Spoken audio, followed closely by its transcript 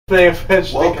they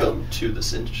eventually Welcome to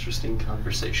this interesting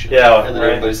conversation. Yeah, and then right.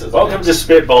 everybody says, welcome to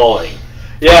spitballing.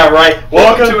 Yeah, right.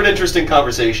 Welcome to an interesting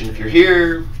conversation. If you're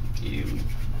here, you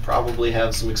probably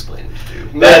have some explaining to do.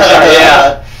 That's right,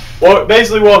 yeah. Well,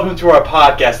 basically, welcome to our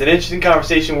podcast, an interesting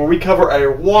conversation where we cover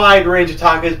a wide range of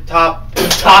topics,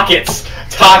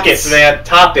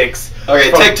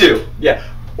 Okay, take two. Yeah.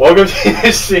 Welcome to an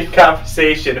interesting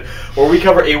conversation where we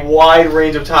cover a wide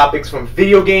range of topics from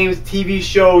video games, TV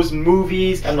shows,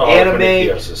 movies,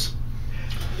 anime.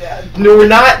 No, we're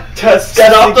not discussing.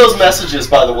 Stop those messages,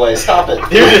 by the way. Stop it.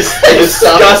 You're just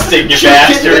disgusting, you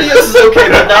bastard. Ichthyosis is okay,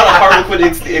 but not a Harlequin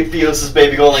ichthyosis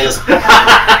baby goliath.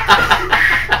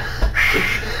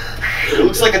 It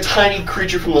looks like a tiny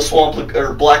creature from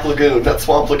the Black Lagoon, not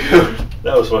Swamp Lagoon.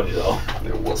 That was funny though.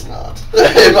 It was not.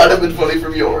 It might have been funny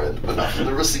from your end, but not from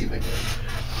the receiving end.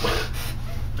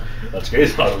 That's great.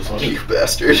 I thought it was funny. You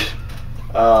bastard.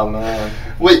 Oh, man.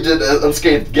 Wait, did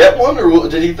Unscathed get one, or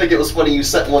did he think it was funny you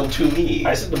sent one to me?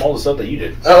 I sent him all the stuff that you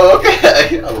did. Oh,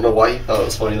 okay. I don't know why he thought it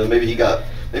was funny. Then maybe he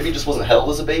just wasn't held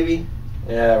as a baby.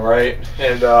 Yeah, right.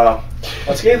 And,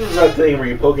 Unscathed is that thing where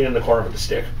you poke it in the corner with a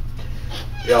stick.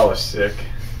 y'all are sick.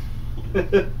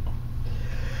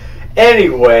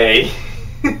 Anyway,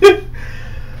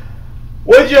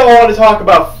 what y'all want to talk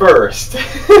about first?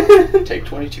 Take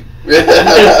 22.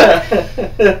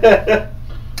 I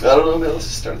don't know, man. Let's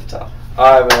just start at the top.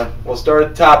 Alright, man. We'll start at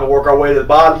the top and work our way to the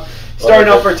bottom.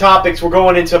 Starting off our topics, we're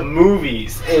going into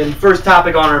movies. And first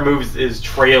topic on our movies is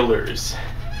trailers.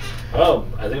 Oh,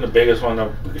 I think the biggest one that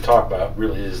we could talk about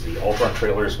really is the Ultron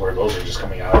trailers, where those are just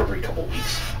coming out every couple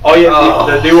weeks. Oh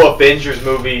yeah, the new Avengers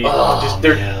movie. Oh,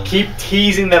 They keep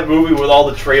teasing that movie with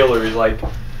all the trailers. Like,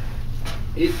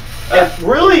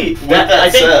 really,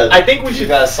 I think we should. You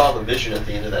guys saw the vision at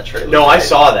the end of that trailer. No, right? I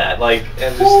saw that. Like,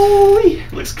 and just, holy,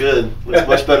 looks good. Looks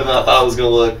much better than I thought it was gonna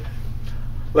look.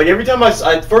 Like every time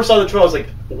I first saw the trailer, I was like,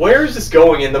 "Where is this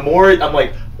going?" And the more I'm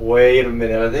like, "Wait a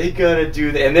minute, are they gonna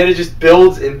do that?" And then it just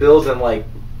builds and builds, and like,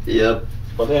 yep.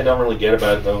 One thing I don't really get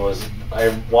about it though is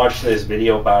I watched this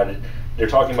video about it. They're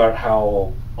talking about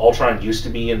how Ultron used to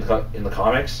be in the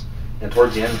comics, and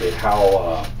towards the end of it,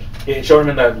 how it showed him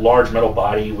in that large metal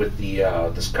body with the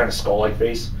this kind of skull-like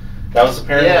face. That was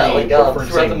apparently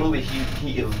throughout the movie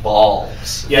he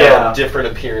evolves. Yeah, different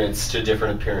appearance to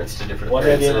different appearance to different. One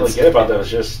thing I didn't really get about that was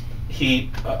just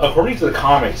he, according to the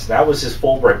comics, that was his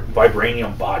full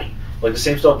vibranium body, like the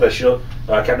same stuff that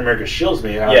Captain America's shield's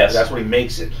made out. Yes, that's what he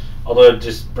makes it. Although it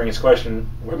just brings question,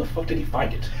 where the fuck did he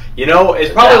find it? You know,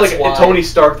 it's probably like a Tony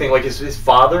Stark thing, like his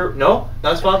father. No,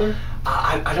 not his father.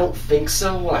 I don't think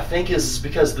so. What I think is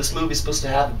because this movie's supposed to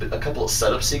have a couple of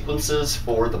setup sequences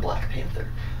for the Black Panther.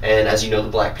 And as you know, the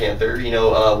Black Panther,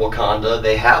 Wakanda,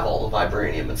 they have all the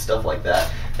vibranium and stuff like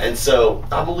that. And so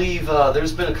I believe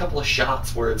there's been a couple of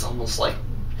shots where it's almost like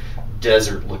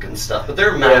desert-looking stuff. But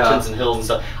there are mountains and hills and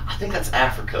stuff. I think that's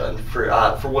Africa. And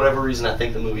for whatever reason, I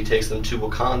think the movie takes them to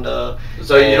Wakanda.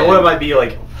 So you know what it might be?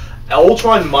 Like,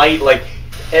 Ultron might, like,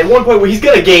 at one point where he's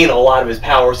going to gain a lot of his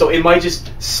power, so it might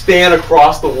just span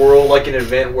across the world like an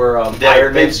event where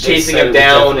Iron Man's chasing him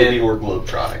down. And we're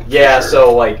globetrotting. Yeah, sure.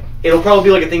 So like it'll probably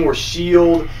be like a thing where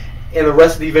S.H.I.E.L.D. and the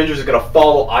rest of the Avengers are going to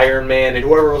follow Iron Man and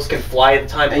whoever else can fly at the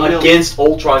time against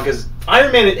Ultron, because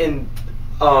Iron Man and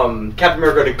Captain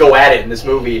America are going to go at it in this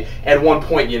movie at one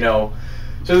point, So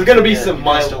there's going to be some you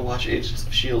guys don't watch Agents of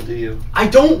S.H.I.E.L.D., do you? I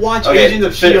don't watch Agents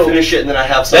of S.H.I.E.L.D. Finish it, and then I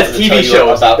have something that's to TV tell shows. you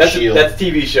about S.H.I.E.L.D. That's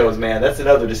TV shows, man. That's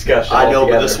another discussion. I know,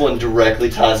 altogether. but this one directly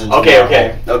ties into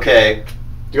Okay.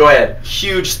 Go ahead.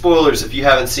 Huge spoilers if you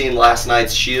haven't seen last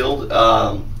night's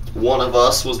S.H.I.E.L.D. One of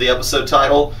Us was the episode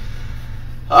title.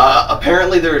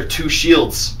 Apparently there are two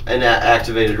S.H.I.E.L.D.s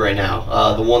activated right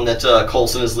now. The one that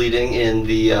Coulson is leading in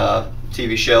the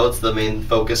TV show, it's the main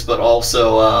focus, but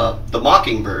also the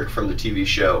Mockingbird from the TV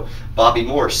show, Bobby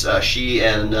Morse. She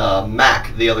and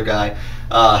Mac, the other guy,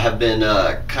 have been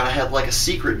kind of had like a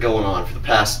secret going on for the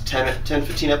past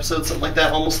 10-15 episodes, something like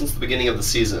that, almost since the beginning of the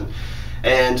season.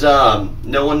 And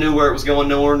no one knew where it was going,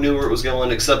 no one knew where it was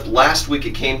going, except last week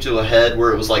it came to a head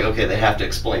where it was like, okay, they have to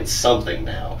explain something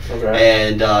now. Okay.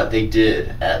 And they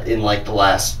did in like the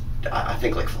last, I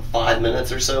think like 5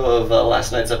 minutes or so of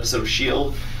last night's episode of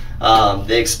S.H.I.E.L.D.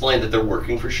 They explained that they're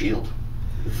working for S.H.I.E.L.D.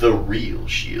 The real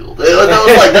S.H.I.E.L.D. That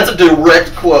was like, that's a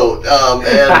direct quote.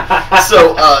 And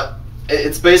so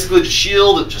it's basically just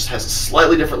S.H.I.E.L.D. It just has a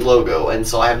slightly different logo, and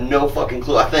so I have no fucking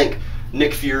clue. I think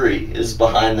Nick Fury is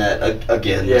behind that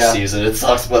again this season. It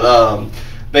sucks, but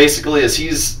basically as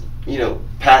he's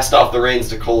passed off the reins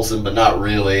to Coulson, but not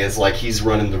really. It's like he's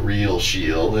running the real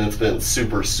S.H.I.E.L.D., and it's been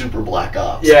super, super Black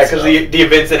Ops. Yeah, because the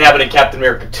events that happened in Captain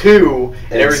America 2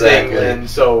 and everything, and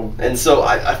so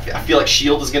I feel like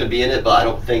S.H.I.E.L.D. is going to be in it, but I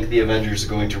don't think the Avengers are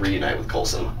going to reunite with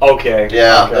Coulson. Okay.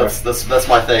 Yeah, okay. That's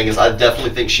my thing. Is I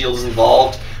definitely think S.H.I.E.L.D. is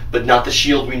involved, but not the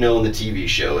S.H.I.E.L.D. we know in the TV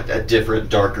show. A different,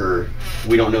 darker.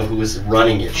 We don't know who is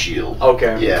running at S.H.I.E.L.D.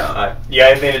 Okay. Yeah. You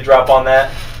got anything to drop on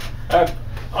that?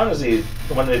 Honestly,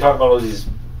 when they talk about all these,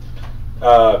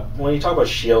 when you talk about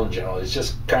S.H.I.E.L.D. in general, it's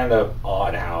just kind of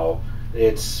odd how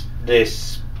it's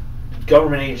this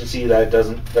government agency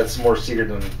that's more secret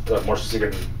than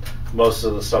most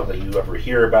of the stuff that you ever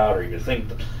hear about or even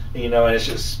think, and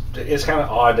it's kind of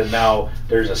odd that now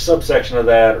there's a subsection of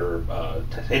that or a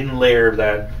hidden layer of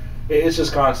that. It's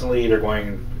just constantly they're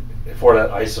going for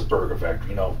that iceberg effect,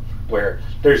 where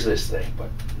there's this thing, but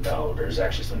no, there's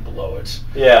actually something below it.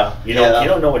 Yeah. You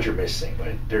don't know what you're missing,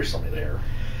 but there's something there.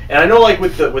 And I know, like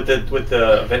with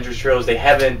the Avengers trailers, they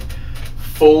haven't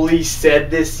fully said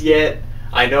this yet.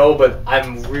 I know, but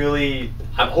I'm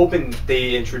hoping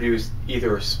they introduce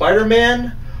either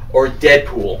Spider-Man or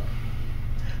Deadpool.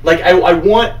 Like I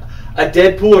want a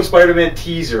Deadpool or Spider-Man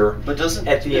teaser. But isn't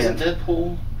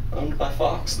Deadpool owned by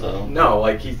Fox though? No,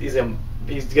 like he's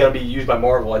gonna be used by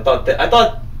Marvel. I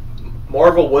thought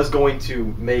Marvel was going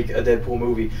to make a Deadpool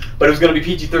movie, but it was going to be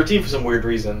PG-13 for some weird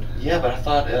reason. Yeah, but I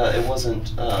thought it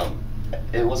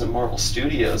wasn't Marvel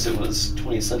Studios. It was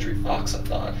 20th Century Fox. I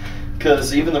thought,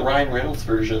 because even the Ryan Reynolds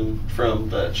version from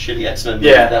the shitty X-Men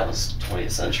movie, that was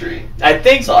 20th Century. I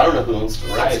think so. I don't know who owns the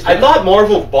rights. I thought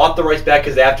Marvel bought the rights back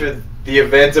because after the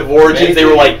events of Origins, they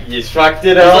were like, "You fucked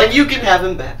it up." Like, you can have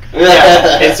him back.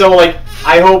 Yeah, and so like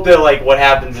I hope that like what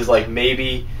happens is like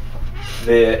maybe.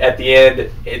 At the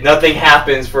end, nothing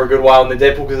happens for a good while, and the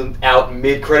Deadpool goes out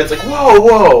mid credits, like,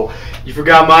 whoa, you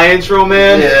forgot my intro,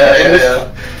 man.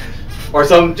 Yeah. Or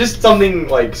something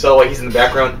like he's in the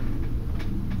background.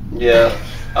 Yeah,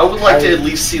 I would like to at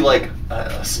least see like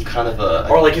some kind of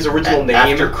or like his original name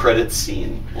after credits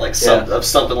scene, like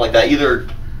something like that, either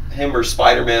him or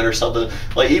Spider-Man or something,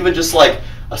 like even just like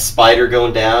a spider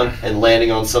going down and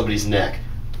landing on somebody's neck.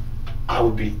 I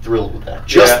would be thrilled with that.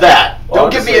 Just that. Well,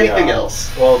 don't give me anything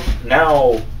else. Well,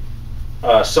 now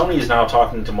Sony is now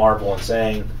talking to Marvel and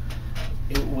saying,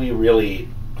 we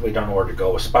don't know where to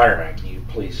go with Spider-Man. Can you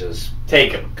please just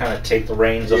take the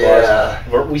reins of us?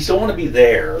 We still want to be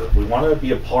there. We want to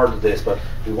be a part of this, but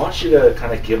we want you to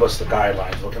kind of give us the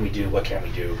guidelines. What can we do? What can't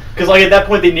we do? Because like at that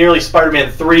point, they nearly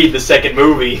Spider-Man 3 the second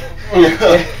movie.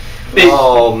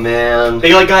 Oh man,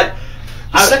 they like got.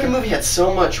 The second movie had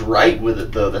so much right with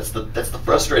it, though. That's the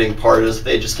frustrating part, is if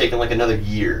they had just taken like another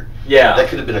year. Yeah. That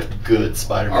could have been a good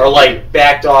Spider-Man. Or like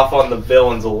backed off on the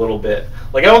villains a little bit.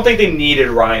 Like I don't think they needed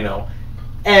Rhino.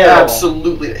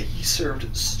 Absolutely. He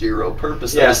served zero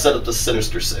purpose. They just set up the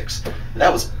Sinister Six.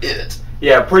 That was it.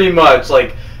 Yeah, pretty much.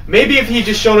 Like maybe if he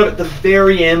just showed up at the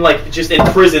very end, like just in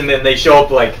prison, then they show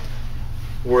up like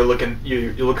you're looking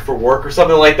for work or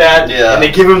something like that. Yeah. And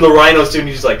they give him the Rhino suit and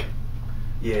he's like,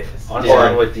 yes.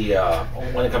 Honestly, with the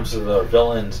when it comes to the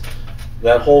villains,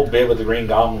 that whole bit with the Green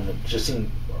Goblin just seemed,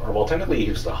 well, technically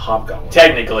he was the Hobgoblin.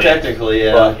 Technically,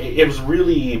 yeah. But it was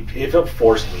really, it felt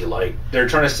forced me. Like they're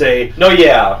trying to say, no,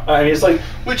 yeah. I mean, it's like,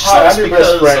 which sucks I'm your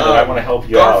because best friend and I want to help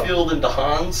you Garfield and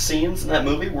DeHaan's scenes in that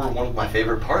movie were one of my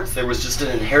favorite parts. There was just an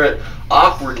inherent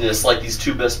awkwardness, like these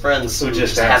two best friends who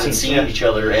just haven't seen each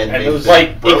other, and it was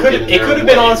like it could have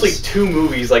been honestly two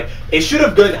movies. Like it should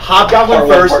have been Hobgoblin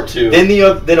first,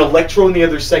 then Electro in the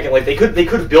other second. Like they could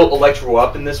have built Electro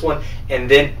up in this one, and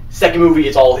then second movie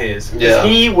it's all his. Yeah.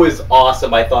 He was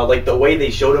awesome. I thought like the way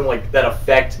they showed him like that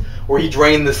effect where he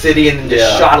drained the city and then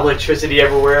just shot electricity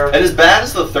everywhere. And as bad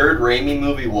as the third Raimi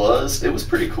movie was, it was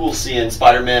pretty cool seeing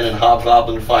Spider-Man and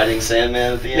Hobgoblin fighting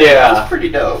Sandman at the end. Yeah, that was pretty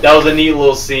dope. That was a neat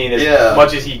little scene. As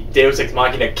much as he Deus Ex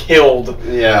Machina killed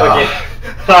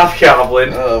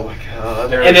Hobgoblin. Oh my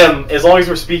god. And as long as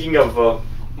we're speaking of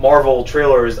Marvel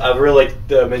trailers, I'd really like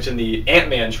to mention the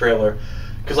Ant-Man trailer.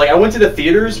 Because like I went to the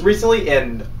theaters recently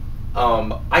and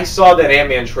I saw that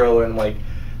Ant-Man trailer and like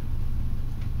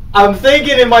I'm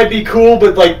thinking it might be cool,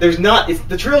 but like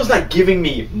the trailer's not giving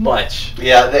me much.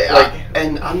 Yeah,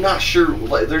 and I'm not sure.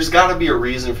 Like, there's got to be a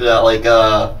reason for that. Like,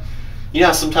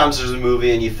 sometimes there's a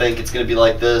movie and you think it's going to be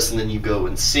like this, and then you go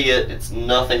and see it. It's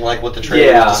nothing like what the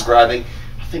trailer was describing.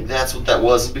 I think that's what that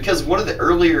was, because one of the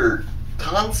earlier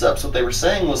concepts, what they were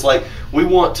saying was like, we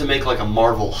want to make like a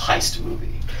Marvel heist movie.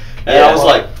 And I was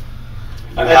like,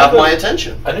 You have my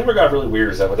attention. I think what got really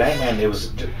weird is that with Ant-Man,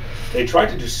 they tried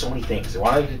to do so many things. They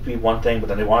wanted it to be one thing, but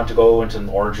then they wanted to go into an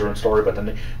origin story. But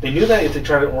then they knew that if they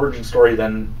tried an origin story,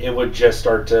 then it would just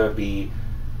start to be,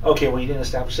 okay, well, you didn't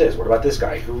establish this. What about this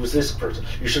guy? Who was this person?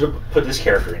 You should have put this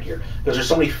character in here. Because there's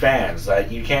so many fans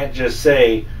that you can't just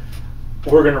say,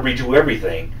 we're going to redo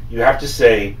everything. You have to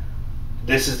say,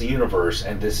 this is the universe,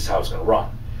 and this is how it's going to run.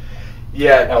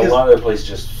 Yeah, and a lot of the places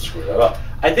just screw that up.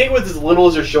 I think with as little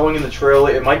as they're showing in the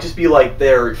trailer, it might just be like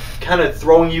they're kind of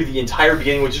throwing you the entire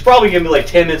beginning, which is probably going to be like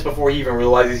 10 minutes before he even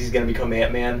realizes he's going to become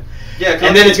Ant-Man. Yeah,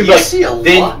 and then it's going to be like... see a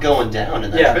lot going down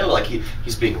in that trailer. Like,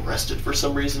 he's being arrested for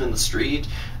some reason in the street.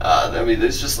 I mean,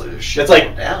 there's just like shit going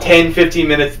like down. 10, 15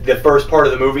 minutes, the first part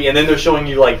of the movie, and then they're showing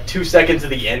you like 2 seconds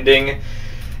of the ending.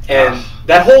 And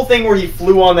that whole thing where he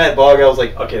flew on that bug, I was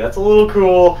like, okay, that's a little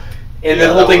cool. And then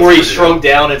the whole thing where he shrunk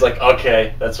down, it's like,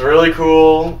 okay, that's really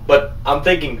cool. But I'm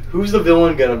thinking, who's the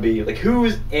villain gonna be? Like,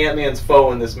 who's Ant-Man's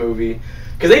foe in this movie?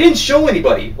 Because they didn't show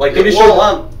anybody. Like, they just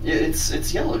showed.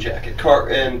 It's Yellow Jacket,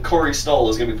 and Corey Stoll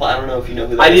is gonna be playing. I don't know if you know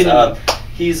who that I is. didn't.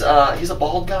 He's a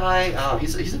bald guy.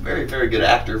 He's a very, very good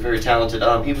actor, very talented.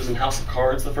 He was in House of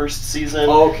Cards the first season.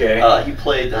 Okay. He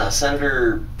played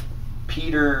Senator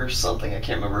Peter something, I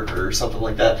can't remember, or something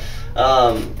like that.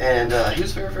 He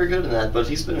was very, very good in that, but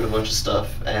he's been in a bunch of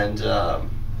stuff. And,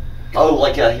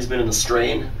 he's been in The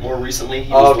Strain more recently.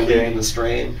 He was the lead in The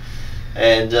Strain.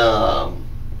 And,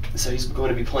 so he's going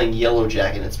to be playing Yellow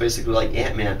Jacket. It's basically like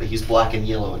Ant-Man, but he's black and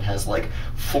yellow and has, like,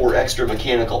 4 extra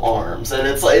mechanical arms. And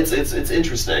it's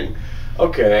interesting.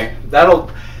 Okay.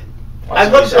 I'm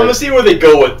gonna see where they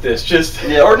go with this.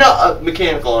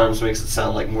 Mechanical arms makes it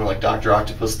sound like more like Dr.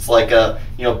 Octopus. It's like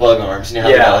bug arms. You know,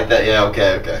 like that. Yeah,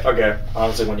 okay.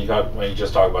 Honestly, when you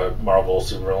just talk about Marvel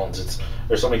supervillains,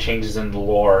 there's so many changes in the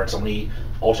lore and so many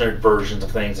alternate versions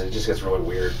of things that it just gets really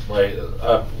weird. Like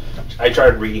I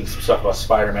tried reading some stuff about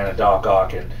Spider-Man and Doc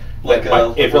Ock, and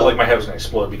it felt like my head was gonna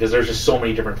explode because there's just so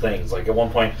many different things. Like at one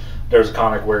point, there was a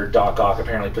comic where Doc Ock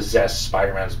apparently possessed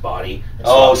Spider-Man's body.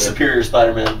 Superior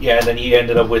Spider-Man. Yeah, and then he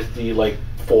ended up with the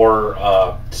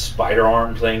 4 spider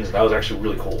arm things. And that was actually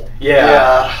really cool.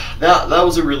 Yeah. That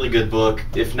was a really good book.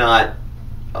 If not,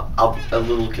 a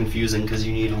little confusing because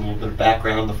you need a little bit of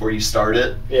background before you start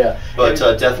it. Yeah. But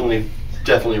definitely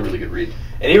a really good read.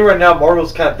 And even right now,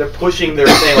 Marvel's they're pushing their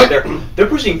thing. Like they're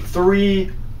pushing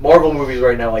 3 Marvel movies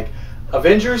right now. Like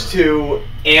Avengers 2,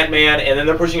 Ant-Man, and then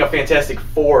they're pushing a Fantastic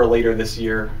Four later this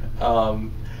year.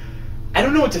 I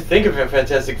don't know what to think of a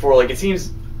Fantastic Four. Like, it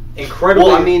seems incredibly...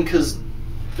 Well, I mean, because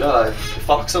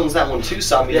Fox owns that one too,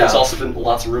 so I mean, there's also been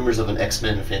lots of rumors of an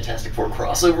X-Men and Fantastic Four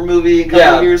crossover movie in a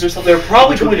couple of years or something. They're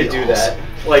probably going to do that.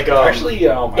 Like, actually,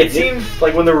 it seems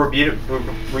like when they're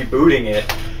rebooting it,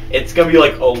 it's going to be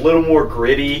like a little more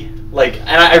gritty. Like, and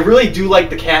I really do like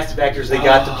the cast of actors they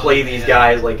got to play these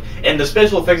guys. Like, and the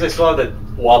special effects I saw, that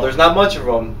while there's not much of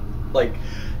them, like,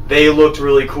 they looked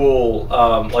really cool.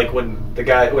 Like when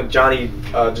Johnny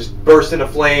just burst into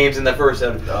flames in the first,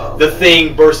 and the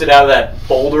Thing bursted out of that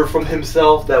boulder from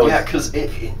himself. That was because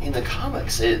in the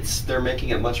comics, they're making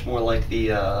it much more like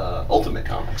the Ultimate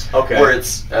Comics, where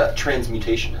it's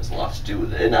transmutation has a lot to do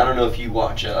with it. And I don't know if you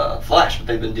watch Flash, but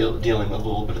they've been dealing with a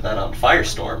little bit of that on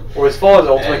Firestorm. Or as far as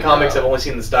Ultimate Comics, I've only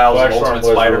seen the styles of Ultimate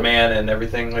Spider-Man and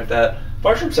everything like that.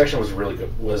 Firestorm section was really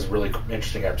good. Was really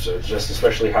interesting episodes, just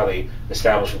especially how they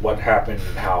established what happened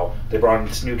and how they brought in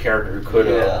this new character who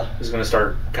is going to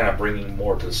start kind of bringing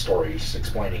more to the story, just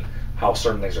explaining how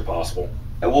certain things are possible.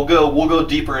 And we'll go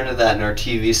deeper into that in our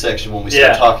TV section when we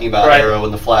start talking about Arrow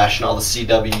and the Flash and all the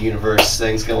CW universe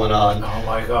things going on. Oh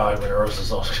my God, Arrow's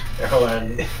is also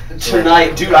Arrow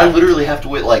tonight, dude. I literally have to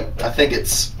wait. Like, I think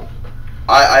it's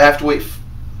I have to wait.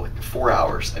 4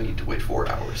 hours. I need to wait 4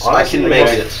 hours. Honestly, I can make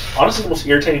it. Honestly, the most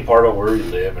irritating part about where we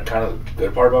live, and kind of the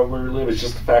good part about where we live, is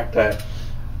just the fact that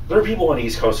there are people on the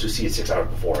East Coast who see it 6 hours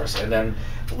before us, and then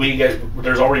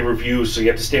there's already reviews, so you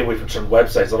have to stay away from certain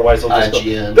websites. Otherwise, they'll just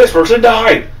go, "This person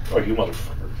died." Oh, you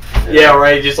motherfucker! Yeah,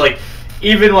 right. Just like,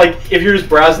 even like if you're just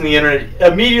browsing the internet,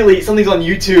 immediately something's on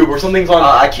YouTube or something's on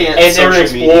I can't Internet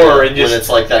Explorer and just when it's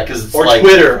like that because it's or like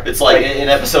Twitter. It's like in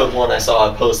episode 1, I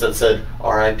saw a post that said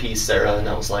 "R.I.P. Sarah," and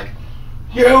I was like,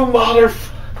 "You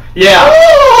motherfucker!" Yeah.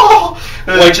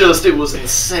 It was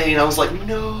insane. I was like,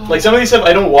 no. Like some of these stuff,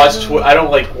 I don't watch. I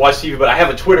don't like watch TV, but I have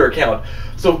a Twitter account.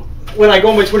 So when I go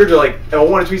on my Twitter to like, I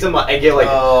want to tweet something, I get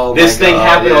like, this thing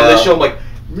happened on this show. I'm like,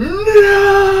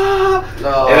 no. And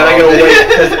then I go away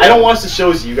because I don't watch the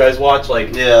shows you guys watch.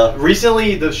 Like,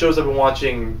 recently the shows I've been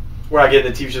watching, where I get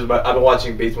into TV shows, but I've been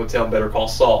watching Bates Motel and Better Call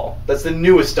Saul. That's the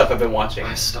newest stuff I've been watching.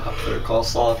 I stopped Better Call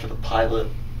Saul after the pilot.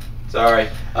 Sorry.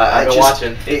 I've been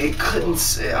watching. It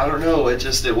couldn't. I don't know.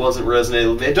 It wasn't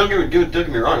resonating with me. Don't get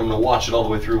me wrong. I'm gonna watch it all the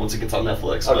way through once it gets on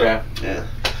Netflix. Okay. But, yeah.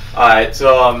 All right.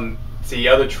 So see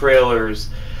other trailers.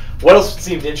 What else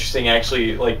seemed interesting?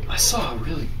 Actually, like I saw a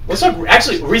really.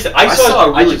 Recent. I saw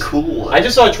a really cool one. I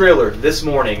just saw a trailer this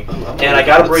morning, and I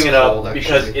gotta bring it up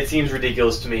because it seems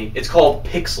ridiculous to me. It's called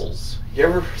Pixels. You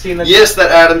ever seen that? Yes,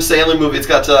 that Adam Sandler movie. It's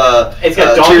got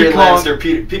Donkey Kong. Lannister,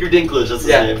 Peter Dinklage. That's his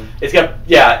name. It's got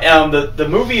the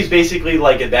movie is basically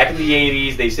like back in the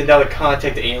 80s. They send out a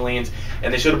contact to aliens,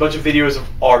 and they showed a bunch of videos of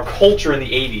our culture in the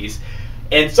 80s,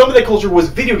 and some of that culture was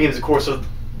video games, of course. So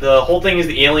the whole thing is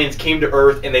the aliens came to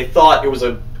Earth, and they thought it was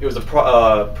a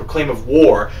proclaim of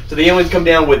war. So the aliens come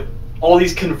down with all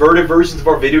these converted versions of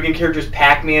our video game characters: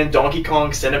 Pac-Man, Donkey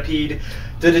Kong, Centipede,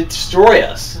 to destroy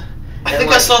us. I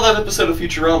think I saw that episode of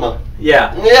Futurama.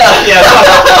 Yeah.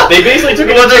 Yeah. They basically took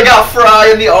it. When they got Fry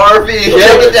in the RV,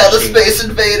 taking down the Space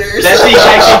Invaders. That's the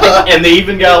exact same thing. And they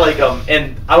even got like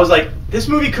and I was like, this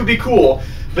movie could be cool.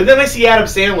 But then I see Adam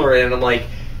Sandler in it, and I'm like,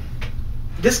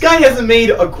 this guy hasn't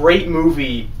made a great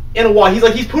movie in a while.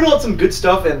 He's put out some good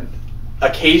stuff and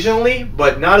occasionally,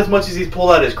 but not as much as he's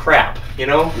pulled out his crap. You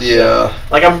know? Yeah.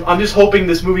 Like I'm just hoping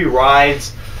this movie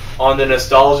rides on the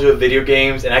nostalgia of video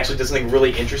games and actually does something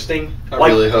really interesting. I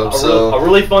really hope so. A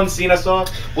really fun scene I saw.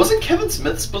 Wasn't Kevin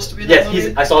Smith supposed to be in that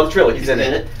movie? I saw the trailer. He's in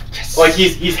it. Yes. Like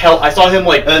he's held. I saw him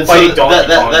like and fighting so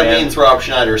Donkey Kong. That means Rob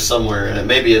Schneider's somewhere in it.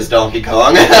 Maybe it's Donkey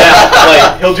Kong.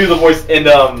 Yeah, like he'll do the voice. And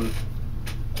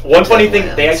one funny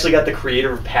thing, they actually got the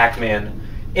creator of Pac-Man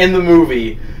in the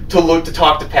movie to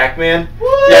talk to Pac-Man.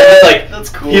 What? Yeah, that's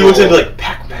cool. He looks at him like,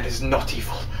 Pac-Man is not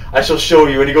evil. I shall show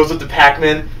you. And he goes up to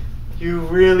Pac-Man. You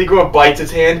really go and bites his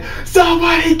hand.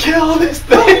 Somebody kill this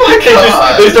thing! Oh my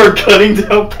god! They start cutting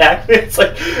down Pac-Man. It's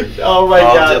like, oh my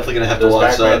god! I'm definitely gonna have to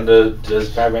watch that. Does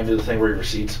Pac-Man do the thing where he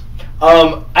recedes?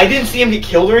 I didn't see him get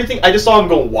killed or anything. I just saw him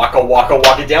go waka waka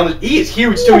waka down. He is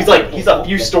huge too. He's a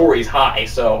few stories high.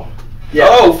 So yeah.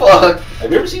 Oh fuck!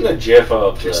 Have you ever seen the GIF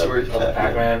of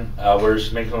Pac-Man where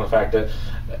it's making fun of the fact that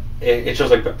it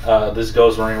shows like this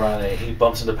ghost running around and he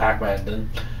bumps into Pac-Man, then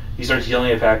he starts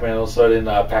yelling at Pac-Man. All of a sudden,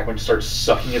 Pac-Man just starts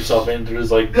sucking himself into his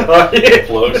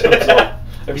flows himself.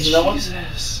 Have you seen that one?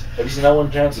 Jesus. Have you seen that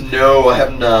one, Chance? No, I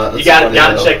have not. You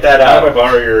gotta check that out. If I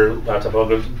borrow your laptop, I'll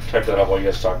go check that out while you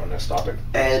guys talk on this topic.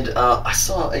 And I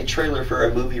saw a trailer for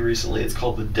a movie recently. It's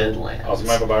called The Deadlands. Also,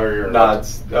 might borrow your. Nah,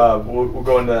 it's, we'll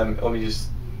go into them. Let me just.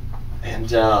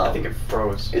 And I think it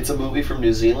froze. It's a movie from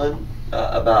New Zealand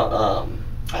about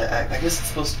I guess it's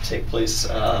supposed to take place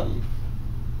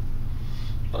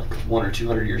like 100 or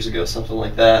 200 years ago, something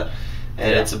like that.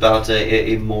 And it's about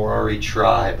a Maori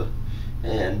tribe,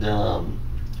 and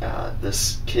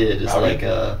this kid is Maori?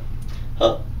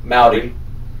 like Maori.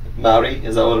 Maori?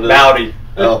 Is that what it is? Maori.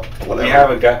 Oh,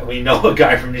 whatever. We know a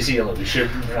guy from New Zealand. We should.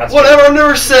 Whatever. I've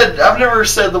never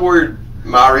said the word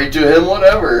Maori to him.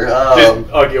 Whatever.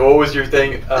 Okay. What was your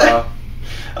thing?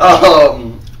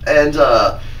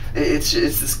 It's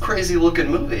this crazy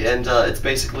looking movie, and it's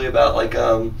basically about like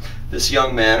this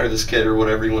young man or this kid or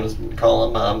whatever you want to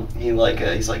call him.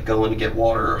 He's like going to get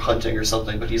water or hunting or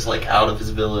something, but he's like out of his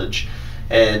village,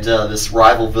 and this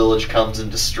rival village comes and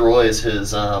destroys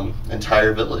his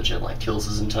entire village and like kills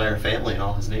his entire family and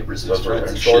all his neighbors and his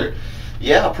friends and shit.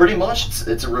 Yeah, pretty much.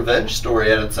 It's a revenge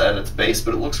story at its base,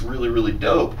 but it looks really, really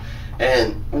dope.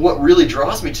 And what really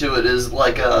draws me to it is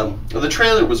like the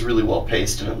trailer was really well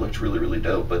paced and it looked really, really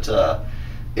dope, but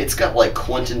it's got like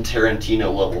Quentin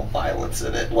Tarantino level violence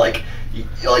in it. Like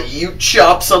you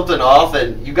chop something off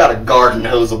and you got a garden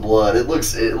hose of blood. It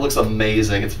looks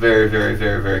amazing. It's very, very,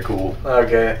 very, very cool.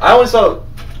 Okay, I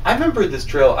remember this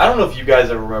trailer. I don't know if you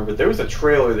guys ever remember. There was a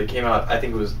trailer that came out. I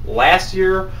think it was last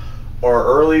year or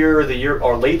earlier the year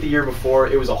or late the year before.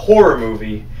 It was a horror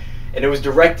movie, and it was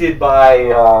directed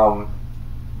by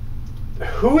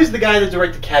who is the guy that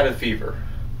directed Cabin Fever?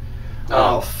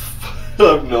 I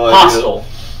have no idea.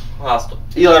 Hostel.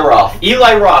 Eli Roth.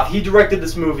 Eli Roth. He directed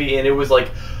this movie, and it was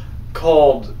like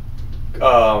called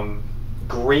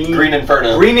Green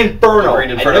Inferno. Green Inferno.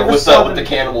 With the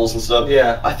cannibals and stuff.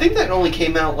 Yeah. I think that only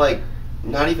came out like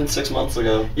not even 6 months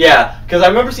ago. Yeah, because I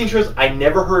remember seeing trailers. I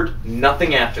never heard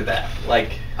nothing after that.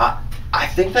 Like I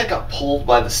think that got pulled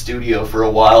by the studio for a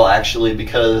while actually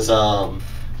because I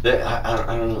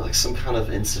don't know, like some kind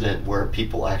of incident where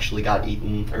people actually got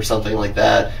eaten or something like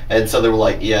that, and so they were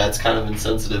like, yeah, it's kind of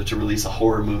insensitive to release a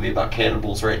horror movie about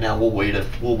cannibals right now. We'll wait a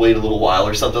little while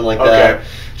or something like that.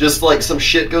 Just like some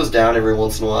shit goes down every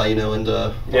once in a while, you know. And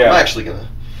I'm actually gonna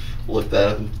look that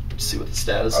up and see what the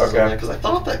status is on that, because I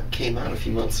thought that came out a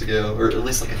few months ago, or at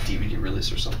least like a DVD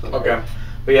release or something. Okay.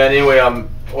 But yeah, anyway,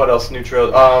 what else? New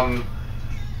trailer.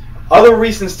 Other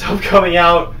recent stuff coming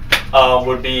out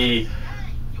would be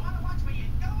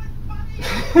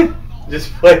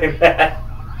just playing that.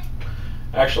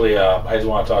 Actually, I just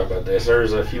want to talk about this.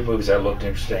 There's a few movies that looked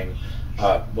interesting.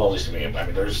 Well, at least to me. I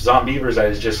mean, there's Zombievers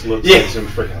that just looks like some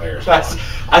freaking layers.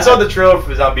 I saw the trailer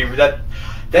for Zombievers.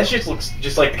 That shit looks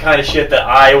just like the kind of shit that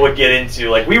I would get into.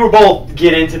 Like, we were both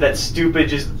get into that stupid,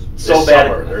 just so this bad.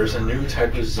 Summer, there's a new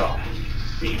type of zombie.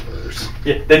 Beavers.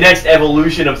 Yeah, the next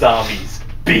evolution of zombies.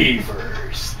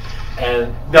 Beavers.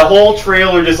 And the whole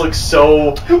trailer just looks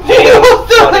so damn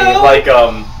funny. Like,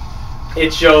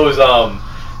 it shows,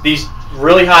 these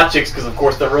really hot chicks, because of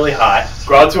course they're really hot,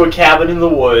 go out to a cabin in the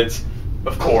woods,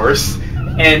 of course,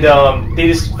 and they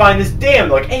just find this dam.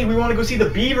 They're like, hey, we want to go see the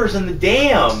beavers in the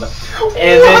dam.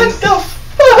 And what the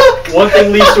fuck? One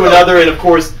thing leads to another, and of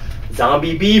course,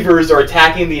 zombie beavers are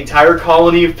attacking the entire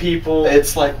colony of people.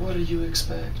 It's like, what do you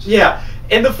expect? Yeah,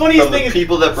 and the funniest thing is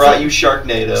people that brought you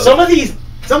Sharknado. Some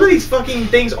of these fucking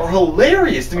things are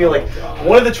hilarious to me. Like,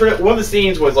 one of the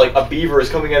scenes was like a beaver is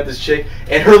coming at this chick,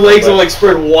 and her legs are like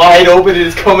spread wide open, and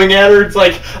it's coming at her. It's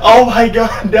like, oh my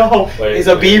god, no! Is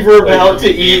a beaver about to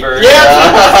eat?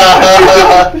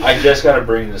 Yeah. I just gotta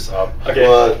bring this up.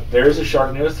 Okay. There is a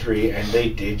Sharknado 3, and they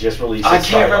did just release. I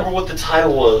can't remember what the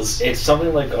title was. It's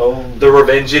something like The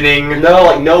Revengeing. No,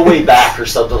 like No Way Back or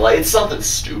something like. It's something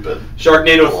stupid.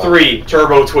 Sharknado 3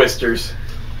 Turbo Twisters.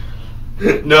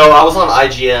 No, I was on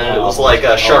IGN. It was like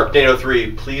Sharknado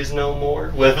 3. Please no more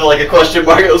with like a question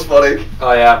mark. It was funny.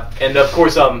 Oh yeah, and of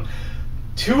course,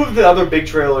 two of the other big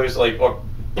trailers, like, or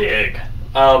big,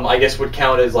 I guess would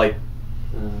count as like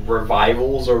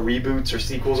revivals or reboots or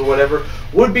sequels or whatever,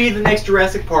 would be the next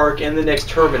Jurassic Park and the next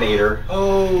Terminator.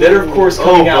 Oh, that are of course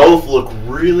coming out. Both look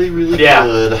really, really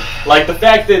good. Like the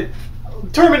fact that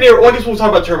Terminator. Well, I guess we'll talk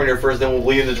about Terminator first, then we'll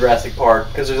lead into Jurassic Park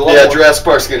because there's a lot. Yeah, more, Jurassic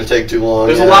Park's gonna take too long.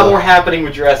 There's a lot more happening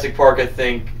with Jurassic Park, I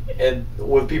think, and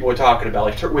what people are talking about.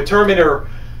 Like with Terminator,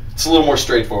 it's a little more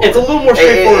straightforward. It's a little more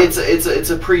straightforward. It's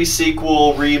a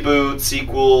pre-sequel, reboot,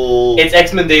 sequel. It's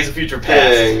X-Men: Days of Future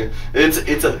Past. Thing.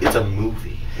 It's a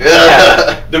movie.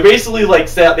 Yeah. They're basically like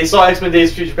they saw X-Men: Days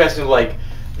of Future Past and they're like,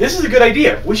 this is a good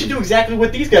idea. We should do exactly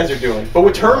what these guys are doing, but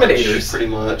with Terminators. Pretty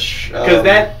much. Because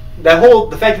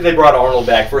the fact that they brought Arnold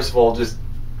back, first of all, just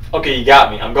okay, you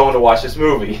got me. I'm going to watch this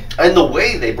movie. And the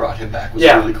way they brought him back was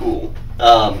really cool.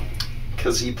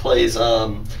 Because he plays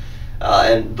and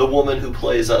the woman who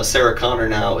plays Sarah Connor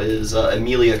now is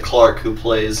Emilia Clarke, who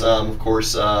plays, of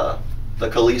course, the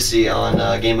Khaleesi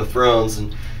on Game of Thrones,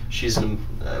 and she's a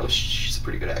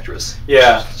pretty good actress.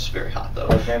 Yeah, she's very hot though,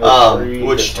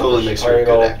 which totally makes her a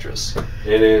good actress.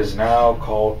 It is now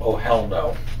called Oh Hell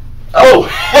No. Oh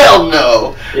hell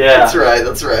no! Yeah, that's right.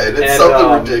 It's something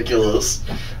ridiculous.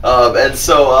 And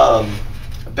so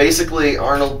basically,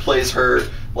 Arnold plays her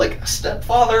like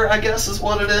stepfather, I guess is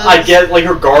what it is. I get like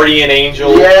her guardian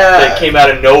angel. Yeah, that came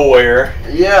out of nowhere.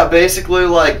 Yeah, basically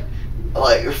like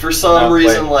for some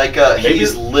reason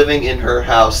he's living in her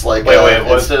house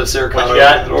instead of Sarah Connor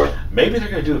opening the door. Maybe they're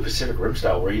gonna do the Pacific Rim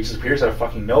style where he just appears out of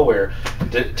fucking nowhere,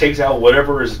 takes out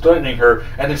whatever is threatening her,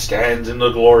 and then stands in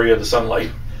the glory of the sunlight.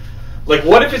 Like,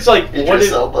 what if it's like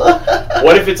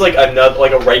what if it's like another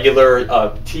like a regular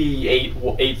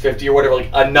T850 or whatever,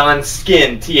 like a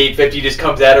non-skin T850 just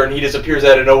comes at her and he just appears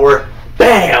out of nowhere,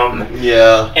 bam!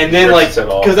 Yeah. And then like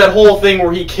because that whole thing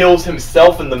where he kills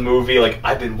himself in the movie, like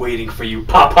I've been waiting for you,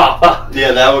 pop pop pop.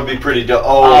 Yeah, that would be pretty dope.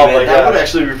 Oh man, that would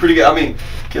actually be pretty good. I mean,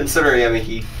 considering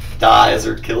he dies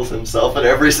or kills himself in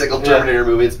every single Terminator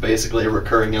movie, it's basically a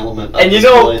recurring element. And you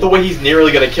know the way he's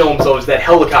nearly gonna kill himself is that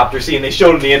helicopter scene they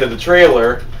showed in the end of the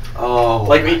trailer. Oh,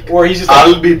 where he's just like,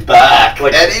 I'll be back.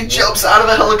 And he jumps out of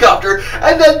a helicopter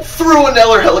and then through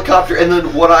another helicopter, and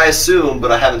then what I assume,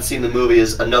 but I haven't seen the movie,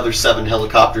 is another 7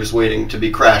 helicopters waiting to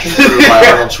be crashed through by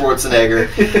Arnold Schwarzenegger.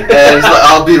 And he's like,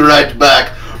 I'll be right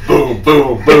back. Boom,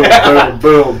 boom, boom, boom,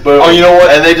 boom, boom. Oh, you know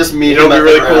what? And they just meet him at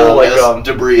really the ground cool, like, as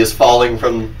debris is falling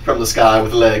from the sky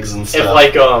with legs and stuff.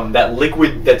 If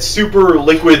that super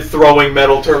liquid throwing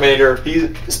metal Terminator. He's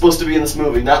supposed to be in this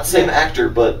movie. Not the same actor,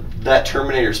 but that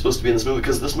Terminator is supposed to be in this movie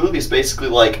because this movie is basically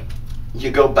like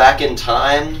you go back in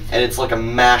time and it's like a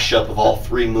mashup of all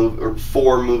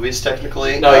 4 movies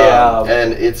technically. Oh yeah.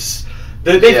 And it's.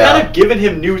 They've kind of given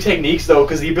him new techniques, though,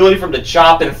 because the ability for him to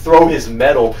chop and throw his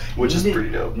metal, which is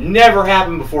pretty dope, never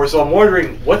happened before. So I'm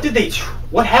wondering, what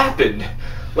happened?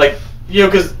 Like,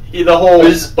 because the whole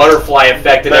butterfly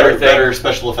effect and everything. Better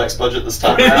special effects budget this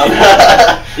time around.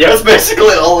 That's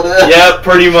basically all it is. Yeah,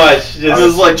 pretty much. It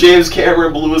was like James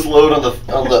Cameron blew his load on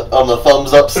the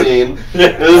thumbs up scene.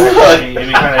 It'd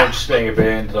be kind of interesting if it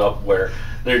ended up where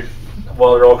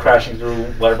while they're all crashing through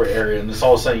whatever area, and just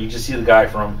all of a sudden you just see the guy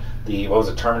from the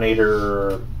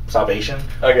Terminator Salvation.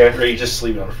 Okay. Where he's just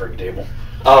sleeping on the freaking table.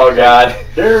 Oh God.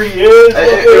 There he is.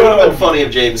 It would have been funny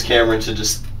if James Cameron to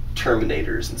just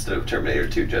Terminators instead of Terminator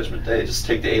 2 Judgment Day. Just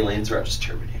take the aliens route, just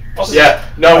Terminator. Yeah,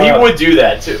 no, he would do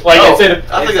that too. Like I think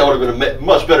that would have been a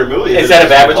much better movie. Instead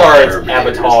of Avatar, it's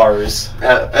Avatars.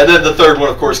 And then the third one,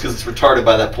 of course, because it's retarded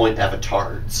by that point,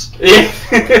 Avatars.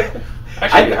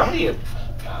 Actually, how many?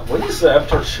 When is the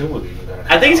Avatar 2 movie even going to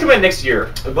come I think it's out? coming out next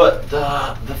year. But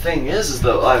the thing is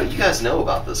though, you guys know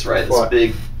about this, right? This What?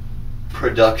 big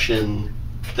production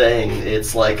thing.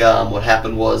 It's like what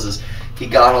happened was he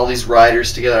got all these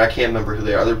writers together. I can't remember who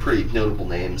they are. They're pretty notable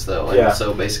names, though. And Yeah.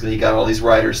 so basically, he got all these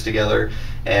writers together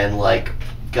and like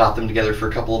got them together for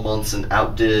a couple of months and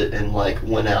outdid it and like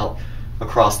went out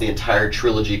across the entire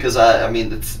trilogy. Because I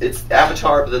mean, it's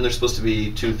Avatar, but then there's supposed to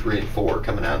be 2, 3, and 4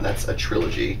 coming out, and that's a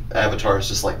trilogy. Avatar is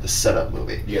just like the setup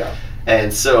movie. Yeah.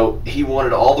 And so he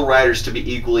wanted all the writers to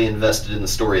be equally invested in the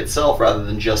story itself, rather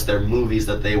than just their movies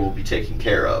that they will be taking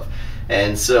care of.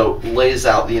 And so lays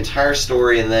out the entire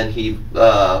story, and then he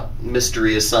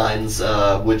mystery assigns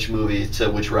which movie to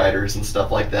which writers and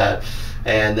stuff like that.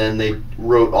 And then they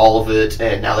wrote all of it,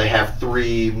 and now they have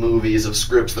 3 movies of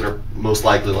scripts that are most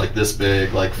likely like this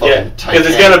big, like fucking Titanic. Because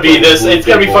it's gonna be this. It's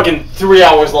gonna be fucking 3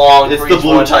 hours long. It's for the each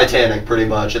blue one. Titanic, pretty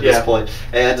much at this point.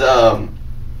 And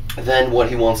then what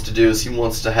he wants to do is he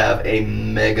wants to have a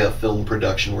mega film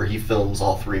production where he films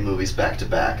all 3 movies back to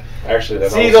back. Actually,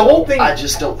 that's See, the whole thing. I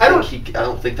just don't. I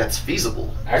don't think that's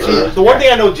feasible. Actually, The one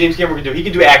thing I know James Cameron can do, he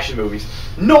can do action movies,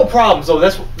 no problem. So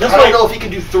that's I don't know if he can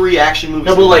do 3 action movies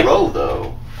No, but in like- a row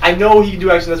though. I know he can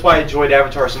do action. That's why I enjoyed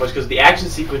Avatar so much, because the action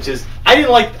sequences. I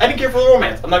didn't care for the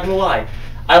romance. I'm not gonna lie.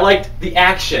 I liked the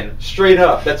action straight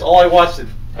up. That's all I watched. It.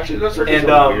 Actually, that's really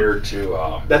weird too.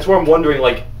 That's where I'm wondering,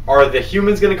 like, are the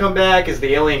humans gonna come back? Is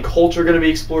the alien culture gonna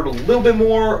be explored a little bit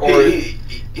more? Or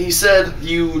He said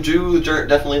you do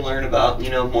definitely learn about,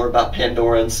 more about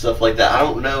Pandora and stuff like that. I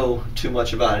don't know too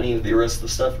much about any of the rest of the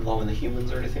stuff involving the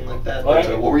humans or anything like that. Well,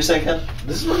 But, what were you saying, Ken?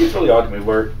 This is what gets really odd to me.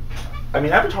 Where, I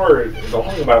mean, Avatar. The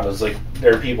whole thing about it is like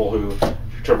there are people who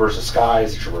traverse the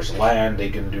skies, they traverse the land, they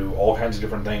can do all kinds of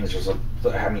different things. Just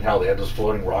like, I mean, how they had those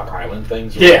floating rock island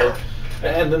things. Yeah.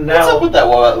 And then now, What's up with that?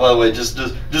 By the way,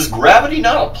 does gravity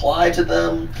not apply to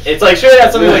them? it's like, sure,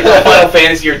 that's something like the Final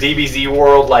Fantasy or DBZ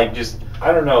world, like just.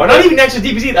 I don't know. Or not even actually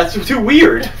DBZ. That's too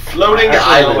weird. Floating Actually,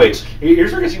 island. no, wait.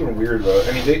 Here's where it gets even weirder though.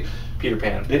 I mean, Peter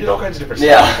Pan. they did all kinds of different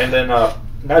Yeah. stuff. And then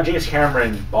now James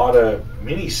Cameron bought a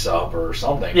mini sub or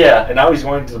something. Yeah. And now he's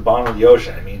going to the bottom of the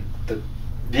ocean. I mean,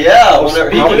 Yeah, Oh,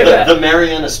 whenever, speaking of that. the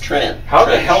Marianas Trench. how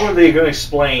the hell are they going to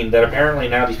explain that apparently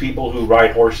now these people who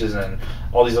ride horses and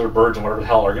all these other birds and whatever the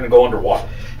hell are going to go underwater?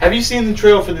 Have you seen the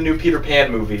trailer for the new Peter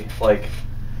Pan movie? Like,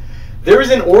 there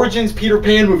is an Origins Peter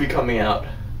Pan movie coming out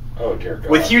Oh dear God.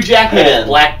 with Hugh Jackman Pan. and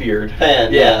Blackbeard.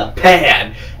 Pan, yeah.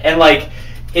 Pan. And like,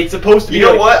 it's supposed to be. You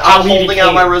know like what? how I'm he holding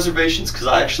out became- my reservations because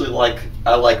I actually like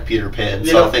Peter Pan, You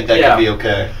so know, I think that yeah. could be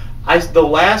okay. The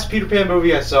last Peter Pan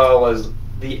movie I saw was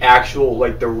the actual,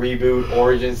 like, the reboot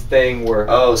Origins thing where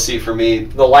Oh, see, for me,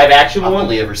 the live action I've one.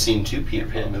 only ever seen 2 Peter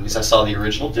Pan movies. I saw the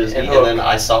original Disney, And and, Hook. then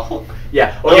I saw Hook.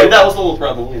 Yeah. Oh, Okay. that was the one with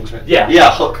Robin Williams, right? Yeah. Yeah,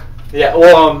 Hook. Yeah.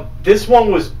 Well, this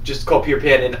one was just called Peter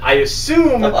Pan, and I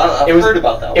assume I've it was heard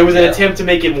about that one. it was an yeah. attempt to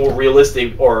make it more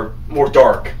realistic or more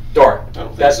dark. Dark. I don't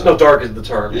think That's so. no, dark is the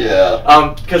term.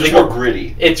 Yeah. Because It's more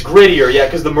gritty. It's grittier, yeah.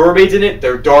 Because the mermaids in it,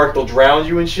 they're dark, they'll drown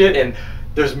you and shit, and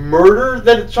there's murder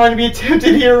that's trying to be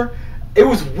attempted here. It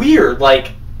was weird.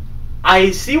 Like,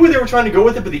 I see where they were trying to go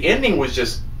with it, but the ending was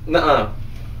just nuh-uh.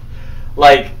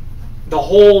 Like, the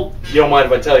whole. You don't mind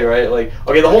if I tell you, right? Like,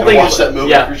 okay, the whole I thing watched is that movie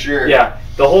yeah, for sure. Yeah,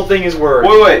 the whole thing is where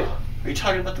Wait. Are you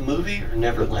talking about the movie or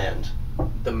Neverland?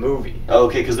 the movie. Oh,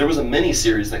 okay, because there was a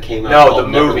mini-series that came out No, called the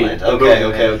movie. Neverland. The Okay,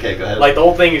 movie, okay, go ahead. Like, the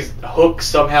whole thing is Hook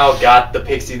somehow got the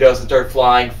pixie dust and started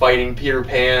flying, fighting Peter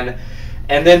Pan,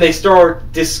 and then they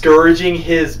start discouraging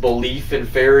his belief in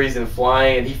fairies and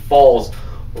flying, and he falls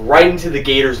right into the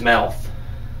gator's mouth.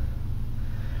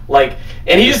 Like,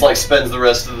 and he just like spends the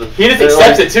rest of the. He just they're,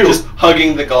 accepts like, it, too. Just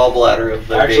hugging the gallbladder of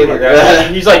the Actually, gator.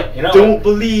 that- he's like, You know- don't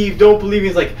believe.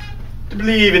 He's like,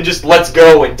 believe, and just lets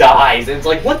go and dies. And it's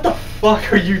like, what the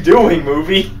fuck are you doing,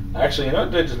 movie? Actually, you know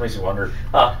what? That just makes me wonder.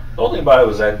 Huh. The whole thing about it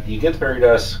was that you get the fairy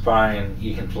dust, fine,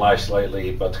 you can fly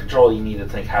slightly, but to control, you need to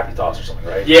think happy thoughts or something,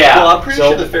 right? Yeah. Well, I'm pretty so-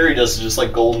 sure the fairy dust is just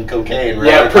like golden cocaine, right?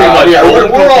 Yeah, pretty much. Yeah,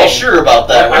 Golden we're all cocaine. sure about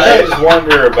that, I right? just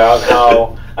wonder about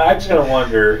how. I'm just gonna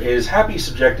wonder: is happy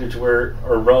subjective to where,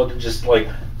 or relative? Just like,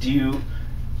 do you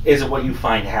is it what you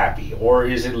find happy, or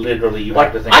is it literally you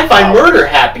like have to think? I find murder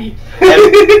happy.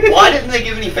 And why didn't they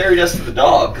give any fairy dust to the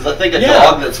dog? Because I think a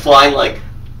dog that's flying like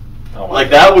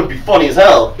that would be funny as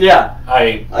hell. Yeah.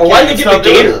 Or why did they give the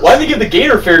gator? Why did they give the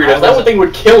gator fairy dust? That one thing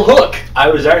would kill Hook. I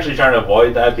was actually trying to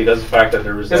avoid that because of the fact that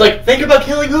there was. It's like, think about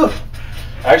killing Hook.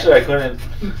 Actually, I couldn't.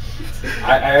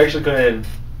 I actually couldn't.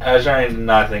 I was trying to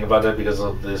not think about that because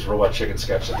of this Robot Chicken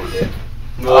sketch that they did.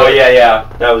 Oh yeah.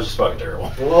 That was just fucking terrible.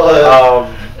 What?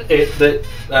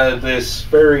 This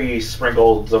fairy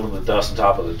sprinkled some of the dust on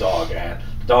top of the dog, and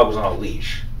the dog was on a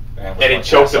leash, and he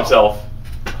choked himself.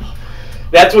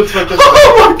 That's what's like.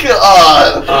 Oh my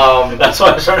god! That's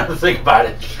why I was trying to think about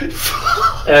it.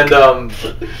 And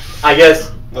I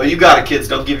guess. Well, you got it, kids.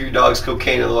 Don't give your dogs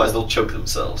cocaine, otherwise they'll choke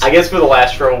themselves. I guess for the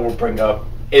last trailer we'll bring up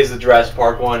is the Jurassic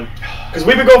Park one, because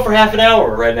we've been going for half an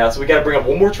hour right now, so we got to bring up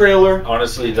one more trailer.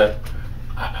 Honestly,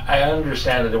 I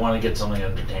understand that they want to get something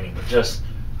entertaining, but just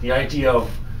the idea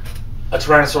of a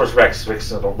Tyrannosaurus Rex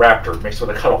mixed with a raptor, mixed with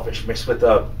a cuttlefish, mixed with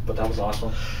a... But that was the last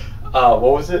one. What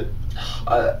was it?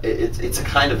 It's a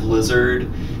kind of lizard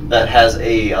that has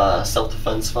a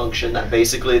self-defense function that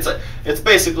basically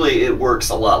it works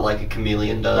a lot like a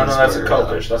chameleon does. No, that's a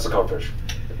cuttlefish. That's a cuttlefish.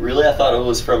 Really, I thought it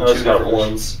was from two different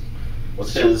ones.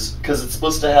 Because it's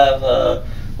supposed to have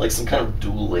like some kind of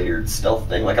dual-layered stealth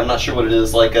thing. Like I'm not sure what it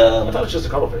is. Like I thought it was just a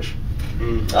cuttlefish.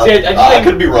 I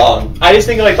could be wrong. I just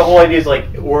think like the whole idea is like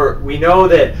we know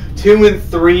that 2 and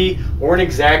 3 weren't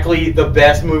exactly the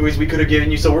best movies we could have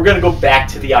given you, so we're gonna go back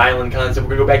to the island concept.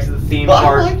 We're gonna go back to the theme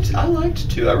park. I liked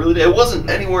 2. I really did. It wasn't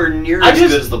anywhere near as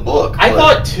good as the book. I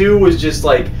thought 2 was just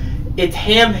like its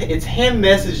ham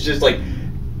message, just like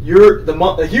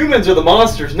the humans are the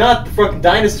monsters, not the fucking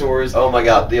dinosaurs. Oh my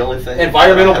god, the only thing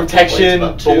environmental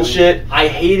protection bullshit. I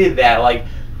hated that. Like.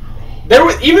 There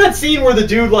was even that scene where the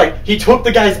dude, like, he took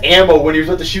the guy's ammo when he was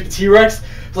about to shoot the T-Rex.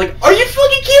 It's like, are you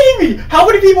fucking kidding me? How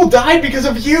many people died because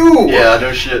of you? Yeah,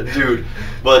 no shit, dude.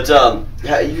 But,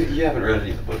 you haven't read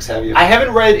any of the books, have you? I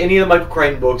haven't read any of the Michael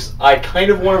Crichton books. I kind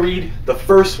of want to read the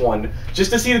first one, just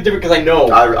to see the difference, because I know...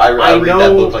 I read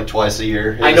that book like twice a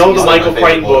year. I know the Michael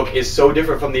Crichton book is so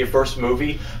different from the first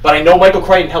movie, but I know Michael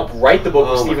Crichton helped write the book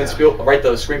with write the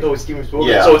screenplay with Steven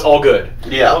Spielberg, so it's all good.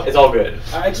 Yeah. It's all good.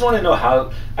 I just want to know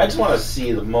how... I just want to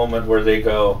see the moment where they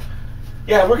go,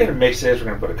 yeah, we're going to mix this, we're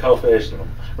going to put a cuttlefish and a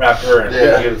raptor and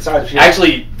the side of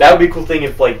Actually, that would be a cool thing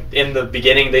if, like, in the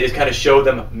beginning, they just kind of show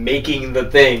them making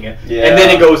the thing. Yeah. And then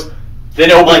it goes... Then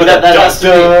it opens with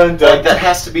that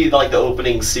has to be like the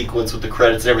opening sequence with the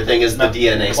credits and everything is the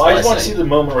DNA splicing. I just want to see the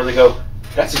moment where they go,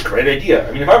 that's a great idea.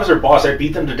 I mean, if I was their boss, I'd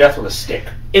beat them to death with a stick.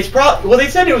 It's probably... Well, they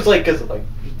said it was like... Because, like,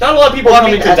 not a lot of people are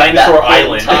coming to Dinosaur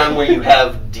Island. Time where you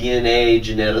have DNA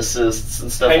geneticists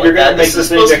and stuff and like that. This is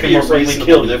supposed to be a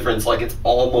reasonable difference. Like, it's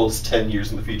almost 10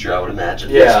 years in the future, I would imagine.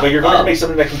 Yeah, but you're going to make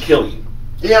something that can kill you.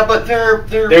 Yeah, but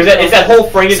it's that whole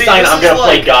Frankenstein I'm gonna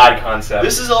play God concept.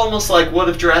 This is almost like what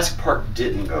if Jurassic Park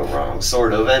didn't go wrong,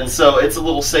 sort of, and so it's a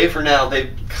little safer now. They've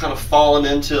kind of fallen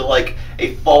into like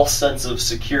a false sense of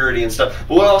security and stuff.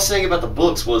 But what I was saying about the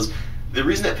books was the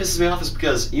reason that pisses me off is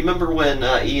because you remember when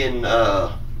Ian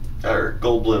or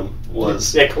Goldblum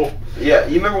was cool. Yeah,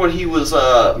 you remember when he was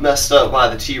messed up by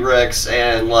the T-Rex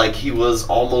and like he was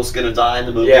almost gonna die in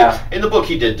the movie. Yeah. In the book,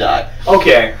 he did die.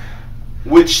 Okay.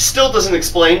 Which still doesn't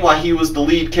explain why he was the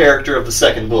lead character of the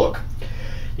second book.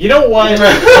 You know what?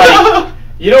 Like,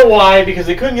 you know why? Because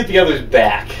they couldn't get the others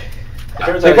back.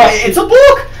 It's a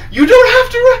book! You don't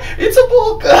have to write... It's a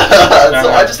book!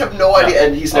 So I just have no idea,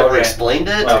 and he's never explained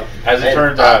it. Well, as it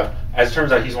turns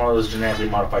out, he's one of those genetically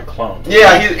modified clones.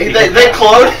 Yeah, they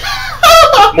clone...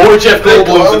 More Jeff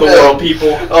Goldblums in the world,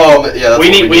 people. Yeah, we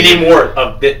need more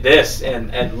of this,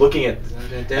 and looking at...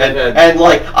 And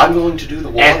like, I'm going to do the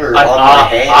water on my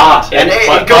hand. And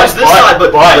it goes this side,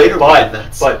 but later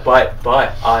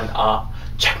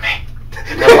checkmate.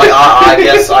 Like,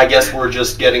 I guess we're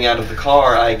just getting out of the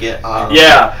car. Hello.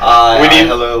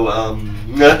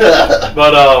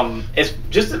 But it's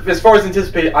just as far as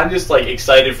anticipated, I'm just like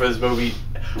excited for this movie.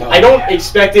 I don't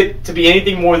expect it to be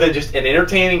anything more than just an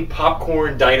entertaining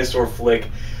popcorn dinosaur flick.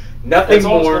 Nothing more. That's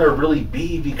all it's going to really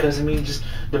be, because I mean, just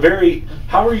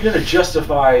how are you going to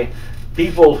justify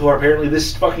people who are apparently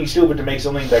this fucking stupid to make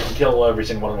something that can kill every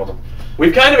single one of them?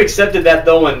 We've kind of accepted that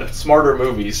though in smarter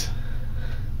movies.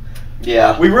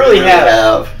 Yeah, we really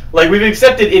have. Like, we've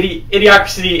accepted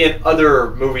idiocracy in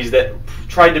other movies that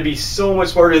tried to be so much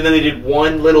smarter, and then they did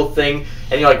one little thing,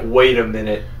 and you're like, wait a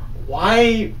minute.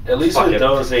 Why? At least with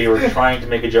those, they were trying to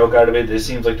make a joke out of it. It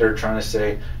seems like they're trying to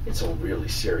say it's a really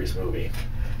serious movie.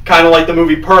 Kind of like the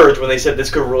movie Purge, when they said this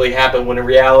could really happen, when in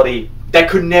reality, that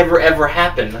could never ever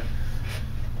happen.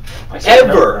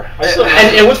 ever.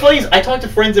 And what's funny is I talked to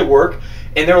friends at work,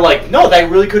 and they're like, "No, that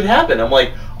really could happen." I'm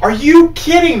like, "Are you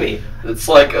kidding me?" It's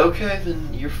like, okay,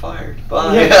 then you're fired.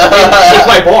 Bye. Yeah. It's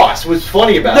my boss. What's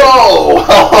funny about it? No.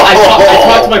 I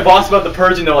talked to my boss about the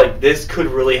purge, and they're like, "This could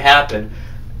really happen."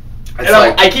 And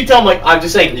I keep telling them, like, I'm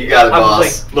just saying, you got it,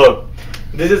 boss. Like, look,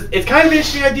 it's kind of an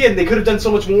interesting idea, and they could have done so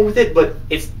much more with it, but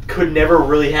it could never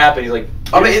really happen. He's like,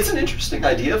 I mean, it's an interesting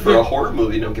idea for a horror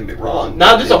movie. Don't get me wrong.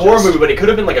 Not just a horror movie, but it could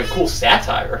have been like a cool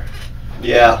satire.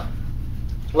 Yeah.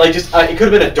 Like it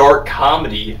could have been a dark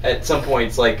comedy at some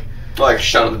points, like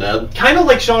Shaun of the Dead. Kind of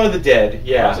like Shaun of the Dead.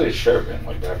 Yeah. Honestly, it should have been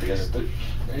like that because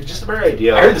it's just a very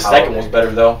idea. I heard the second one was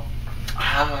better though.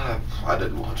 I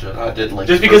didn't watch it. I didn't like.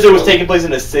 Just because it was taking place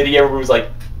in a city, everybody was like,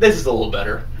 "This is a little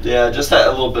better." Yeah, just had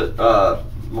a little bit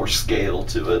more scale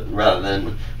to it rather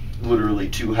than literally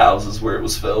 2 houses where it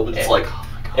was filmed. It's like, oh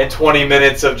my god. And 20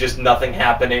 minutes of just nothing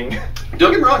happening.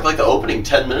 Don't get me wrong. Like the opening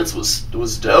 10 minutes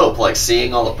was dope. Like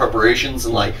seeing all the preparations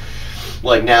and like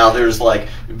now there's like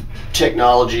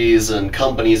technologies and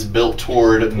companies built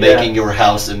toward making your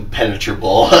house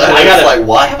impenetrable. Like,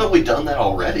 why haven't we done that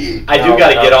already? I do got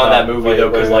to get on that movie though,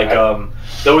 because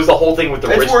there was the whole thing with the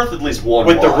it's worth at least one.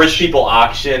 With watch. the rich people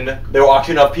auction, they were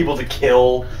auctioning off people to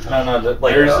kill.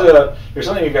 There's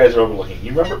something you guys are overlooking.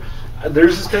 You remember?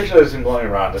 There's this picture that's been going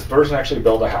around. This person actually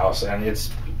built a house, and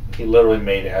he literally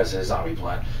made it as his zombie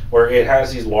plant, where it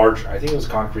has these large, I think it was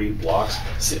concrete blocks.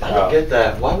 See, I don't get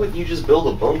that. Why wouldn't you just build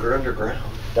a bunker underground?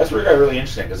 That's where it got really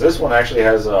interesting, because this one actually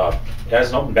has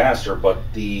an open banister, but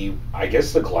I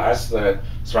guess the glass that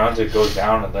surrounds it goes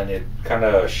down, and then it kind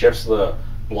of shifts the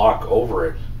block over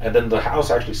it, and then the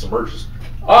house actually submerges.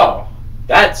 Oh,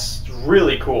 that's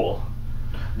really cool.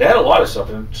 They had a lot of stuff.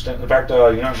 In fact,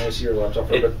 you're not going to see your laptop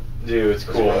for a bit. Dude, it's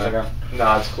cool.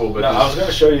 No, it's cool. But I was going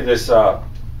to show you this.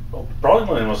 Probably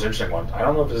one of the most interesting ones. I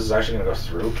don't know if this is actually going to go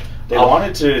through.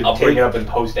 I'll bring it up in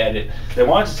post edit. They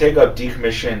wanted to take up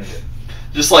decommissioned.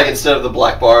 Just like instead of the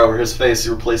black bar over his face,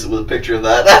 you replace it with a picture of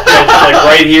that. Yeah, just like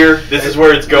right here, this is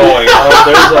where it's going.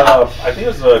 I think it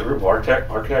was a group of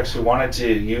architects who wanted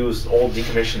to use old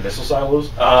decommissioned missile silos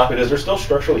because they're still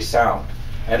structurally sound.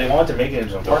 And they wanted to make it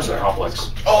into an apartment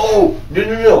complex. Oh,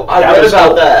 no. I read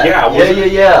about that.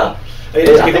 Yeah.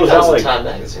 It goes down like Time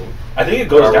Magazine. I think it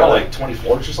goes down like 20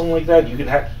 floors or something like that. You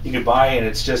could buy, and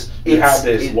it's just have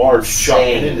this large chunk,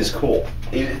 and it is cool.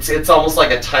 It's almost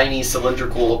like a tiny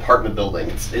cylindrical apartment building.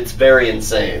 It's very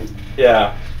insane.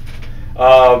 Yeah.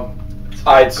 All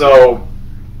right, so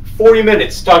 40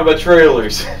 minutes talk about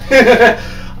trailers.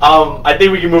 I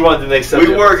think we can move on to the next subject.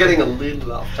 We were getting a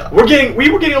little off topic. We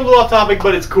were getting a little off topic,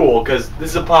 but it's cool because this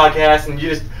is a podcast, and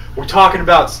we're talking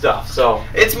about stuff. So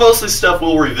it's mostly stuff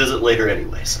we'll revisit later,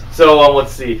 anyways. So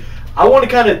let's see. I want to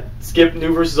kind of skip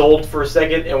new versus old for a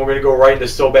second, and we're going to go right into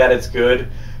So Bad It's Good.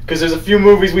 Because there's a few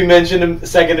movies we mentioned a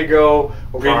second ago.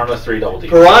 Piranha 3 Double D.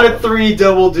 Piranha 3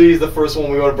 Double D is the first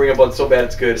one we want to bring up on So Bad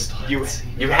It's Good.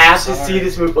 You have to see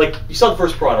this movie. Like, you saw the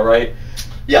first Piranha, right?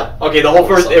 Yeah. Okay, the whole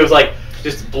first, it was like,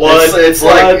 just blood, it's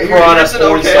blood, like, piranha,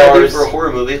 porn stars. For a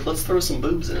horror movie, let's throw some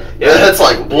boobs in it. Yeah, it's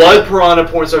like blood, piranha,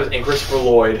 porn stars, and Christopher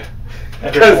Lloyd.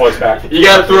 And Christopher Lloyd's back. You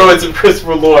gotta throw in some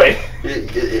Christopher Lloyd.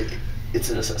 It's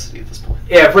a necessity at this point.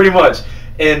 Yeah, pretty much.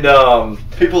 And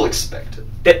people expect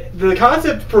it. The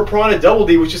concept for Piranha Double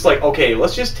D was just like, okay,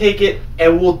 let's just take it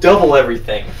and we'll double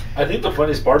everything. I think the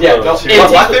funniest part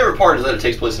my favorite part is that it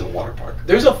takes place in a water park.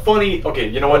 There's a funny,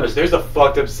 you know what? There's a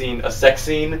fucked up scene, a sex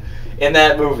scene in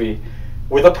that movie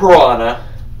with a piranha.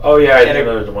 Oh yeah, I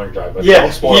know the one you're talking about. Yeah,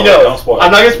 don't spoil it. Don't spoil it.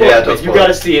 I'm not gonna spoil it, but you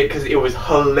gotta it. see it because it was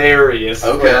hilarious.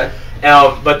 Okay.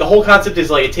 But the whole concept is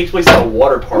like it takes place in a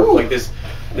water park, like this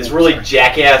really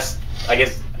jackass. I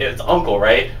guess it's uncle,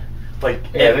 right? Like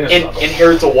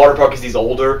inherits a water park because he's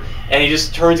older, and he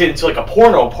just turns it into like a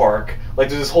porno park. Like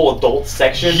there's this whole adult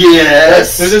section.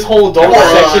 Yes. There's this whole adult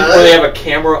section where they have a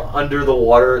camera under the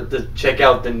water to check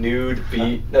out the nude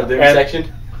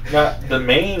section. Now the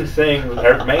main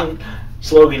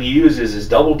slogan he uses is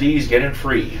Double D's getting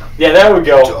free. Yeah, there we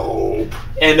go. Dope.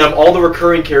 And all the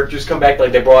recurring characters come back.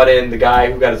 Like they brought in the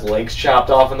guy who got his legs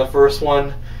chopped off in the first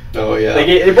one. Oh yeah.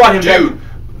 They brought him back. Dude,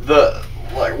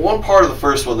 one part of the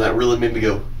first one that really made me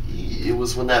go, it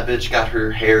was when that bitch got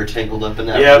her hair tangled up in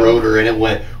that rotor and it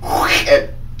went and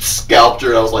scalped her,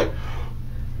 and I was like,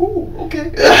 ooh, okay.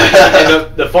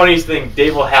 And the funniest thing,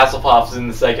 David Hasselhoff's in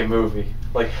the second movie.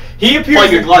 Like he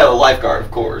appears like a lifeguard,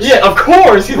 of course. Yeah, of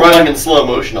course. He's running in slow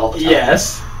motion all the time.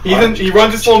 Yes. He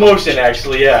runs in slow motion,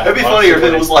 actually, yeah. It'd be funnier if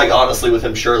it was, honestly, with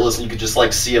him shirtless, and you could just,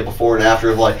 see a before and after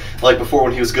of, like before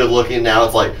when he was good looking, now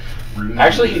it's,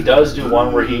 Actually, he does do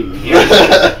one where he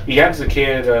hands the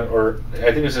kid, or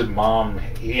I think it's his mom,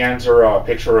 he hands her a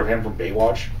picture of him from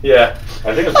Baywatch. Yeah.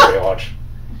 I think it's Baywatch.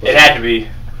 It had to be.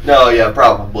 No, yeah,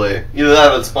 probably. Either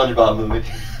that or the SpongeBob movie.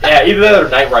 Yeah, either that or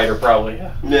Knight Rider, probably.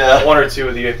 Yeah. One or two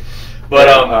of you. But,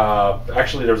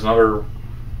 actually, there was another,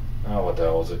 what the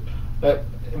hell was it?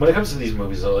 When it comes to these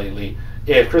movies lately,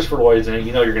 if Christopher Lloyd's in it,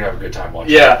 you know you're going to have a good time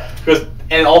watching it. Yeah,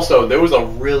 and also, there was a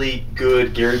really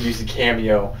good Gary Busey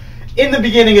cameo in the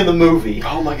beginning of the movie.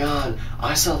 Oh my god,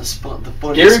 I saw the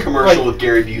funniest commercial with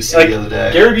Gary Busey the other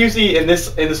day. Gary Busey in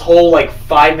this whole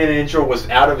 5-minute intro was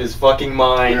out of his fucking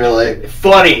mind. Really?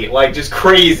 Funny, just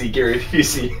crazy Gary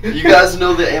Busey. You guys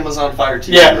know the Amazon Fire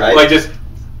TV, right?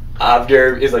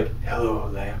 Gary is hello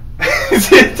there.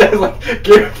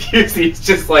 Gary Busey is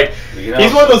just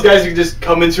he's one of those guys who can just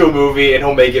come into a movie and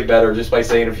he'll make it better just by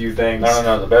saying a few things.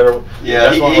 No, the better. Yeah,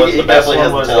 the best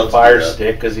one was the fire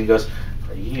stick because he goes,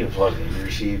 "You plug in your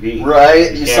TV."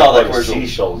 Right, you saw that commercial.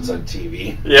 Seashells on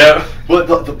TV. Yeah. But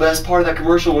the best part of that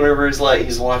commercial, whenever he's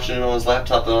watching it on his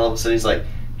laptop, and all of a sudden he's like,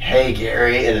 "Hey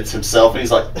Gary," and it's himself, and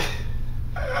he's like,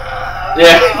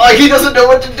 yeah, he doesn't know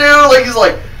what to do. He's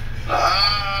like.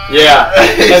 Yeah,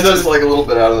 and there's a little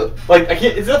bit out of it. I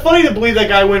can't. Is it funny to believe that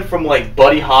guy went from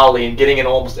Buddy Holly and getting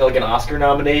almost an Oscar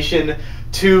nomination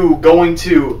to going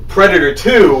to Predator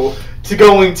 2 to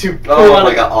going to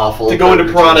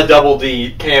Piranha Double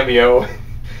D cameo?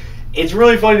 It's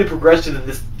really funny the progression of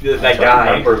that guy. I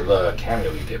remember the cameo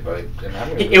he did, but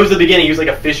it was the beginning. He was like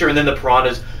a fisher, and then the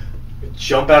piranhas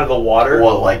jump out of the water.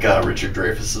 Well, Richard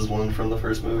Dreyfuss's one from the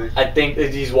first movie. I think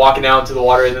he's walking out into the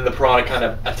water, and then the piranha kind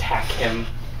of attack him.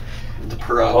 The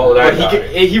piranha. Oh,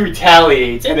 he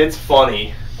retaliates, and it's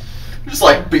funny. Just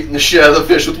beating the shit out of the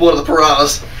fish with one of the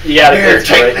piranhas. Yeah, here,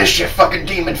 take this, you fucking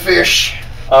demon fish.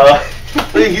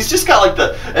 He's just got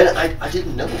and I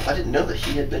didn't know that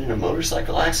he had been in a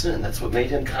motorcycle accident, and that's what made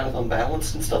him kind of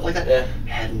unbalanced and stuff like that. Yeah. I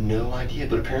had no idea,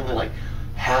 but apparently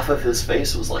half of his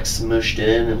face was smushed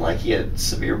in, and he had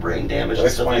severe brain damage and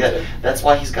stuff like that. That's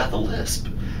why he's got the lisp.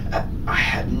 I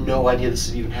had no idea this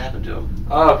had even happened to him.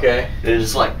 Oh, okay. And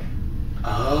it's just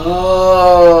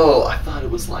oh, I thought it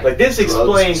was this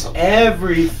explains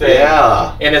everything.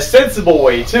 Yeah. In a sensible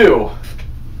way too.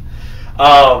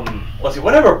 Let's see,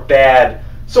 whatever bad.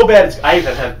 So bad I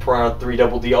even have Piranha 3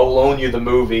 Double D. I'll loan you the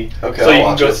movie. Okay. So you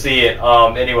can go see it.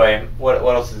 Anyway, what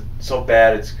else is so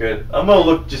bad it's good? I'm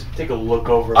gonna take a look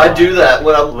over. I do that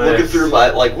when I'm list. looking through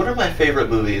my what are my favorite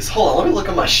movies? Hold on, let me look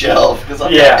on my shelf because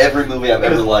I've got every movie I've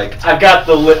ever liked. I've got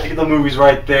the movies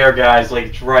right there, guys.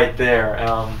 It's right there.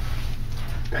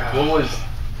 What was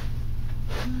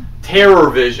Terror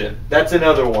Vision? That's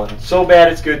another one. So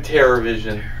bad it's good. Terror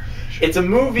Vision. It's a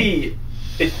movie.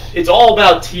 It's all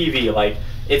about TV.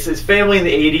 It's his family in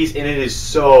the 80s, and it is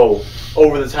so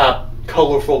over the top,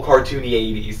 colorful, cartoony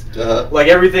 80s. Uh-huh.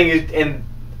 Everything is, and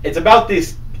it's about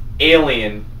this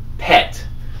alien pet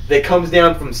that comes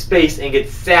down from space and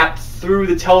gets zapped through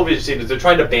the television signals. They're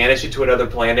trying to banish it to another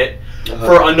planet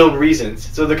for unknown reasons.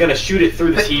 So they're going to shoot it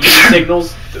through the TV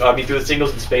signals, through the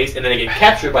signals in space, and then it gets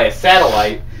captured by a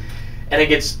satellite, and it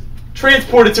gets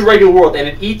transported to regular world, and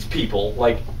it eats people.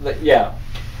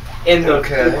 And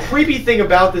the creepy thing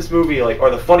about this movie, or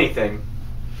the funny thing,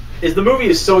 is the movie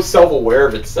is so self-aware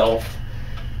of itself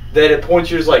that at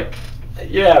points you're just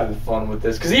you're having fun with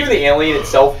this. Because even the alien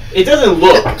itself, it doesn't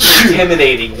look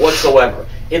intimidating whatsoever.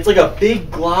 It's like a big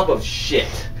glob of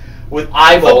shit with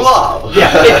eyeballs. The blob.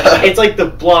 Yeah, it's like the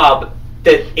blob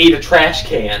that ate a trash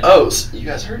can. Oh, so you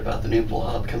guys heard about the new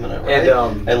Blob coming out, right?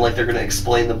 And they're going to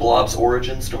explain the Blob's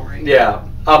origin story. Yeah,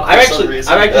 I've actually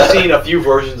seen a few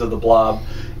versions of the Blob.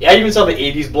 I even saw the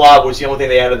 80s Blob, which the only thing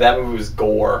they added to that movie was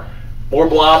gore. More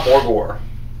Blob, more gore.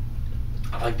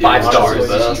 I like the 5 stars.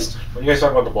 best. When you guys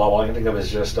talk about the Blob, all I can think of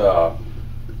is just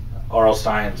R.L.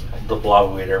 Stein's The Blob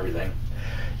Who Ate Everything.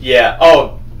 Yeah.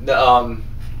 Oh,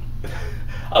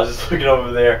 I was just looking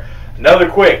over there. Another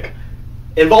quick,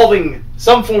 involving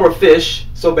some form of fish.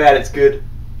 So bad it's good.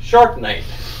 Shark Night.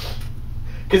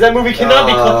 Because that movie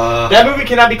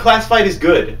cannot be classified as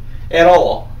good at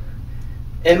all.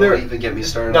 And Don't even get me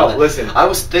started. No, on that. listen. I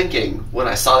was thinking when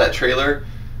I saw that trailer,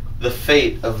 the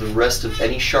fate of the rest of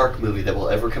any shark movie that will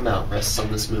ever come out rests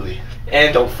on this movie.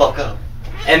 And don't fuck up.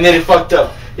 And then it fucked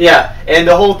up. Yeah, and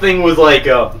the whole thing was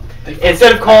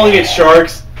instead of calling it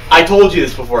Sharks, I told you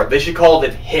this before. They should call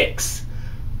it Hicks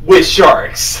with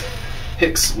sharks.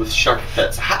 Hicks with shark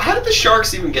pets. How did the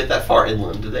sharks even get that far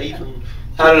inland? Did they even?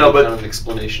 I don't know, but kind of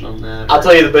explanation on that. I'll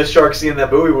tell you, the best shark scene in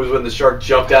that movie was when the shark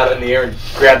jumped out in the air and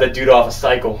grabbed that dude off a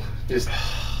cycle.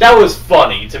 That was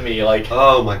funny to me.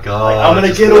 Oh my god! I'm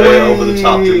gonna get away. Over the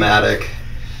top dramatic.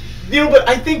 but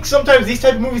I think sometimes these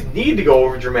type of movies need to go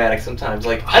over dramatic. Sometimes,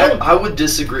 like I would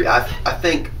disagree. I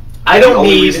think I don't the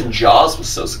only need. reason Jaws was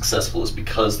so successful is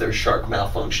because their shark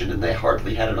malfunctioned and they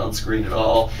hardly had it on screen at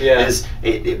all. Yeah.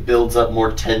 It builds up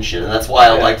more tension, and that's why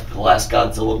I liked the last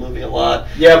Godzilla movie a lot.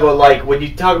 Yeah, but like when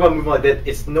you talk about a movie like that,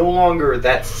 it's no longer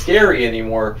that scary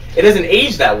anymore. It doesn't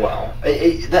age that well.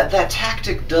 That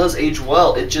tactic does age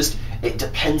well. It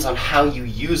depends on how you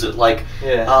use it. Like,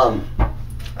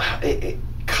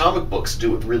 comic books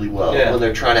do it really well when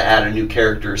they're trying to add a new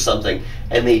character or something,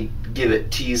 and they give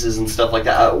it teases and stuff like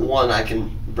that. One I can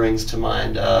brings to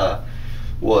mind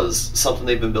was something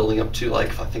they've been building up to,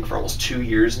 like I think for almost 2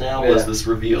 years now. Was this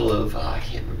reveal of I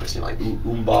can't remember his name, like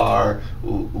Umbar,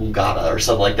 Ungata or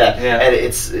something like that. Yeah. And it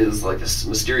was like this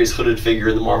mysterious hooded figure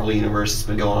in the Marvel universe. It's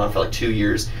been going on for like 2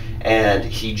 years, and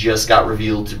he just got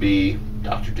revealed to be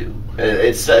Doctor Doom.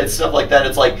 It's stuff like that.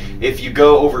 It's like if you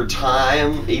go over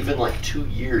time, even like 2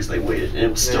 years they waited, and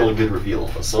it was still a good reveal.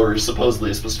 So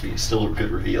supposedly it's supposed to be still a good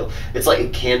reveal. It's like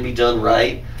it can be done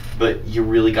right, but you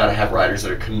really got to have writers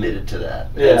that are committed to that.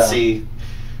 Yeah. And see,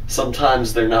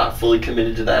 sometimes they're not fully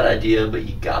committed to that idea, but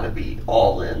you got to be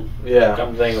all in. Yeah.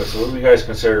 Come to think of it, so what do you guys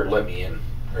consider Let Me In?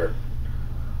 Or,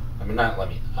 I mean, not Let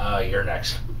Me In. You're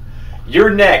Next. You're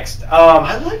Next.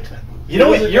 I liked that. You know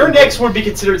what? Your Next would be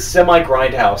considered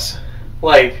semi-grindhouse.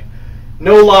 Like,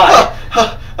 no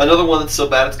lie. Another one that's so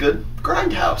bad it's good.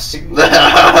 Grindhouse.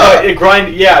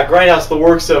 Grindhouse. The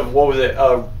works of what was it?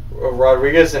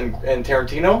 Rodriguez and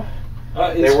Tarantino.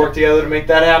 They worked together to make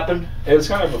that happen. It was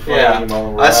kind of a funny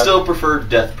moment. I still prefer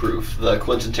Death Proof, the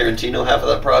Quentin Tarantino half of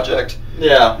that project.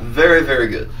 Yeah. Very, very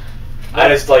good. I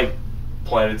just like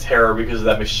Planet Terror because of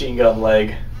that machine gun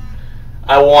leg.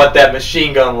 I want that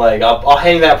machine gun leg. I'll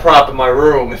hang that prop in my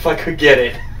room if I could get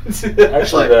it.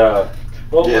 Actually,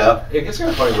 it gets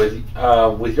kind of funny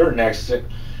with Your Next.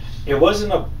 It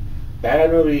wasn't a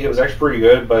bad movie. It was actually pretty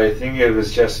good, but I think it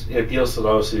appeals to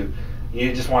those who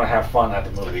you just want to have fun at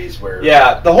the movies. Where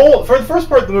for the first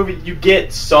part of the movie, you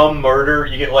get some murder.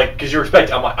 You get like because you're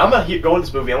expecting. I'm gonna go in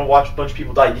this movie. I'm gonna watch a bunch of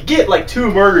people die. You get like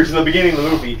 2 murders in the beginning of the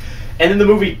movie, and then the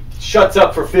movie shuts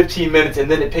up for 15 minutes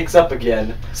and then it picks up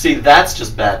again. See, that's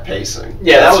just bad pacing.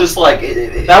 Yeah, that's just like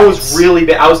that was really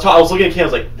bad. I was looking at Kim. I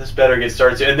was like, this better get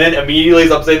started soon. And then immediately,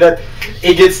 as I'm saying that,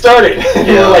 it gets started.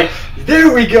 We're like,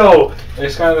 there we go.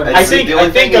 It's kind of. I think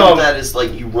that is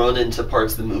like you run into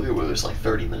parts of the movie where there's like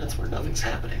 30 minutes where nothing's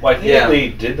happening. Well, I think they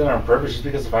did that on purpose just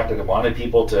because of the fact that they wanted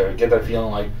people to get that feeling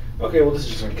like, okay, well, this is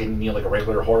just going to give me like a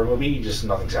regular horror movie, just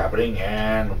nothing's happening,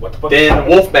 and what the fuck? Then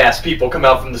wolf mask people come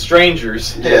out from the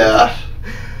strangers. Yeah.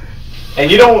 And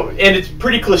it's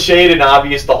pretty cliched and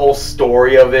obvious, the whole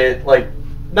story of it. Like,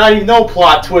 no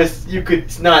plot twist you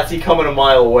could not see coming a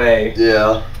mile away.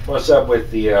 Yeah. What's up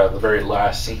with the very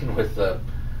last scene with the...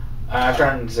 I'm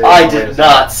trying to say... I did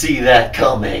not see that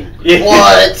coming. Yeah.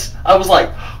 What? I was like,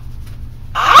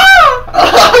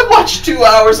 I watched 2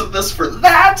 hours of this for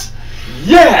that?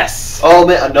 Yes! Oh,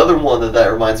 man, another one that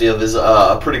reminds me of is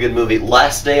a pretty good movie,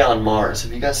 Last Day on Mars.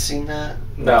 Have you guys seen that?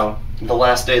 No. The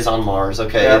Last Days on Mars.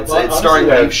 Okay, yeah, it's starring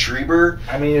Liev Schreiber.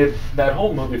 I mean, that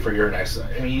whole movie for Your Next.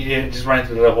 I mean, it just ran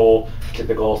through the whole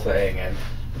typical thing, and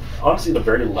honestly, the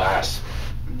very last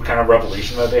kind of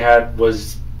revelation that they had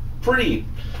was pretty.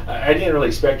 I didn't really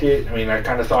expect it. I mean, I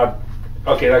kind of thought,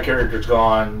 okay, that character's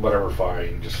gone, whatever,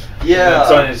 fine. Just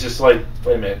so it's just like,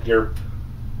 wait a minute, you're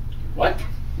what?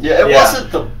 Yeah, it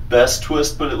wasn't the best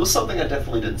twist, but it was something I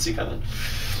definitely didn't see coming.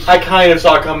 I kind of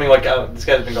saw it coming, like, this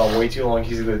guy's been gone way too long.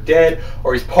 He's either dead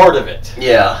or he's part of it.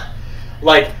 Yeah.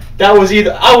 Like, that was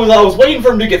either... I was waiting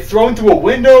for him to get thrown through a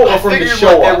window or for him to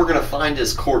show up. They were going to find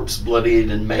his corpse bloodied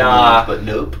and mangled, but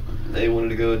nope. They wanted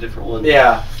to go a different one.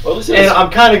 Yeah. Well, and I'm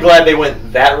kind of glad they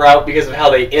went that route because of how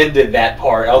they ended that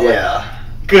part. I was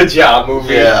like, good job,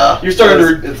 movie. Yeah. You're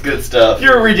starting it's good stuff.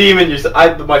 You're redeeming yourself.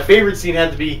 My favorite scene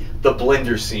had to be the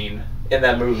blender scene in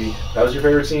that movie. That was your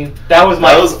favorite scene? That was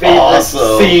my favorite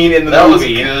scene in the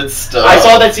movie. That was good stuff. I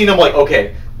saw that scene, I'm like,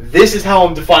 okay, this is how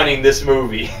I'm defining this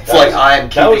movie. It's like I'm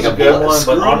keeping a good one.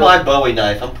 Screw my Bowie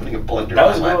knife. I'm putting a blender that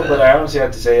was on my good, bed. but I honestly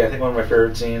have to say, I think one of my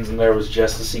favorite scenes in there was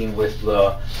just the scene with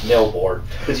the nail board.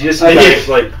 Because you just see guys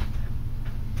like...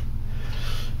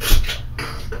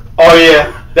 Oh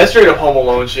yeah, that's straight up Home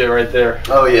Alone shit right there.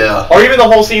 Oh yeah. Or even the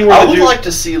whole scene where I would like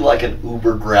to see like an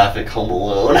uber graphic Home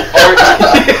Alone. Like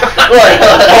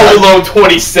Home Alone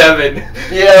 27.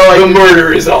 Yeah, like the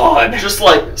murder is on. Just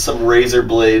like some razor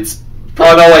blades.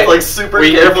 Oh no, wait. Like super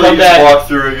carefully you just walk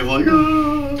through and you're like,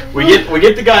 We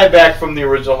get the guy back from the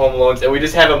original Home Alones, and we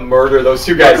just have him murder those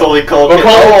two guys. Macaulay Culkin.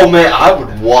 Oh man, I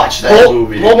would watch that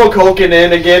movie. Pull Culkin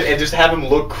in again and just have him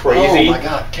look crazy. Oh my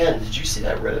god, Ken, did you see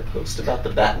that Reddit post about the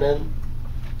Batman?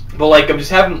 But like, I'm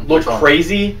just have him look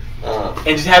crazy, and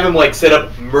just have him like set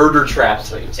up murder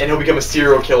traps, and he'll become a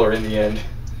serial killer in the end.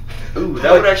 Ooh,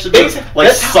 that would actually be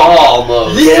like Saw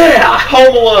almost. Yeah!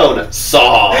 Home Alone.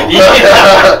 Saw.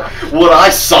 Yeah. What I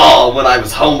saw when I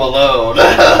was home alone.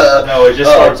 No, it just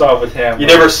starts off with him. You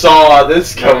never saw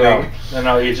this coming.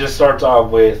 No, it just starts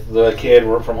off with the kid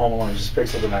from Home Alone. He just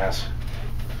picks up an ass.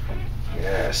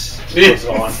 Yes. It's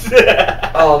on.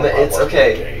 Oh, man, it's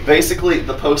okay. Basically,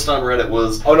 the post on Reddit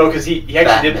was... Oh, no, because he actually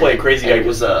Batman. did play a crazy guy. It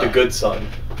was the Good Son.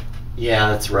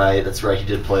 Yeah, that's right. He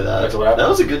did play that. That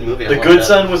was a good movie. The Good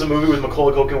Son was a movie with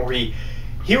Macaulay Culkin where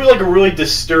he was like a really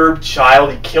disturbed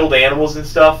child. He killed animals and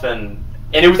stuff, and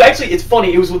it was actually, it's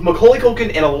funny, it was with Macaulay Culkin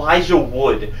and Elijah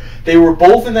Wood. They were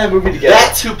both in that movie together.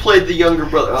 That's who played the younger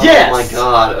brother. Oh yes! My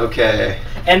god, okay.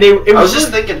 And I was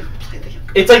just thinking...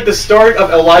 It's like the start of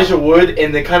Elijah Wood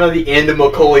and the kind of the end of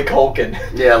Macaulay Culkin.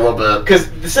 Yeah, a little bit. Because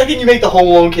the second you make the Home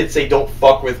Alone kid say, "Don't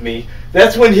fuck with me,"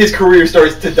 that's when his career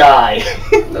starts to die.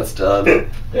 That's done.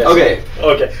 Yes. Okay.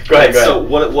 Okay. Go ahead. So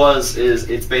what it was is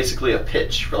it's basically a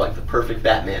pitch for like the perfect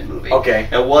Batman movie. Okay.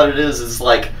 And what it is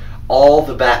like all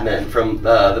the Batmen from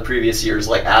the previous years,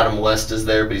 like Adam West is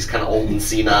there, but he's kind of old and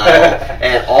senile,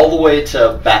 and all the way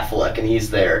to Batfleck, and he's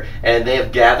there, and they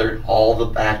have gathered all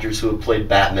the actors who have played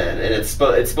Batman, and it's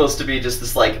supposed to be just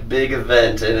this like big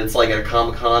event, and it's like at a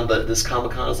Comic-Con, but this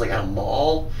Comic-Con is like at a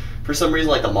mall for some reason,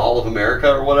 like the Mall of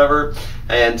America or whatever,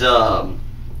 and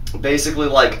basically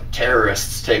like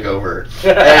terrorists take over,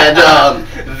 and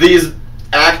these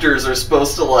actors are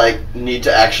supposed to like need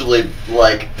to actually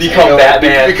like become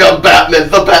Batman,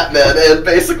 the Batman, and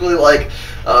basically like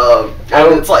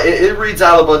and it's like it reads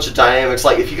out a bunch of dynamics.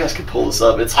 Like if you guys could pull this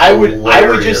up, it's hilarious. I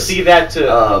would just see that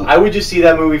I would just see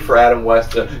that movie for Adam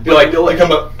West to be like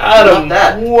become Adam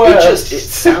West. It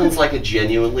sounds like a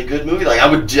genuinely good movie. Like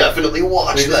I would definitely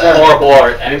watch that. Horrible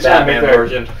art and Batman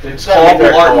version.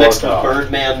 Horrible art mixed with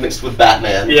Birdman mixed with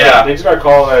Batman. Yeah, they just gotta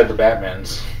call it the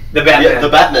Batmans. The Batman. Yeah, the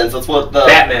Batmans. That's what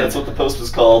the post was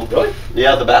called. Really?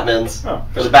 Yeah, the Batmans. Oh.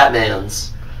 Or the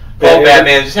Batmans. Oh,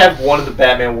 Batman! Just have one of the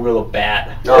Batman wield a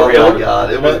bat. Oh my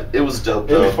god, it was dope.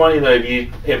 It'd be funny though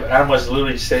if Adam was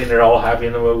literally sitting there all happy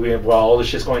in the movie while all this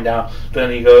shit's going down.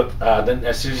 Then then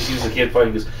as soon as he sees the kid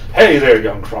fighting, he goes, "Hey there,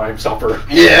 young crime stopper."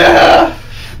 Yeah,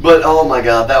 but oh my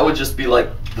god, that would just be like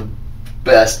the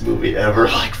best movie ever,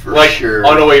 like for sure.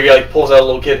 Oh no, where he like pulls out a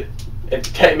little kid.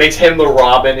 It makes him the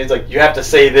Robin. It's like, you have to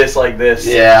say this like this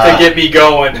to get me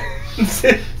going.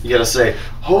 You gotta say,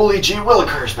 "Holy Gee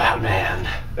Willikers, Batman."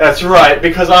 That's right,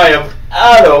 because I am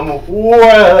Adam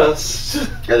West.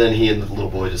 And then he and the little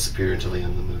boy disappear until the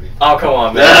end of the movie. Oh, come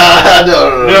on, man.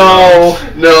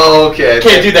 No, okay.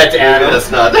 Can't do that to Adam.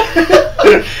 That's not.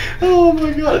 Oh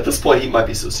my god, at this point he might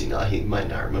be so senile, he might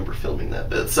not remember filming that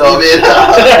bit. So,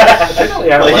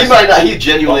 I mean, like, he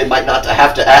genuinely might not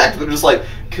have to act, but just like,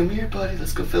 "Come here, buddy,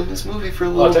 let's go film this movie for a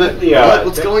little bit.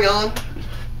 What's going on?"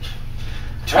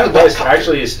 Adam West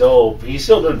actually he's still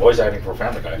doing voice acting for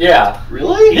Family Guy. Yeah.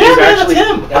 Really? Yeah, that's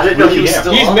him. I didn't know he was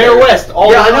still He's on Mayor there. West all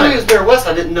the time. I know he was Mayor West.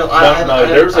 I didn't know. I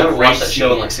haven't watched that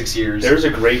show in like 6 years. There's a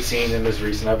great scene in this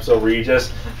recent episode where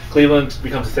Cleveland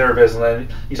becomes a therapist, and then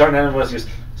he's talking to Adam West. He goes,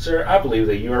 "Sir, I believe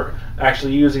that you're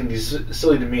actually using these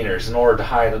silly demeanors in order to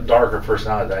hide a darker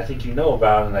personality that I think you know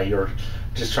about, and that you're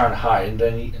just trying to hide.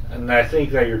 And I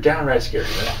think that you're downright scary."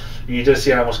 And you just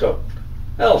see Adam West go,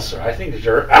 "Well, sir, I think that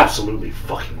you're absolutely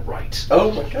fucking right."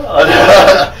 Oh my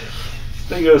god.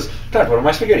 Then he goes, "Time to put on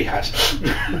my spaghetti hat."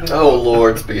 Oh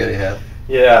Lord, spaghetti hat.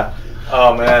 Yeah.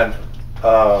 Oh man.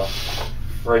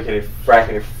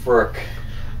 Frackety frick.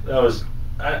 That was...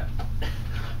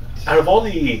 out of all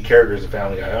the characters in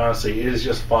Family Guy, honestly, it is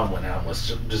just fun when Adam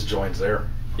West just joins there.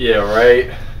 Yeah,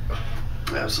 right?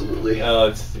 Absolutely.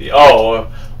 Let's see.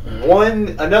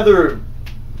 Another...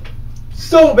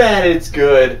 So bad it's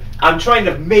good. I'm trying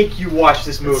to make you watch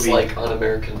this movie. It's like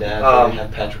Un-American Dad, where they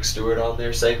have Patrick Stewart on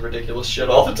there saying ridiculous shit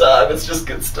all the time. It's just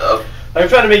good stuff. I'm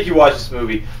trying to make you watch this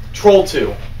movie. Troll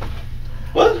 2.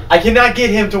 What? I cannot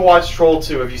get him to watch Troll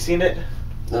 2. Have you seen it?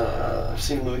 I've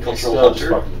seen a movie called Troll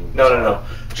Hunter. No.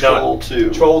 Troll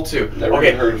 2. Troll 2. Never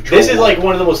okay, heard of Troll this is 1. like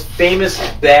one of the most famous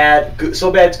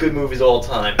so bad it's good movies of all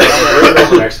time.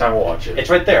 Next time we'll watch it. It's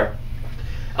right there.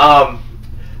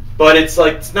 But it's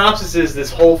like, synopsis is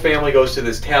this whole family goes to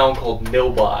this town called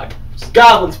Nilbog. It's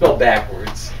goblin spelled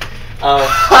backwards.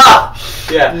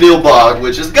 Yeah. Nilbog,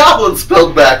 which is goblin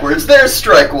spelled backwards. There's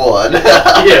strike one.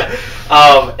 Yeah.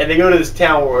 And they go to this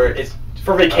town where it's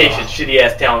for vacation,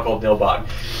 shitty-ass town called Nilbog.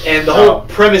 And the whole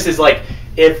premise is like,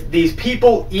 if these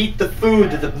people eat the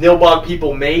food that the Nilbog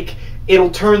people make, it'll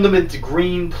turn them into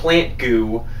green plant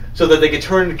goo so that they can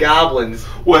turn into goblins.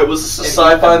 Wait, was this a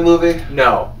sci-fi movie?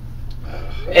 No.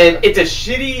 And it's a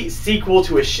shitty sequel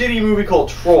to a shitty movie called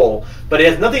Troll, but it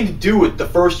has nothing to do with the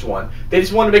first one. They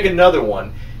just want to make another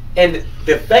one. And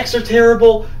the effects are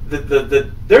terrible.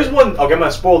 There's one, okay, I'm going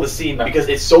to spoil the scene because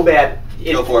it's so bad,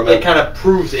 it kind of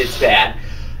proves it's bad.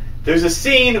 There's a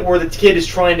scene where the kid is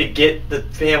trying to get the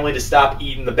family to stop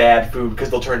eating the bad food because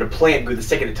they'll turn to plant goo the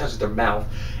second it touches their mouth.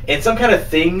 And some kind of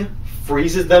thing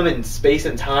freezes them in space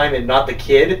and time and not the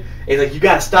kid. And he's like, you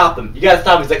gotta stop them. You gotta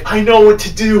stop them. He's like, I know what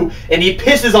to do. And he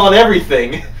pisses on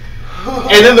everything.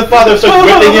 And then the father starts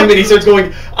whipping him and he starts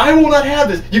going, I will not have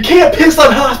this. You can't piss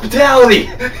on hospitality.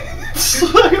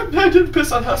 I didn't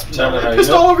piss on hospitality. No, I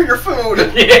pissed all over your food.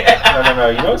 Yeah. No.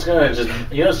 You know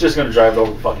it's just gonna drive it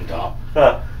over the fucking top.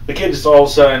 Huh. The kid just all of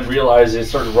a sudden realizes,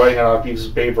 starts writing on a piece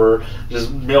of paper,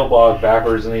 just Nilbog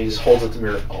backwards, and he just holds up the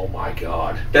mirror. Oh my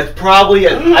god! That's probably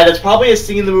a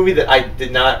scene in the movie that I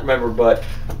did not remember, but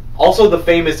also the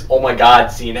famous "oh my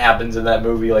god" scene happens in that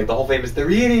movie. Like the whole famous,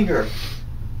 they're eating her,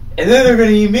 and then they're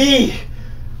gonna eat me.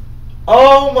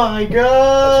 Oh my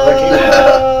god!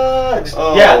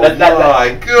 Oh yeah,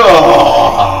 my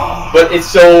god! But it's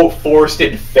so forced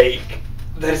and fake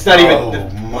that it's not even. Oh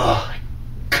my.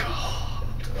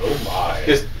 Oh my!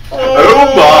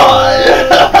 Oh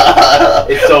my!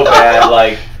 It's so bad,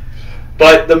 like.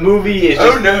 But the movie is.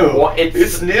 Oh no!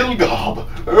 It's Nilgob.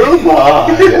 Oh my!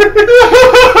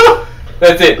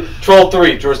 That's it. Troll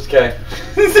 3, George Takei.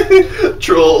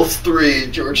 Trolls 3,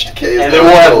 George Takei. And then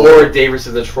we'll have Warwick Davis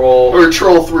as a troll. Or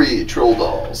Troll 3, Troll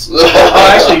Dolls.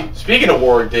 Oh, actually, speaking of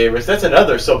Warwick Davis, that's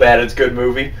another so bad it's good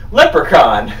movie.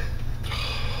 Leprechaun.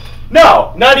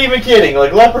 No, not even kidding.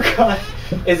 Like Leprechaun.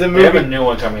 Is a movie. We have a new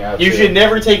one coming out. You should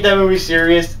never take that movie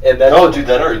serious. And that's dude,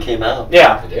 that already came out.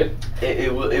 Yeah, It did.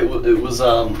 It was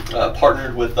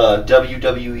partnered with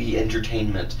WWE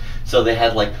Entertainment, so they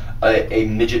had like a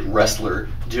midget wrestler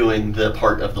doing the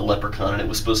part of the Leprechaun, and it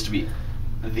was supposed to be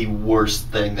the worst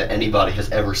thing that anybody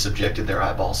has ever subjected their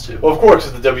eyeballs to. well, of course,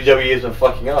 because the WWE has been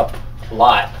fucking up a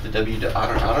lot. The I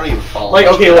don't even follow. Like,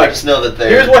 okay, I like, just know that they.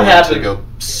 here's what happened. To go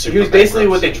super Here's basically bankrupt.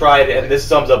 what they tried, and this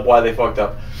sums up why they fucked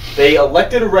up. They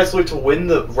elected a wrestler to win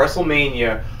the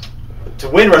WrestleMania. To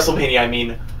win WrestleMania, I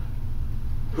mean,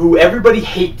 who everybody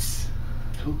hates.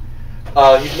 Who?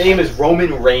 His name is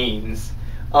Roman Reigns.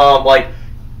 Like,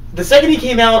 the second he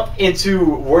came out into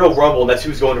Royal Rumble, that's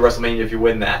who's going to WrestleMania if you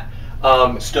win that.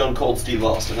 Stone Cold Steve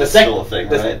Austin. The That's sec- still a thing,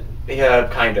 the- right? Yeah,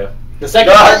 kinda. The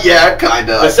second, Yeah,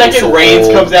 kinda. the second Reigns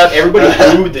comes out, everybody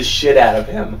booed the shit out of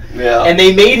him. Yeah. And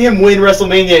they made him win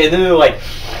WrestleMania, and then they're like,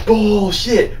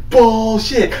 bullshit,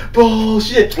 bullshit,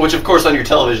 bullshit. Which, of course, on your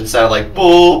television sounded like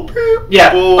bull.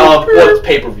 Yeah, bull. well, it's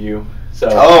pay-per-view. So.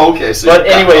 Oh, okay. So But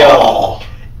anyway, oh.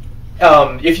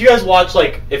 If you guys watch,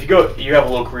 like, if you go, you have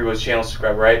a Lil Karibo's channel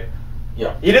subscribe, right?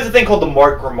 Yeah. He does a thing called the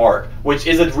Mark Remark, which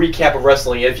is a recap of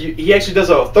wrestling. He actually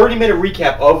does a 30-minute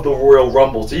recap of the Royal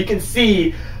Rumble, so you can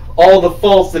see all the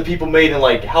faults that people made and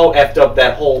like how effed up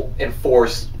that whole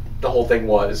enforced the whole thing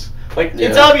was. Like,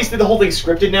 it's obviously the whole thing's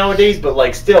scripted nowadays, but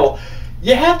like still,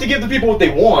 you have to give the people what they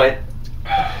want.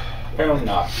 Apparently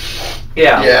not.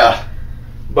 Yeah. Yeah.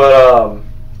 But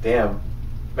damn,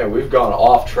 man, we've gone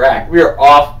off track. We are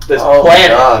off this Oh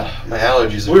planet. my god, my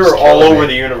allergies are We just are all killing over me.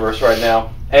 the universe right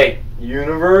now. Hey,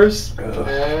 universe.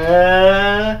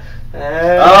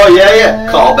 Oh yeah.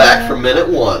 Call back from minute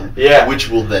 1. Yeah. Which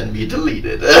will then be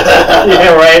deleted.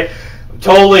 Yeah, right.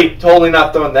 Totally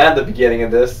not throwing that at the beginning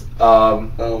of this.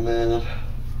 Oh man.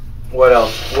 What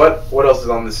else? What else is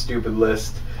on this stupid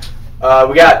list?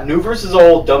 We got new versus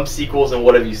old, dumb sequels, and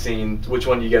what have you seen? Which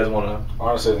one do you guys want to?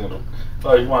 Honestly,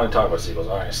 you want to talk about sequels?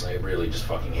 Honestly, I really just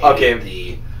fucking hate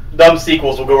Okay. Dumb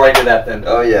sequels. We'll go right into that then.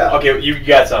 Oh yeah. Okay, you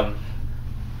got some.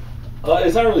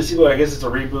 It's not really a sequel. I guess it's a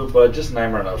reboot, but just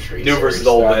Nightmare on Elm Street. New versus series.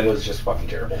 old, That then. was just fucking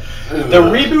terrible. The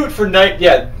reboot for Night.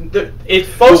 Yeah, The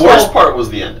first worst of all, part was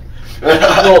the ending.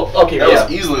 Well, okay, that yeah.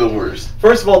 was easily the worst.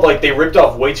 First of all, like they ripped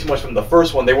off way too much from the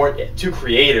first one. They weren't too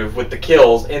creative with the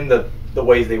kills and the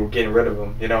ways they were getting rid of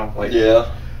them. You know, like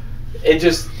Yeah. it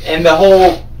just and the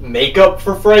whole makeup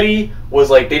for Freddy was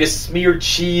like they just smeared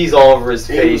cheese all over his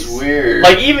It face. was weird.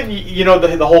 Like even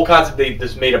the whole concept they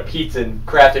just made a pizza and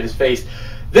crafted his face.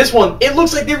 This one, it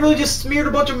looks like they really just smeared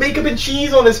a bunch of makeup and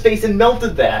cheese on his face and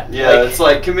melted that. Yeah, it's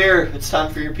like, come here, it's time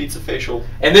for your pizza facial.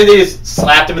 And then they just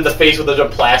slapped him in the face with a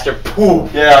plaster. Poof.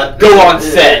 Yeah. Go on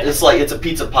set. It's like it's a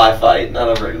pizza pie fight,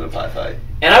 not a regular pie fight.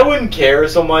 And I wouldn't care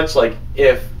so much like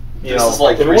if This is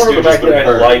like the Three one of the Stooges, back but that I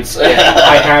burns. liked.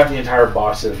 I have the entire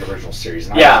box set of the original series,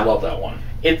 and I love that one.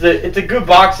 It's a good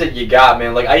box set you got,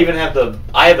 man. Like I even have the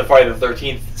Friday the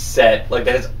 13th set, like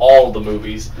that has all of the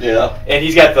movies. Yeah. And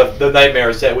he's got the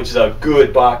Nightmare set, which is a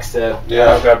good box set.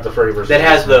 Yeah, I've got the Freddy vs.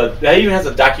 That even has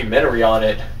a documentary on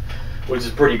it, which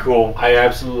is pretty cool. I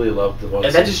absolutely love the book.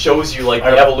 And that just shows you like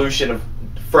the evolution of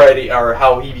Freddy, or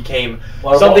how he became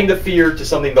something to fear to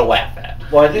something to laugh at.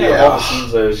 Well, I think out of all the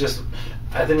scenes, though, it's just,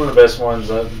 I think one of the best ones,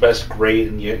 the best great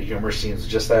and humorous scenes, is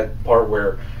just that part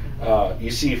where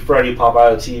you see Freddy pop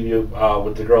out of the TV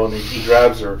with the girl, and he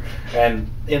grabs her. And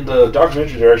in the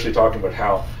documentary, they're actually talking about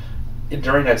how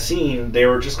during that scene they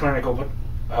were just kind of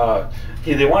go,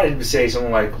 they wanted him to say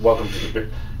something like, "Welcome,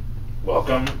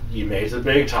 you made it to the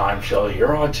big time, Shelley.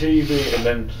 You're on TV." And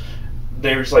then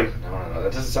they were just like, "No,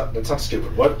 that sounds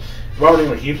stupid. What, Robert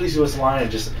Englund? Can you please do this line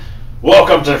and just,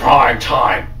 welcome to prime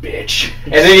time, bitch."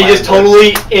 And then he just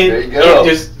totally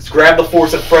just grabbed the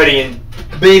force of Freddy and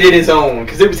made it his own,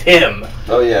 because it was him.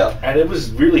 Oh yeah. And it was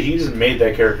really, he just made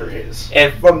that character his.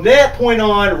 And from that point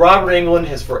on, Robert Englund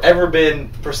has forever been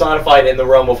personified in the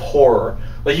realm of horror.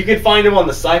 Like you can find him on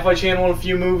the Sci-Fi Channel in a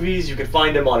few movies. You can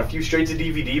find him on a few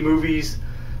straight-to-DVD movies.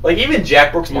 Like even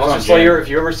Jack Brooks' Monster Slayer, if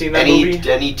you've ever seen that movie.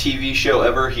 Any TV show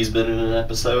ever, he's been in an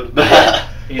episode.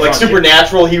 Like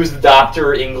Supernatural, he was the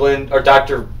Dr. England, or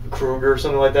Dr. Kruger or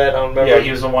something like that. I don't remember. Yeah,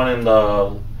 he was the one in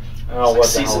the... what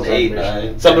season 8,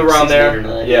 9. Something around there.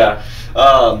 9, yeah.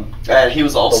 And he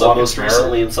was also most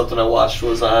recently in something I watched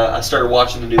was I started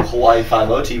watching the new Hawaii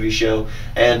Five-0 TV show,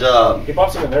 and he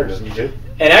pops up in there, doesn't he too?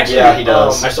 And actually, yeah, he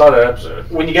does. I saw that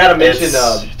episode. When you gotta mention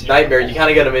Nightmare, you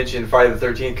kind of gotta mention Friday the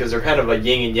 13th, because they're kind of a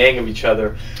yin and yang of each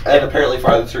other. And apparently,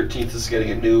 Friday the 13th is getting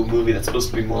a new movie that's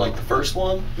supposed to be more like the first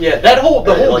one. Yeah, the whole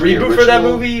like reboot for that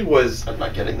movie was. I'm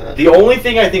not getting that. The only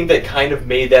thing I think that kind of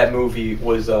made that movie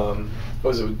was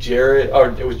it Jared, or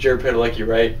it was Jared Padalecki,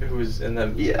 right? Who was in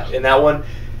that one.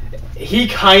 He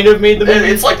kind of made the movie.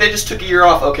 It's like they just took a year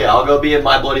off. Okay, I'll go be in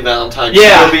My Bloody Valentine.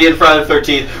 Yeah. You'll be in Friday the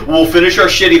 13th. We'll finish our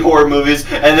shitty horror movies,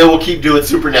 and then we'll keep doing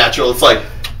Supernatural. It's like,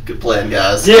 good plan,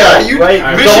 guys. Yeah,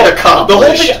 right. Mission accomplished. The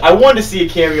whole thing, I wanted to see a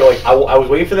cameo. Like I was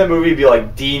waiting for that movie to be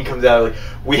like, Dean comes out like,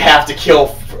 we have to kill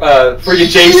freaking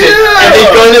Jason, and they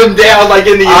gun him down like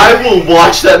in the. I will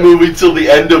watch that movie till the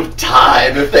end of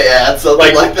time if they add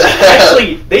something like that.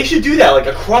 Actually, they should do that, like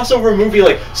a crossover movie,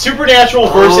 like Supernatural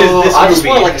versus this movie. I just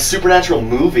want like a Supernatural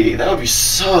movie. That would be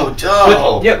so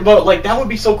dope. But like that would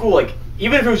be so cool. Like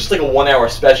even if it was just like a 1 hour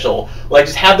special, like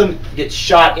just have them get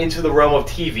shot into the realm of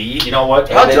TV. You know what?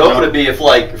 How dope would it be if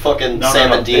like fucking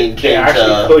Sam and Dean came to... They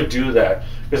actually could do that.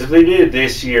 Because if they did it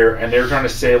this year, and they were trying to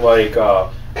say like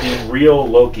the real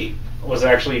Loki was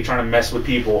actually trying to mess with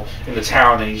people in the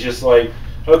town, and he's just like,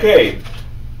 okay,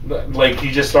 like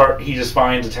he just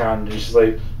finds a town, and he's just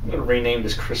like, I'm gonna rename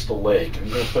this Crystal Lake, I'm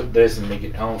gonna put this and make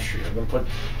it Elm Street, I'm gonna put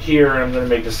here, and I'm gonna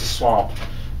make this a swamp.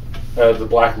 The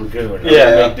Black Lagoon.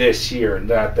 Yeah. Make this here and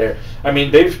that there. I mean,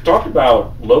 they've talked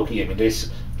about Loki. I mean,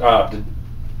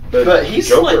 but he's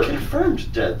Joker. like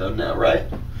confirmed dead though now, right?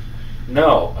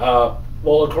 No.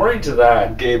 Well, according to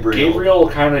that, Gabriel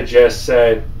kind of just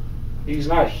said he's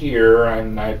not here,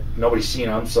 and nobody's seen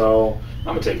him, so I'm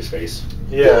gonna take his face.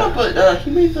 Yeah, but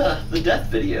he made the death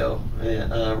video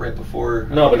right before.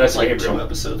 No, but that's like Gabriel. 2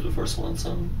 episodes before Swan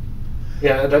Song.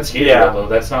 Yeah, that's Gabriel though.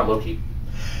 That's not Loki.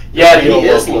 Yeah, he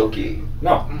is Loki.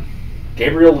 No,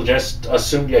 Gabriel just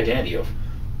assumed the identity of.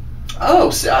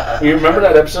 Oh, so you remember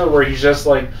that episode where he's just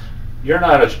like, "You're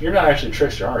not actually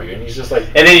Trickster, are you?" And he's just like,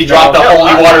 and then he dropped the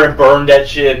holy water and burned that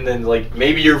shit, and then like,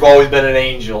 maybe you've always been an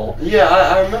angel. Yeah,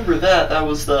 I remember that. That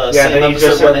was the same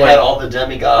episode where they had all the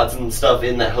demigods and stuff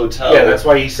in that hotel. Yeah, that's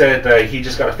why he said that he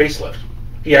just got a facelift.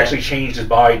 He actually changed his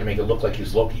body to make it look like he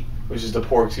was Loki. Which is the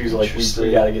poor excuse, like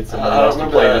we gotta get somebody else to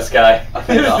play this guy. I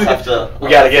think I'll have to. we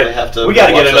gotta get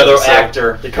another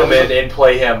actor to come in and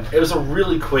play him. It was a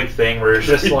really quick thing where it's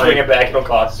just like, bring it back, it'll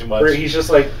cost too much. Where he's just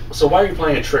like, so why are you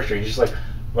playing a trickster? He's just like,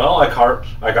 well, I got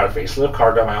a facelift,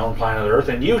 carved out my own planet Earth,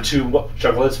 and you two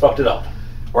chocolates fucked it up.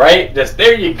 Right? Just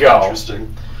there you go.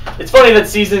 Interesting. It's funny that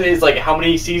season is like, how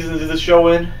many seasons is this show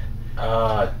in?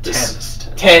 10.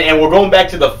 10, and we're going back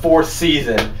to the 4th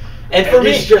season. And for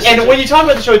me, when you talk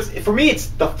about the show, it's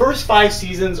the first 5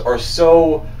 seasons are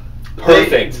so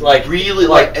perfect. Like really,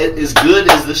 like as good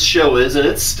as this show is, and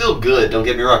it's still good. Don't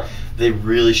get me wrong. They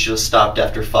really should have stopped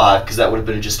after 5 because that would have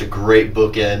been just a great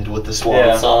bookend with the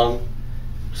Swan Song.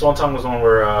 Swan Song was the one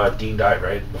where Dean died,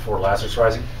 right before Lazarus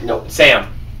Rising. No,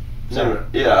 Sam. No,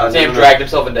 yeah, Sam dragged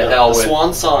himself into hell. The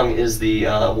Swan Song is the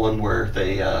one where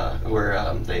they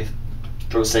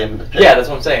throw Sam in the pit. Yeah, that's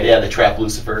what I'm saying. Yeah, they trap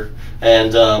Lucifer.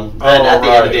 And then at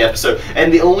the end of the episode,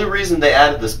 and the only reason they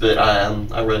added this bit,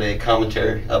 I read a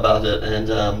commentary about it, and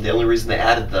the only reason they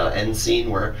added the end scene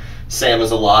where Sam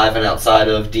is alive and outside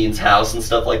of Dean's house and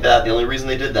stuff like that, the only reason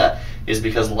they did that is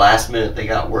because last minute they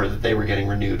got word that they were getting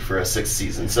renewed for a 6th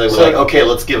season. So they were like, okay,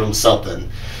 let's give them something.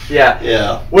 Yeah.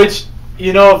 Yeah. Which,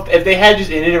 you know, if they had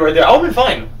just ended it right there, I would have been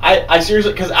fine. I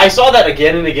seriously, because I saw that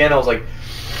again and again, I was like,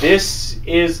 this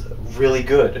is really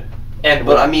good.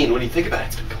 But I mean, when you think about it,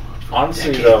 it's been going on.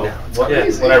 Honestly, though,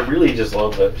 what I really just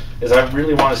love it is I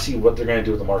really want to see what they're going to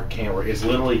do with the Mark Kane, where it's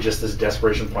literally just this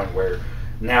desperation point where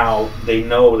now they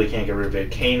know they can't get rid of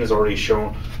it. Kane has already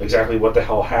shown exactly what the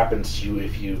hell happens to you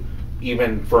if you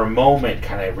even for a moment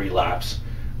kind of relapse.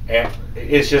 And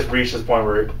it's just reached this point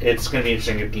where it's going to be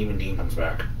interesting if Demon Dean comes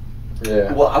back.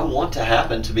 Yeah. What I want to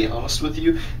happen, to be honest with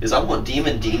you, is I want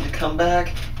Demon Dean to come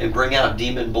back and bring out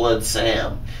Demon Blood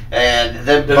Sam, and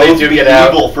then both be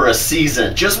evil for a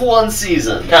season, just one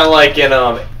season. Kind of like in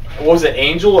what was it,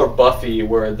 Angel or Buffy,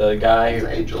 where the guy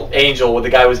Angel, where the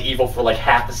guy was evil for like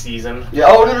half the season. Yeah.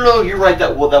 Oh no, you're right.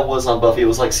 That was on Buffy. It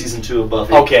was like season 2 of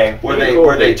Buffy. Okay.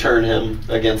 Where they turn him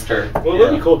against her. Well,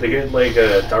 it'd be cool to get like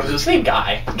a Dr. It's the same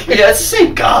guy. Yeah, it's the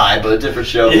same guy, but a different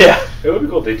show. Yeah. It would be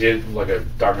cool if they did like a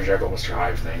Dr. Jekyll, Mr.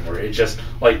 Hyde thing, where it just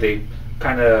like they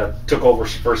kind of took over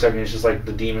for a second. It's just like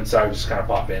the demon side just kind of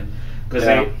pop in because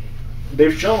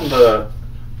they've shown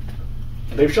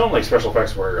like special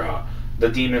effects where. The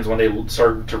demons, when they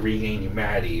start to regain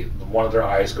humanity, one of their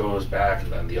eyes goes back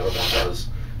and then the other one does.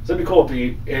 So it'd be cool if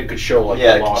it could show like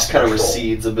the loss it just kind of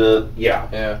recedes a bit. Yeah.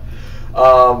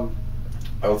 Yeah.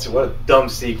 Let's see, what a dumb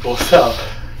sequel. So,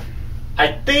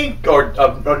 I think, or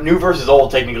New versus Old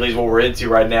technically is what we're into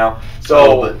right now.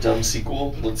 So, but dumb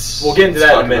sequel. We'll get into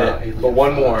that in a minute. But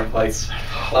one more, like,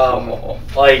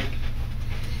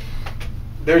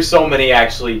 there's so many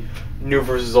actually New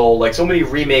versus Old, like so many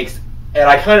remakes. And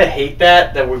I kind of hate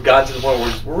that we've gotten to the point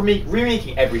where we're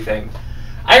remaking everything.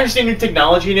 I understand new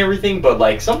technology and everything, but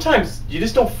like sometimes you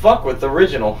just don't fuck with the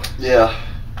original. Yeah.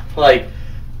 Like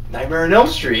Nightmare on Elm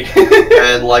Street.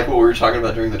 And like what we were talking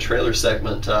about during the trailer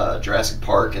segment, Jurassic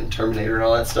Park and Terminator and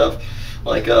all that stuff.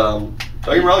 Like, don't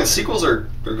get me wrong, the sequels are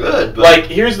good, but like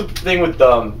here's the thing with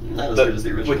not as good as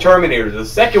the original. With Terminator, the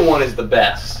second one is the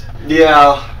best.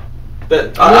 Yeah.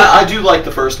 I do like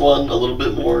the first one a little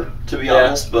bit more, to be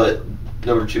honest, but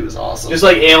number 2 is awesome. Just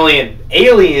like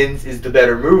Aliens is the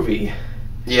better movie.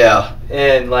 Yeah.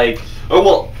 And like... Oh,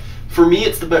 well, for me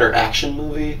it's the better action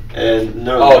movie, and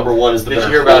number 1 is the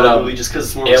better horror movie, just because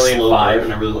it's more Alien slow 5.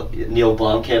 And I really, Neil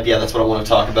Blomkamp, yeah, that's what I want to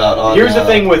talk about. Here's the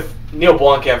thing with Neil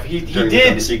Blomkamp, he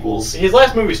did... sequels. His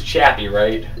last movie was Chappie,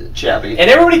 right? Chappie. And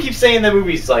everybody keeps saying that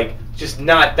movie's like, just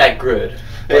not that good.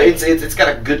 Like, it's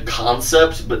got a good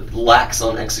concept, but lacks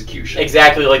on execution.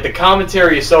 Exactly, like the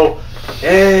commentary is so,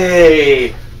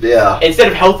 hey. Yeah. Instead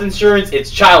of health insurance,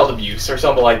 it's child abuse or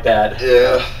something like that.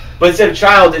 Yeah. But instead of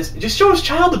child, it just shows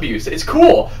child abuse. It's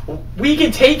cool. We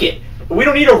can take it. We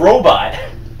don't need a robot.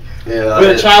 Yeah.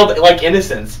 With a childlike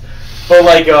innocence. But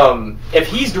like, if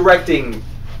he's directing,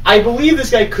 I believe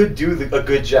this guy could do a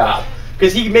good job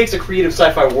because he makes a creative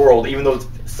sci-fi world, even though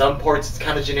some parts it's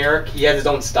kind of generic. He has his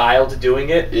own style to doing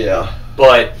it. Yeah.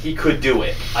 But he could do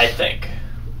it, I think.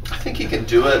 I think he can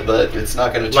do it, but it's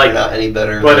not going to turn out any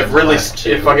better. But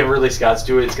if fucking Ridley Scott's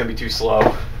do it, it's going to be too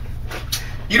slow.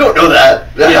 You don't know that.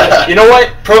 Yeah, you know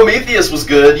what? Prometheus was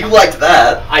good. You liked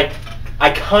that. I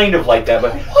kind of like that,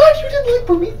 but what? You didn't like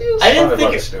Prometheus? I didn't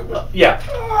think it. Stupid. Yeah.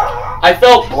 I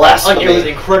felt like it was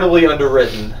incredibly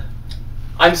underwritten.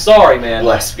 I'm sorry, man.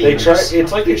 Blasphemers.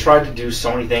 It's like they tried to do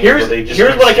so many things.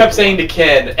 Here's what I kept saying to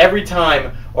Ken every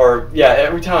time we were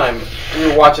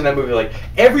watching that movie. Like,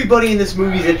 everybody in this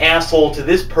movie is an asshole to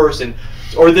this person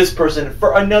or this person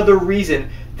for another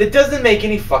reason that doesn't make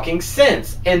any fucking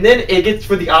sense. And then it gets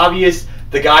for the obvious,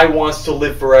 the guy wants to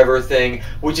live forever thing,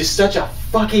 which is such a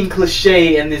fucking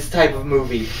cliche in this type of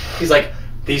movie. He's like,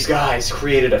 these guys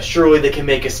created us. Surely they can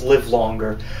make us live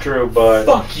longer. True, but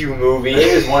fuck you, movie.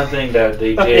 There is one thing that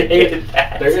they I did. hated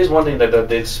that. There is one thing that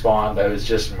did spawn that was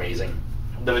just amazing.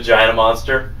 The vagina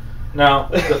monster. No,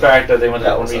 the fact that they went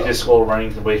to Prometheus school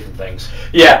running away from things.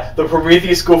 Yeah, the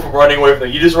Prometheus school from running away from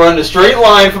things. You just run in a straight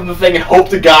line from the thing and hope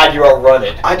to God you outrun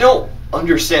it. I don't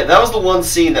understand. That was the one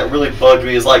scene that really bugged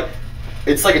me. Is like,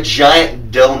 it's like a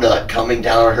giant donut coming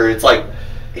down on her. It's like,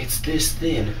 it's this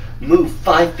thin. Move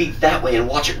 5 feet that way and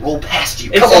watch it roll past you.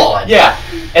 Come on! Yeah,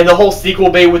 and the whole sequel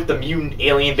bait with the mutant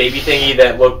alien baby thingy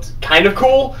that looked kind of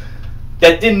cool,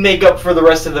 that didn't make up for the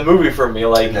rest of the movie for me.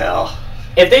 Like, no.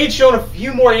 If they had shown a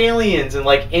few more aliens and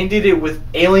like ended it with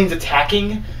aliens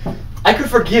attacking, I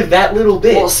could forgive that little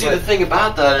bit. Well, see, the thing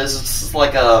about that is it's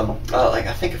like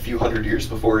I think a few hundred years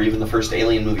before even the first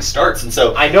Alien movie starts, and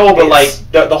so I know, but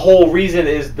like the whole reason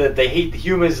is that they hate the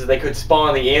humans is they could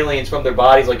spawn the aliens from their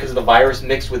bodies, like because of the virus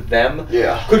mixed with them.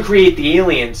 Yeah. Could create the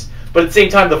aliens, but at the same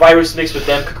time, the virus mixed with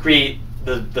them could create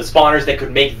the spawners that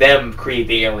could make them create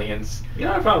the aliens. You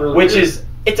know, I found really which weird. is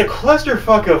it's a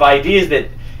clusterfuck of ideas that.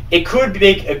 It could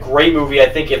make a great movie, I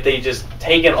think, if they just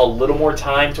taken a little more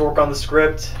time to work on the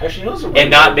script. Actually, you know what's a really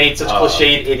and not weird, made such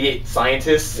cliched idiot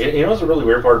scientists. You know what's a really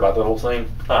weird part about the whole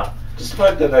thing? Huh. Just the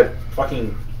fact that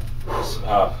fucking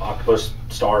octopus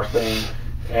star thing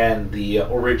and the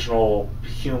original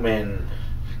human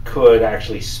could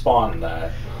actually spawn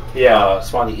that. Yeah.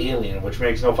 Spawn the alien, which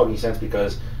makes no fucking sense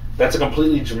because that's an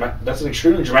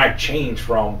extremely dramatic change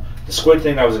from the squid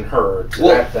thing that was in her to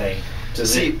that thing.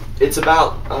 See, it's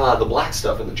about the black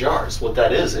stuff in the jars. What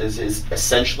that is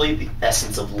essentially the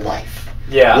essence of life.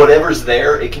 Yeah. Whatever's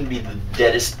there, it can be the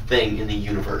deadest thing in the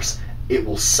universe. It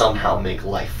will somehow make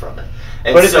life from it.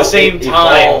 And but at the same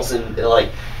time, it evolves and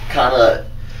like kind of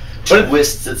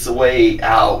twists its way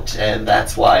out, and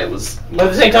that's why it was. But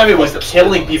at the same time, it was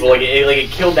killing people. Like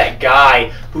it killed that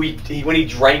guy who he when he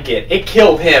drank it, it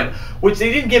killed him, which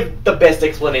they didn't give the best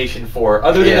explanation for,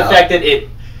 other than the fact that it.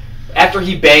 After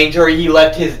he banged her, he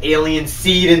left his alien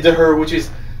seed into her, which is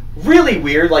really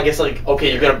weird. Like it's like,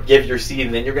 okay, you're gonna give your seed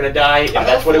and then you're gonna die. And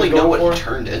that's what it was going know what for. he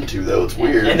turned into, though. It's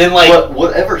weird. And then like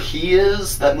whatever he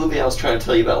is, that movie I was trying to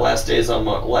tell you about, Last Days on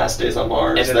Mars,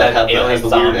 and that has the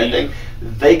zombie. weird ending.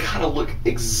 They kind of look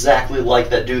exactly like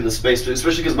that dude in the spacesuit,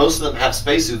 especially because most of them have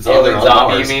spacesuits on there on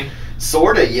zombie, Mars. you mean?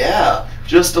 Sorta, yeah.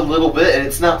 Just a little bit, and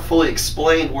it's not fully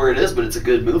explained where it is, but it's a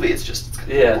good movie. It's just it's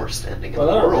kind of the worst ending in the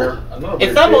world.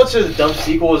 It's not much of a dumb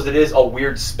sequel as it is a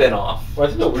weird spin-off. Well,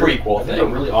 I think a prequel thing. I think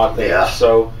a really odd thing. Yeah.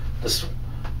 So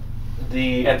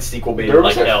and sequel being there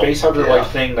was like a hell. facehugger-like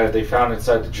thing that they found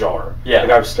inside the jar. Yeah. The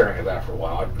guy was staring at that for a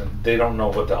while. They don't know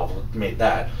what the hell made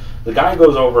that. The guy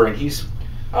goes over and he's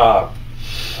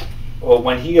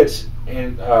when he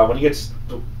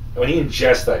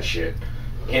ingests that shit,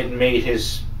 it made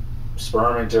his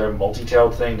sperm into a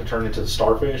multi-tailed thing to turn into the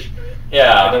starfish.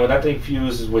 Yeah. And then when that thing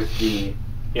fuses with the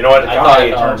You know what? I thought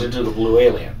it turns into the blue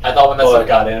alien. I thought when that stuff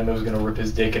got in him, it was gonna rip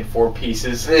his dick in 4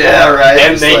 pieces. Yeah, right.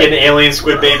 And make an alien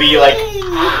squid baby like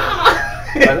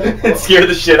and scare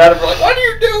the shit out of her. Like, what are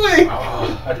you doing?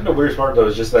 I think the weirdest part though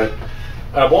is just that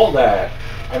out of all that,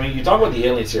 I mean, you talk about the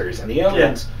Alien series, and the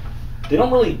aliens, they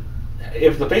don't really.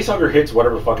 If the facehugger hits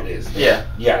whatever the fuck it is, yeah,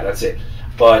 that's it.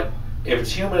 But if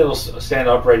it's human, it'll stand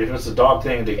upright. If it's a dog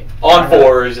thing, they on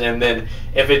fours, and then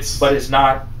if it's but it's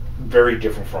not very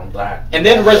different from that. And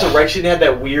then Resurrection had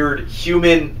that weird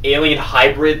human alien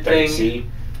hybrid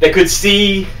thing that could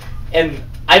see, and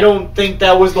I don't think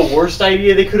that was the worst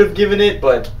idea they could have given it,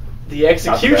 but the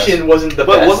execution wasn't the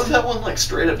best. But wasn't that one like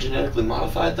straight up genetically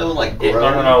modified though? Like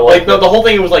no. Like the whole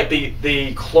thing was like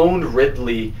they cloned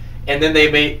Ridley, and then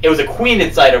it was a queen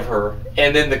inside of her,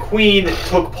 and then the queen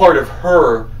took part of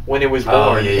her when it was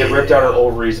born. It ripped out her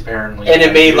ovaries apparently, and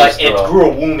it made like it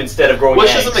grew a womb instead of growing.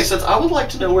 Which doesn't make sense. I would like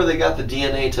to know where they got the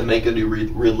DNA to make a new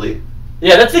Ridley.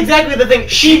 Yeah, that's exactly the thing.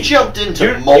 She jumped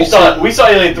into we saw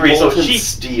Alien 3,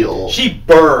 so she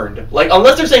burned. Like,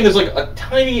 unless they're saying there's like a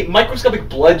tiny microscopic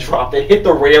blood drop that hit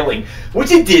the railing,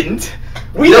 which it didn't.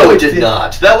 No, it did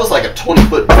not. That was like a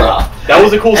 20-foot drop. That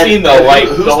was a cool scene, though. Like,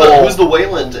 who's the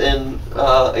Wayland in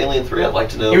Alien 3? I'd like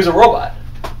to know. He was a robot.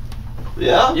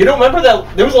 Yeah? You don't remember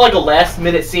that? There was like a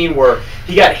last-minute scene where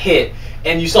he got hit,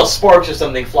 and you saw sparks or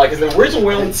something fly. Because the original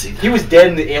Wayland, he was dead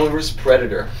in the Alien vs.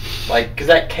 Predator. Like, because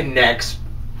that connects.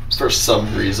 For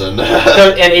some reason.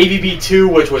 And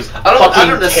AVP2, which was I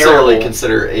don't necessarily terrible.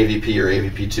 Consider AVP or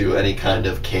AVP2 any kind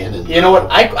of canon. You know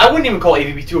what? I wouldn't even call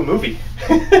AVP2 a movie.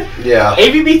 Yeah.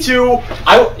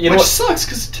 AVP2, which sucks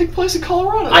because it took place in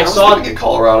Colorado. I was living in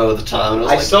Colorado at the time. And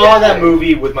I saw that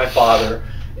movie with my father,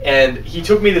 and he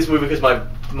took me to this movie because my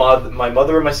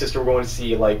mother and my sister were going to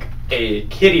see like a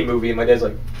kiddie movie, and my dad's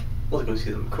like, let's go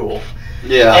see them. Cool.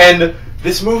 Yeah. And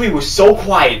this movie was so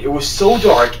quiet, it was so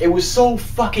dark, it was so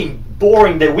fucking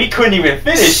boring that we couldn't even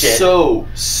finish it.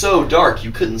 So dark,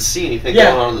 you couldn't see anything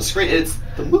going on the screen. It's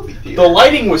the movie theater. The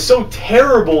lighting was so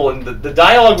terrible, and the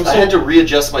dialogue was so... I had to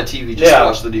readjust my TV just to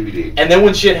watch the DVD. And then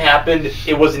when shit happened,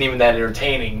 it wasn't even that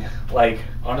entertaining. Like,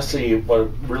 honestly, what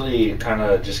really kind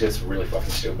of just gets really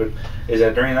fucking stupid is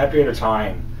that during that period of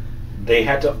time, they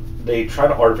tried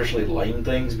to artificially lighten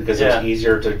things because it was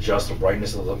easier to adjust the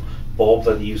brightness of the bulb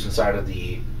that they used inside of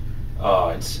the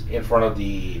in front of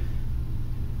the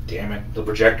the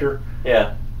projector.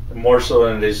 Yeah. More so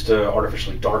than it is to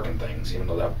artificially darken things, even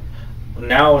though that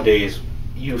nowadays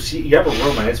you have a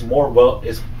room and it's more well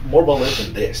lit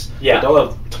than this. Yeah. But they'll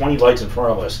have 20 lights in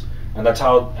front of us, and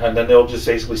then they'll just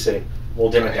basically say, "We'll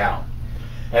dim it down,"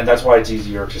 and that's why it's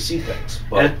easier to see things.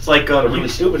 But and it's like really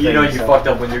stupid. You fucked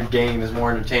up when your game is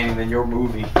more entertaining than your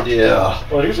movie. Yeah.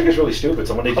 Well, here's it's really stupid.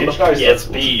 So when they digitize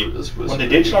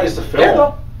the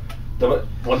film.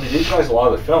 When they digitize a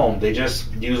lot of the film, they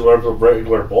just use whatever the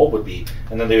regular bulb would be,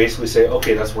 and then they basically say,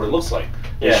 okay, that's what it looks like.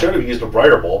 They should have used a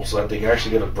brighter bulb so that they can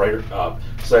actually get a brighter,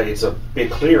 so that it's a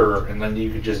bit clearer, and then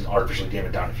you could just artificially dim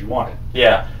it down if you wanted.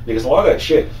 Yeah. Because a lot of that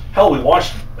shit, hell, we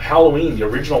watched Halloween, the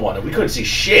original one, and we couldn't see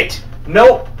shit.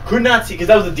 No, could not see, because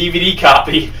that was a DVD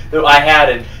copy that I had,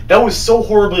 and that was so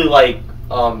horribly, like,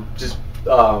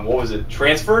 what was it,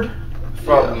 transferred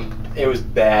from, it was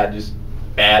bad, just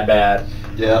bad.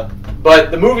 Yeah.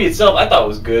 But the movie itself, I thought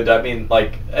was good. I mean,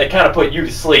 like, it kind of put you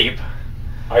to sleep.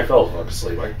 I fell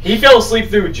asleep. He fell asleep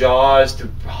through Jaws, through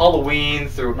Halloween,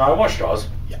 through... No, I watched Jaws.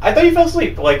 I thought you fell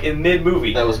asleep, like, in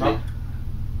mid-movie. That was me.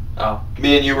 Oh.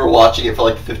 Me and you were watching it for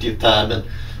like the 50th time, and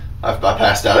I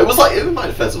passed out. It was like, in my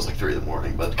defense, it was like 3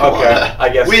 a.m, but come on. I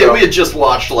guess we had just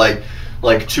watched like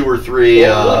 2 or 3.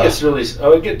 It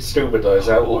gets stupid though. Is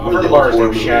that one of ours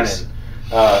named Shannon?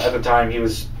 At the time,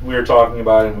 we were talking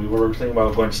about it, and we were thinking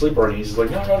about going to sleep already. He's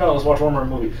like, no, let's watch one more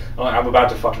movie. I'm about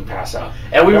to fucking pass out.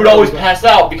 And we would always pass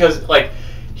out because, like,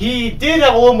 he did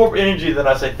have a little more energy than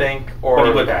us, I think. But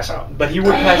he would pass out. But he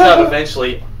would pass out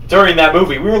eventually during that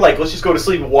movie. We were like, let's just go to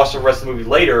sleep and watch the rest of the movie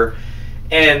later.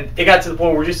 And it got to the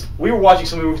point where we were watching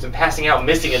some movies and passing out and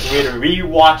missing it, so we had to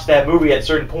re-watch that movie at a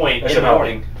certain point in the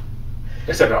morning.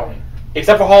 Except Halloween.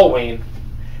 Except for Halloween.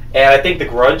 And I think The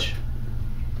Grudge.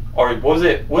 Or what was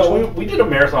it? Which one? We did a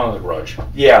marathon of The Grudge.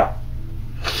 Yeah.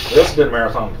 We also did a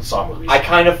marathon of the Saw movies. I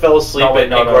kind of fell asleep in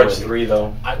Grudge 3,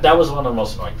 though. That was one of the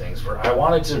most annoying things. Where I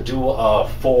wanted to do a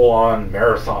full-on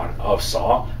marathon of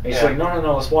Saw. And he's like,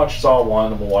 no, let's watch Saw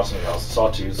 1 and we'll watch something else.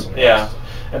 Saw 2, something else.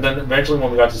 And then eventually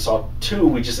when we got to Saw 2,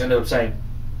 we just ended up saying,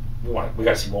 we got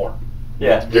to see more.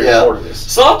 Yeah. More to this.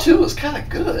 Saw 2 was kind of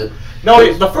good.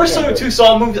 No, the first two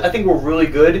Saw movies I think were really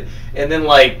good. And then,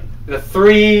 like, the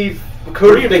 3... They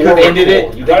could have ended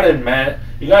it. You gotta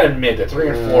admit that 3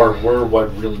 and 4 were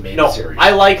what really made the series. I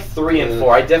like 3 and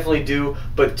 4. I definitely do.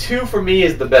 But 2 for me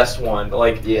is the best one.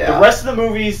 Like the rest of the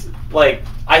movies, like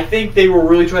I think they were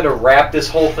really trying to wrap this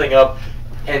whole thing up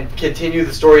and continue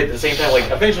the story at the same time.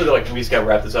 Like eventually, they're like, we just gotta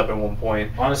wrap this up at one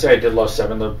point. Honestly, I did love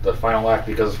 7, the final act,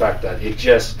 because of the fact that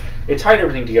it tied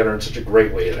everything together in such a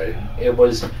great way that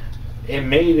it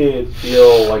made it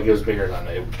feel like it was bigger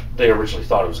than they originally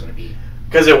thought it was going to be.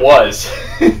 Because it was.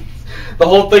 The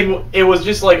whole thing, it was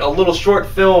just like a little short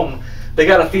film. They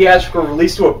got a theatrical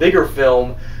release to a bigger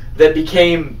film that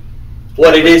became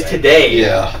what it is today.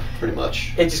 Yeah, pretty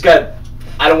much. It just got,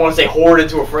 I don't want to say hoarded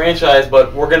into a franchise,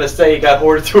 but we're going to say it got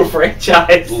hoarded into a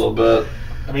franchise. A little bit.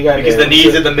 I mean, because the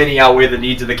needs of the mini outweigh the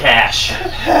needs of the cash.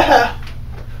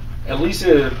 At least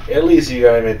you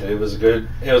gotta admit that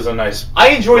it was a nice. I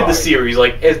enjoyed the series.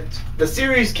 Like the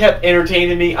series kept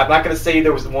entertaining me. I'm not gonna say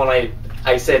there was the one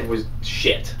I said was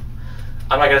shit.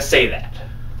 I'm not gonna say that.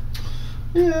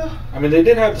 Yeah. I mean, they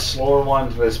did have the slower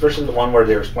ones, especially the one where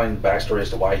they were explaining the backstory as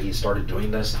to why he started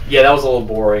doing this. Yeah, that was a little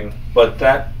boring. But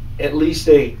that, at least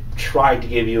they tried to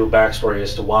give you a backstory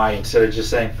as to why, instead of just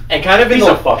saying, and kind of he's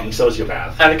a fucking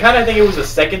sociopath. And I kind of think it was the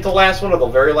second to last one, or the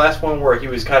very last one, where he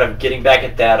was kind of getting back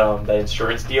at that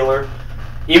insurance dealer.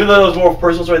 Even though it was more of a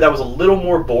personal story, that was a little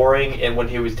more boring. And when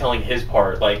he was telling his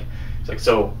part, like, it's like,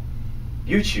 so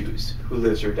you choose who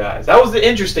lives or dies. That was the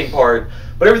interesting part,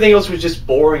 but everything else was just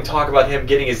boring talk about him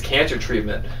getting his cancer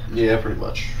treatment. Yeah, pretty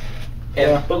much.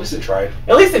 And, but at least they tried.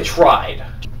 At least they tried.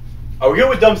 Are we good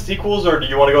with dumb sequels, or do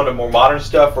you want to go into more modern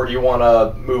stuff, or do you want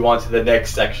to move on to the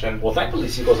next section? Well, thankfully,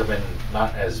 sequels have been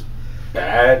not as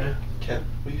bad. Can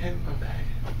we hang my bag?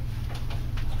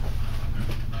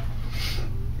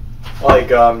 Like,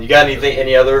 you got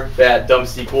any other bad dumb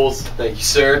sequels? Thank you,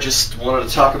 sir. Just wanted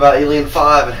to talk about Alien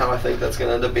 5 and how I think that's going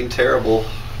to end up being terrible.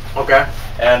 Okay.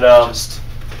 And,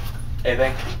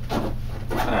 anything?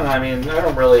 I mean,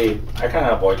 I kind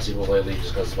of avoid sequels lately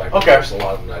just because there's a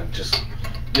lot of them that just...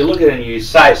 You look at it and you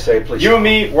say, please. You and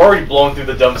me, we're already blowing through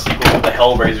the dumb sequels with the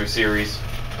Hellraiser series.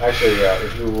 Actually,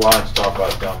 if you wanted to talk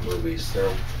about dumb movies,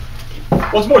 well,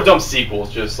 it's more dumb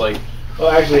sequels, just like... Well,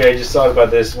 actually, I just thought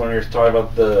about this when we were talking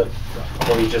about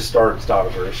when we just started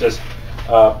stopping for. It's just,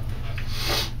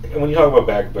 when you talk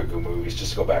about Baku movies,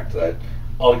 just to go back to that,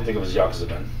 all you can think of is Yakuza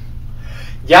Men.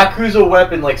 Yakuza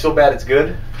Weapon, like, so bad it's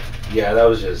good? Yeah, that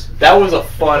was a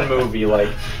fun movie, like...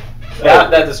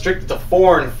 It's a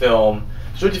foreign film.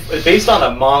 It's based on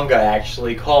a manga,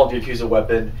 actually, called Yakuza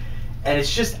Weapon. and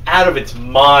it's just out of its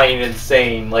mind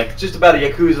insane. Like, just about a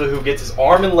Yakuza who gets his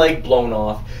arm and leg blown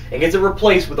off and gets it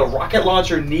replaced with a rocket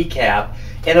launcher kneecap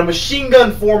and a machine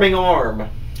gun forming arm.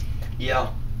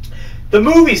 Yeah. The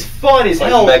movie's fun as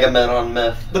hell. Like Mega Man on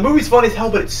meth. The movie's fun as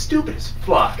hell, but it's stupid as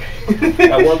fuck.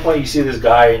 At one point, you see this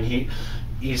guy, and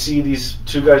you see these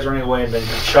two guys running away, and then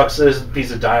he chucks this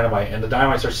piece of dynamite, and the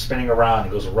dynamite starts spinning around.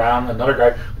 It goes around another guy,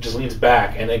 who just leans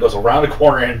back, and then it goes around the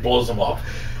corner and blows him up.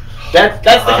 That's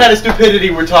the kind of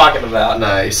stupidity we're talking about.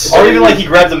 Nice. Or even like he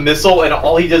grabs a missile and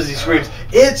all he does is he screams,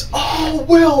 "It's all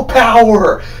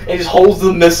willpower!" and just holds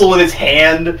the missile in his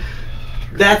hand.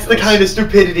 That's the kind of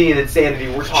stupidity and insanity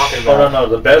we're talking about. Oh, no.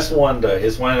 The best one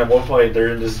is when at one point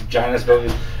they're in this giant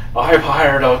building. I've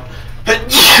hired a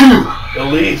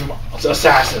elite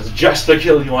assassins just to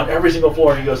kill you on every single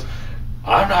floor. And he goes,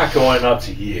 I'm not going up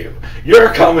to you.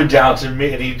 You're coming down to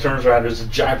me. And he turns around. There's a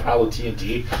giant pile of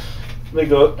TNT. And they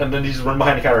go, and then he's run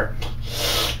behind the counter.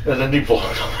 And then he blows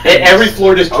it up. And every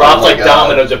floor just drops like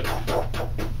dominoes.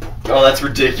 Oh, that's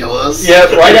ridiculous. Yeah,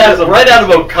 right out of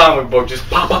a comic book, just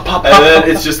pop, pop, pop, and pop. then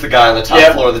it's just the guy on the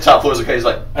top floor. The top floor is okay. He's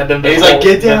like, and then he's like,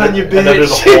 get down, you bitch. And then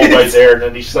there's a hole right there, and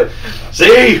then he's just like,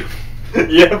 see?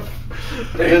 Yep.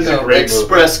 It is a great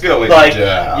Express going like,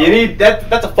 down. You need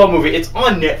that's a fun movie. It's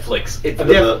on Netflix. It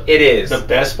is. The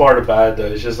best part about it, though,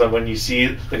 is just that when you see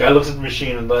the guy looks at the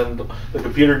machine, and then the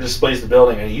computer displays the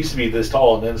building, and it used to be this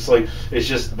tall, and then it's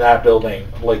just that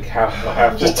building, like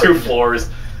half just 2 floors.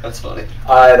 That's funny.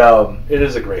 It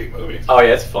is a great movie. Oh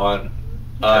yeah, it's fun.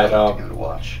 Give it a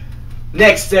watch.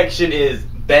 Next section is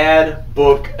bad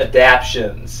book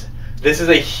adaptions. This is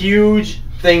a huge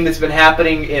thing that's been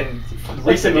happening in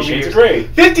recent movies. 50 Shades of Grey.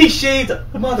 50 Shades of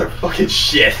motherfucking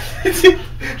shit. 50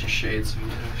 Shades of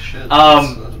shit.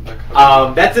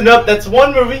 That's enough. That's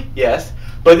one movie, yes.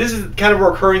 But this is kind of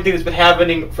a recurring thing that's been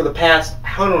happening for the past,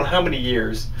 I don't know how many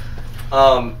years.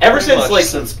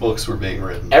 Since books were being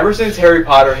written. Ever since Harry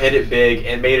Potter hit it big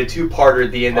and made a 2-parter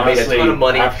at the end that made a ton of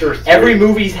money, every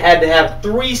movie's had to have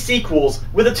 3 sequels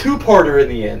with a 2-parter in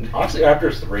the end. Honestly,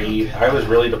 after 3, I was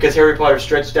really... Because Harry Potter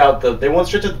stretched out they want to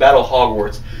stretch out the Battle of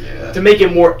Hogwarts to make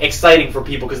it more exciting for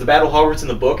people, because the Battle of Hogwarts in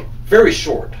the book, very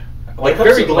short. Like,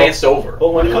 very glanced over.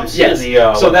 Well, when it comes to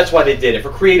the... so that's why they did it, for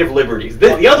creative liberties.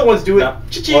 The other ones do it,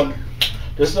 cha-ching.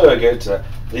 Just to get to...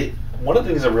 One of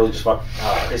the things that really just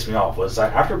pissed me off was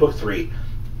that after book 3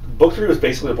 was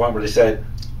basically the point where they said,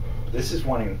 this is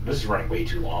running way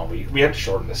too long. We have to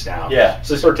shorten this down. Yeah.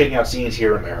 So they started taking out scenes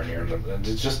here and there and here. And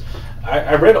it's just,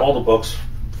 I read all the books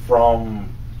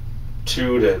from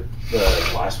 2 to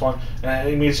the last one. And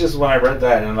I mean, it's just when I read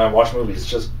that and I watched movies, it's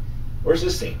just, where's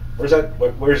this scene? Where's that?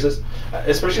 Where's this?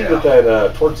 Especially with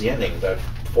that, towards the ending, that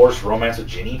forced romance with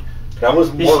Ginny. That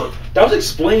was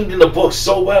explained in the book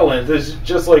so well. And there's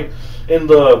just like, in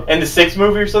the 6th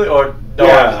movie or something, or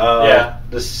no,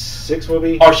 the 6th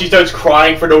movie. Or she starts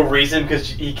crying for no reason because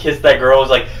he kissed that girl. It's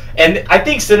like, and I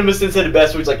think CinemaSin said it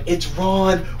best. Where he's like, "It's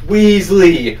Ron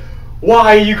Weasley.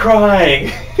 Why are you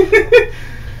crying?" Because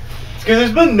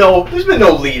there's been no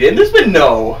lead in. There's been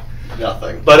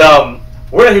nothing. But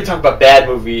we're not here to talk about bad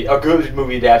movie or good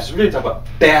movie adaptations. We're here to talk about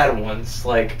bad ones,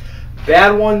 like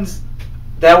bad ones.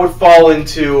 That would fall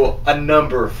into a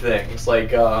number of things, like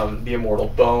The Immortal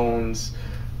Bones.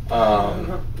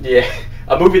 A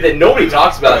movie that nobody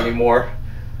talks about anymore.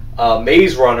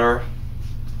 Maze Runner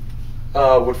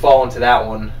would fall into that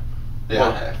one.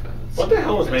 Yeah. What the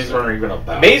hell is Maze Runner even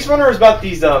about? Maze Runner is about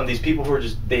these people who are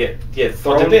just they get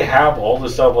thrown. Did they have all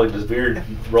this stuff like this weird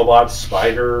robot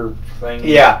spider thing?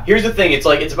 Yeah. Here's the thing. It's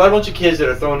about a bunch of kids that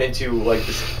are thrown into like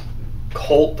this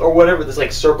cult or whatever. This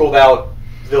like circled out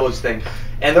village thing.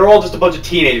 And they're all just a bunch of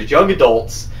teenagers, young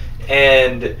adults,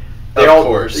 and of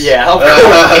course. Yeah, of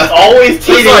course. It's always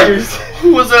teenagers. Like,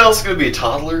 who else going to be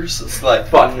toddlers? It's like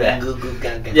fuck that.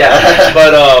 Yeah,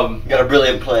 but got a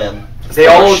brilliant plan. They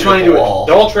all trying to do it.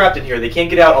 They're all trapped in here. They can't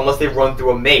get out unless they run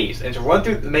through a maze, and to run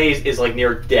through the maze is like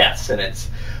near death sentence.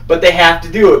 But they have to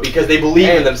do it because they believe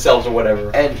in themselves or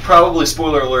whatever. And probably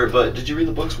spoiler alert, but did you read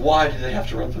the books? Why do they have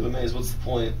to run through the maze? What's the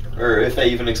point? Or if they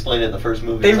even explained it in the first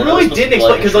movie? They really didn't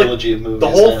explain, because like the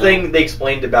whole thing they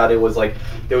explained about it was like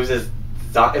there was this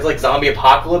it's like zombie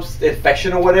apocalypse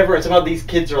infection or whatever, and somehow these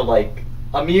kids are like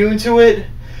immune to it.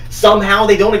 Somehow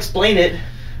they don't explain it.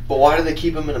 But why do they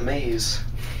keep them in a maze?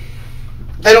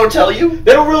 They don't tell you.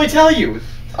 They don't really tell you.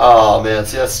 Oh man,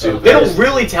 see, that's stupid. They don't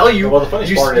really tell you. Well, the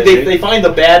funny part is they find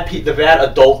the bad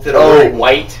adults that are wearing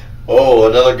white. Oh,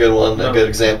 another good one. A good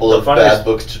example of bad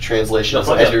books to translations.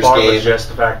 The funniest part was just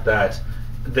the fact that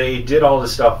they did all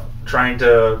this stuff trying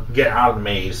to get out of the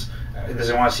maze because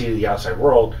they want to see the outside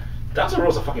world, that's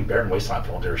a fucking barren wasteland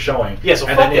for what they were showing. Yeah, so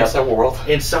fuck yes, that world.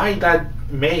 Inside that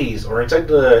maze, or inside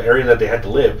the area that they had to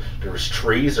live, there was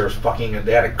trees, there was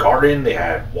they had a garden, they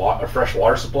had a fresh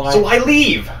water supply. So why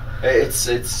leave?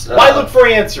 It's why look for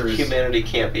answers? Humanity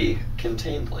can't be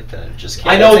contained like that. It just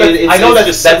can't. I know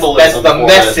that's the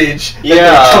message that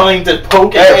they're trying to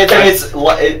poke at.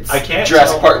 I can't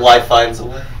Jurassic Park life finds a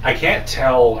way. I can't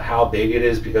tell how big it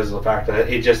is because of the fact that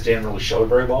it just didn't really show it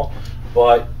very well.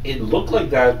 But it looked like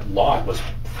that lot was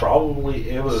probably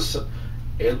it was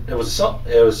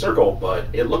a circle, but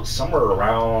it looked somewhere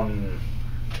around,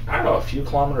 I don't know, a few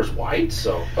kilometers wide.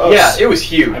 So yeah, it was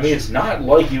huge. I mean, it's not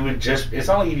like you would just. It's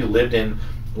not like you lived in,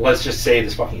 let's just say,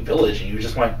 this fucking village, and you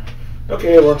just went,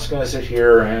 okay, we're just gonna sit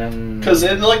here and. Because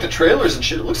in like the trailers and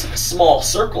shit, it looks like a small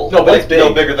circle. No, but it's big.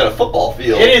 No bigger than a football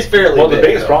field. It is fairly big. Well, the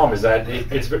biggest problem is that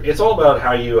it's all about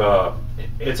how you.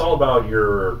 It's all about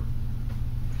your.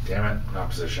 Damn it, not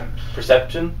position.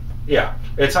 Perception. Yeah,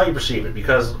 it's how you perceive it,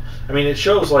 because I mean it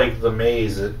shows like the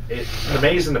maze. The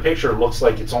maze in the picture looks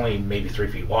like it's only maybe 3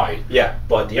 feet wide. Yeah,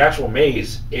 but the actual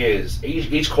maze is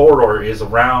each corridor is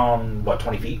around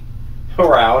 20 feet.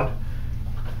 Around,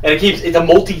 and it's a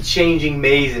multi-changing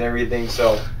maze and everything.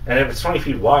 So, and if it's 20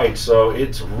 feet wide, so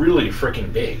it's really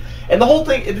freaking big. And the whole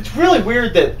thing, it's really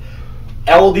weird that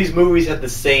all of these movies have the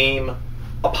same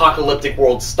apocalyptic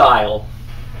world style.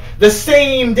 The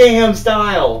same damn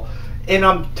style. And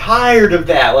I'm tired of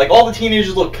that. Like, all the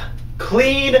teenagers look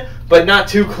clean, but not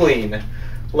too clean.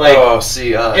 Like,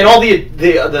 and all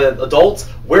the adults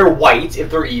wear white if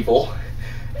they're evil.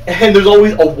 And there's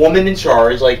always a woman in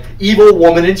charge, like, evil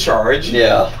woman in charge.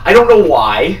 Yeah. I don't know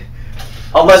why.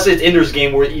 Unless it's Ender's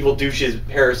Game where evil douche is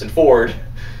Harrison Ford.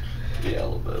 Yeah, a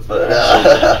little bit.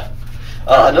 But,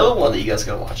 another one that you guys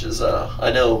gotta watch is,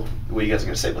 I know what you guys are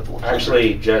gonna say about the 100.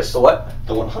 Actually, just... The what?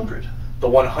 The 100. The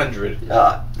 100.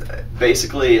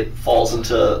 Basically, it falls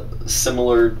into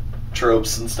similar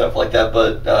tropes and stuff like that,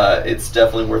 but it's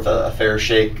definitely worth a fair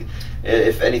shake.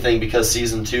 If anything, because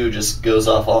season 2 just goes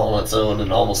off all on its own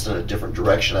and almost in a different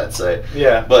direction, I'd say.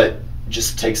 Yeah. But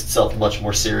just takes itself much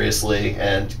more seriously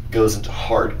and goes into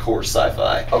hardcore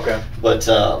sci-fi. Okay. But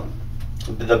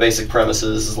the basic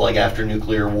premises is like after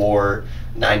nuclear war,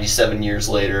 97 years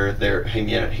later,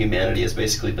 humanity has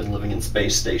basically been living in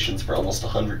space stations for almost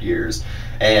 100 years.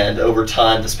 And over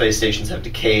time, the space stations have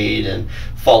decayed and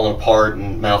fallen apart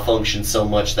and malfunctioned so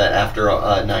much that after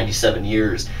 97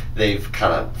 years, they've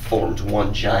kind of formed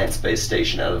one giant space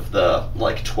station out of the,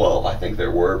 12 I think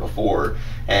there were before,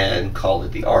 and called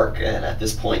it the Ark. And at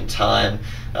this point in time,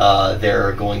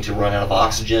 they're going to run out of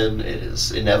oxygen. It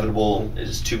is inevitable. It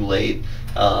is too late.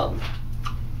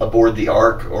 Aboard the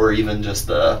Ark, or even just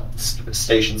the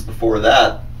stations before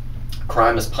that,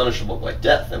 crime is punishable by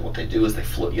death, and what they do is they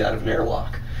float you out of an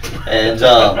airlock. And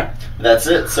that's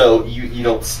it. So you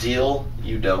don't steal,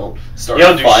 you don't start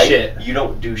a fight, shit. You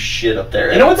don't do shit up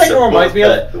there. You know what that reminds me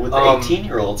of? With the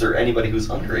 18-year-olds or anybody who's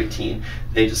under 18,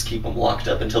 they just keep them locked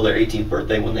up until their 18th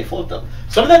birthday when they float them.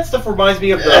 Some of that stuff reminds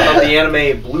me of the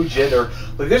anime Blue Gender.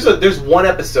 Like there's one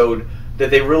episode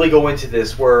that they really go into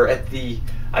this where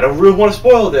I don't really want to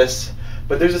spoil this,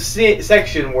 but there's a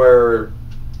section where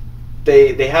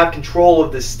they have control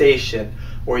of this station,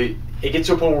 where it gets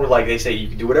to a point where they say you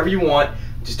can do whatever you want,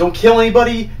 just don't kill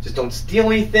anybody, just don't steal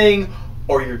anything,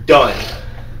 or you're done.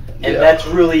 And that's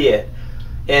really it.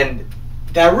 And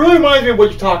that really reminds me of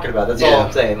what you're talking about. That's all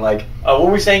I'm saying. What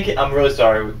were we saying? I'm really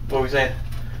sorry. What were we saying?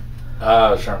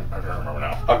 I don't remember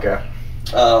now. Okay.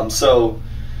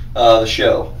 The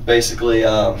show basically.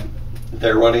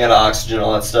 They're running out of oxygen and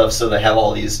all that stuff, so they have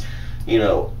all these,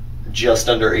 just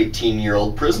under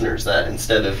 18-year-old prisoners that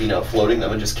instead of, floating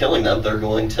them and just killing them, they're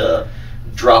going to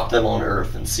drop them on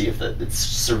Earth and see if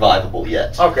it's survivable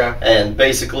yet. Okay. And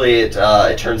basically, it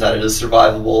turns out it is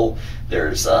survivable.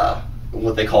 There's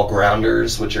what they call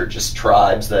grounders, which are just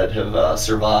tribes that have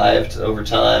survived over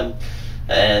time.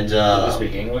 And do they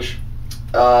speak English?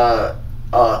 A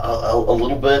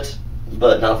little bit,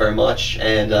 but not very much.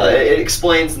 And it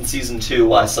explains in season 2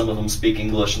 why some of them speak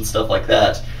English and stuff like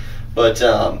that. But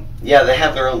they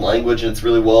have their own language, and it's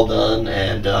really well done.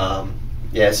 And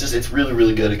it's really,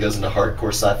 really good. It goes into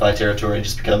hardcore sci-fi territory and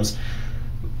just becomes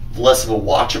less of a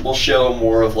watchable show,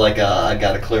 more of I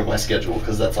gotta clear my schedule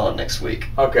because that's on next week.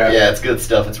 Okay. Yeah, it's good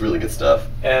stuff. It's really good stuff.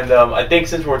 And I think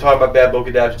since we're talking about bad book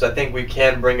adaptations, I think we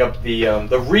can bring up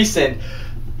the recent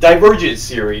Divergent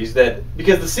series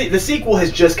because the sequel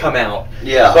has just come out.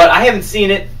 Yeah. But I haven't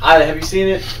seen it. Have you seen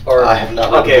it? Or I have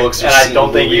not read the books or and I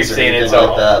don't think you've seen it. So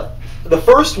like that. The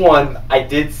first one I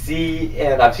did see,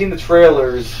 and I've seen the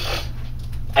trailers.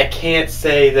 I can't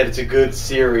say that it's a good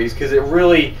series because it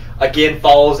really, again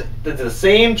follows the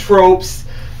same tropes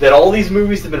that all these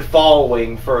movies have been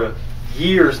following for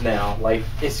years now. Like,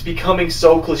 it's becoming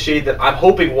so cliched that I'm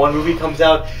hoping one movie comes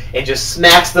out and just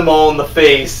smacks them all in the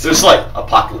face. There's like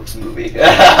apocalypse movie. And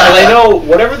I know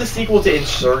whatever the sequel to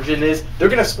Insurgent is, they're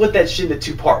gonna split that shit into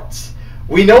 2 parts.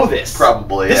 We know this.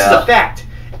 Probably, This is a fact.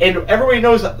 And everybody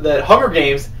knows that Hunger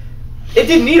Games, it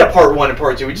didn't need a part 1 and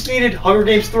part 2. We just needed Hunger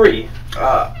Games 3.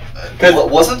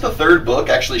 Wasn't the 3rd book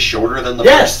actually shorter than the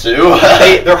Yes. first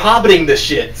 2? They're hobbiting this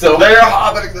shit. So They're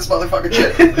hobbiting this motherfucking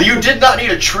shit. You did not need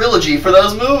a trilogy for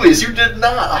those movies. You did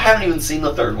not. I haven't even seen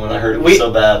the 3rd one. I heard it was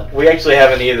so bad. We actually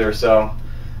haven't either. So,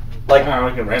 like,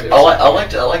 I can rent it. I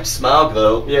liked Smaug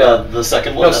though. Yeah. The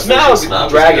second one. no, Smaug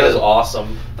Dragon is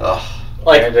awesome. Ugh.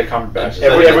 Like, the Cumberbatch.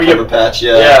 every Cumberbatch,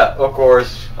 yeah. Yeah, of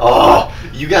course. Oh,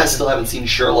 you guys still haven't seen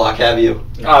Sherlock, have you?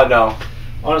 Oh no.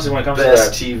 Honestly, when it comes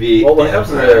Best to that, TV. well, when it comes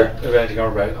to the Benedict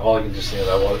Cumberbatch, all I can just say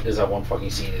is that one fucking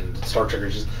scene in Star Trek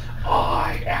is just,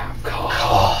 I am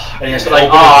God. And he has to Like,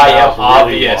 open his I am mouth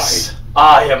really obvious. wide.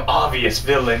 I am obvious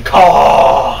villain.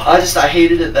 Caw. I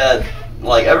hated it that,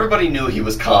 like, everybody knew he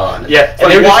was Khan. Yeah, It's and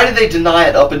like, they were why did they deny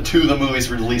it up until the movie's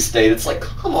release date? It's like,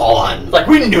 come on. Like,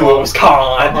 we knew it was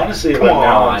Khan. Honestly, Come right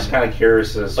now on. I'm just kind of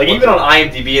curious as Like, even on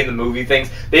IMDb and the movie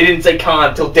things, they didn't say Khan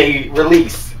until day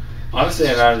release. honestly,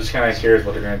 and I'm just kind of curious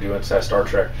what they're going to do inside Star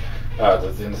Trek in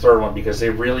the 3rd one, because they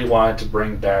really wanted to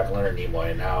bring back Leonard Nimoy,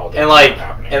 and now that's And like, not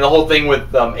happening. and the whole thing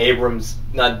with Abrams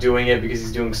not doing it because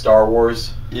he's doing Star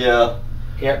Wars. Yeah.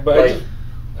 yeah, but like,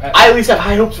 I at least have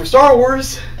high hopes for Star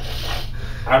Wars.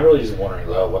 I'm really just wondering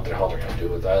though what the hell they're going to do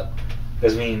with that.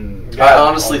 Because I mean, I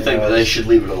honestly think that they should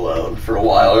leave it alone for a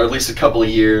while, or at least a couple of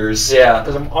years. Yeah.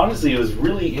 Because honestly, it was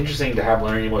really interesting to have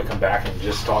Leonard Nimoy come back and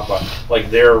just talk about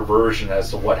like their version as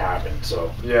to what happened.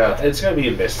 So Yeah. it's going to be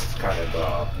a missed kind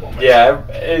of moment. Yeah,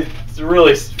 it's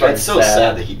really fucking It's so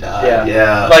sad that he died. Yeah.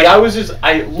 Yeah. Like, I was just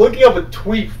looking up a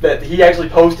tweet that he actually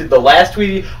posted. The last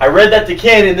tweet, I read that to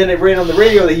Ken, and then it ran on the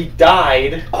radio that he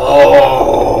died.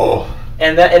 Oh.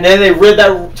 And then they read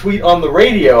that tweet on the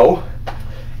radio.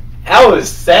 That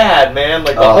was sad, man.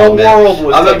 Like, the whole world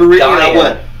was I remember reading it, dying. I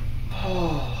went,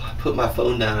 oh, I put my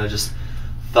phone down, I just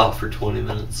thought for 20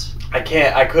 minutes. I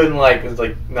couldn't, like, it's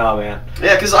like, nah, man.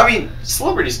 Yeah, because, I mean,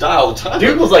 celebrities die all the time.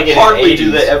 Dude was, like, in his hardly do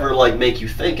 80s. they ever, like, make you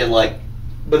think, and, like...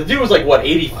 But the dude was, like, what,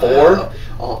 84?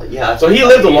 Oh, yeah. So he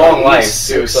lived a long life,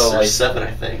 too, 6 so, or like... 7, I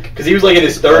think. Because he was, like, in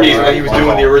his 30s when he was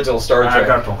doing the original Star I got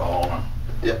Trek. to go home.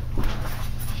 Yeah.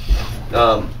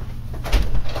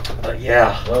 But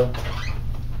yeah. Well,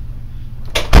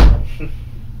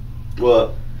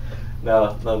 What?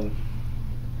 No, nothing.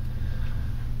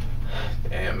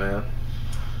 Damn, man.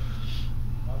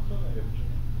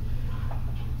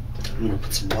 I'm gonna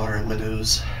put some water in my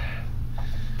nose.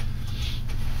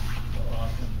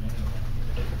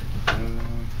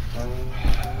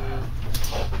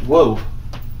 Whoa.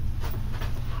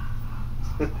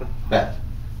 Bad.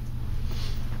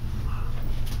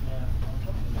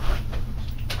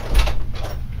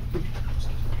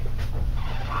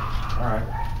 alright.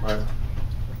 Right.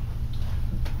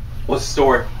 What's the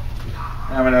story?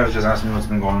 I mean, I was just asking me what's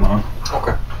been going on.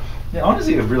 Okay. Yeah,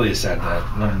 honestly, it really is sad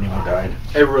that Leonard Nimoy died.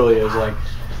 It really is. Like,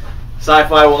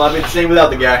 sci-fi will not be the same without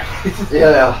the guy.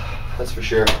 Yeah, that's for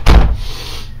sure.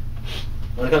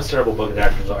 When it comes to terrible book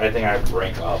adaptations, I think I'd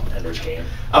rank up Ender's Game.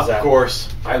 Of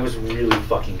course. I was really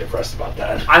fucking depressed about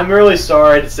that. I'm really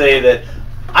sorry to say that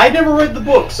I never read the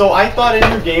book, so I thought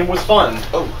Ender Game was fun.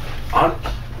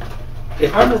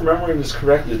 If I'm remembering this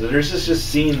correctly, there's just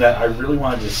scene that I really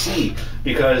wanted to see,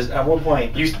 because at one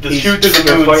point The shoot through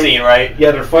the moon fighting, scene, right?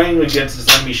 Yeah, they're fighting against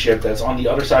this enemy ship that's on the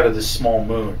other side of this small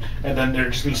moon, and then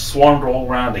they're just being swarmed all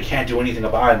around. They can't do anything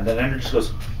about it, and then Ender just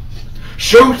goes,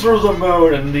 "Shoot through the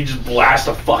moon," and they just blast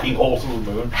a fucking hole through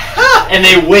the moon, and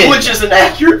they win. Which is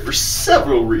inaccurate for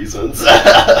several reasons.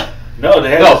 No,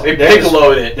 they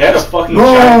piccoloed it. They had a fucking They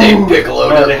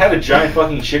piccoloed it. They had a giant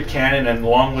fucking ship cannon, and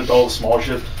along with all the small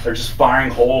ships, they're just firing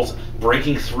holes,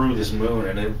 breaking through this moon,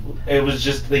 and it was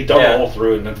just they dug a hole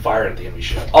through it and then fired at the enemy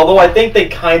ship. Although I think they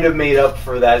kind of made up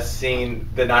for that scene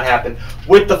that not happened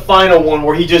with the final one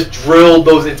where he just drilled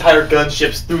those entire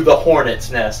gunships through the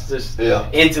Hornet's nest, just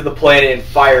into the planet and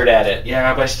fired at it.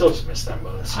 Yeah, but I still just miss that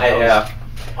moon.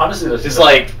 Honestly, that's just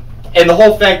like, and the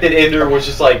whole fact that Ender was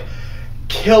just like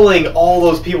killing all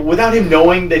those people without him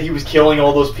knowing that he was killing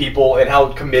all those people and how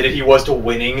committed he was to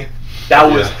winning. That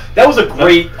was a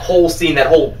great whole scene, that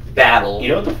whole battle. You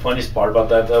know what the funniest part about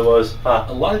that though was?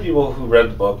 A lot of people who read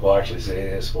the book will actually say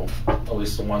this, well, at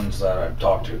least the ones that I've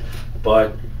talked to,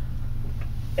 but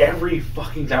every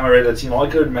fucking time I read that scene, all I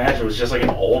could imagine was just like an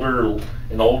older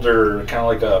kind of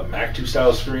like a Mac 2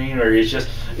 style screen, or it's just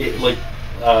like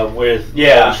with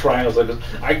all the triangles like this.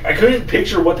 I couldn't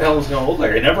picture what the hell it was going to look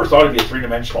like. I never thought it'd be a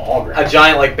 3-dimensional hologram. A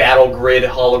giant like battle grid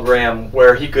hologram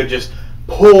where he could just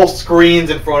pull screens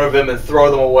in front of him and throw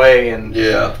them away. And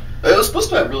yeah. It was supposed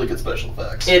to have really good special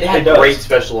effects. It had great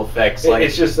special effects. Like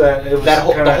it's just that it was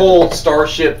the whole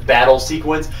starship battle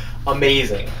sequence,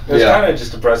 amazing. It was kind of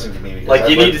just depressing to me. Because like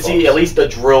you need to see at least a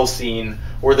drill scene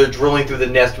where they're drilling through the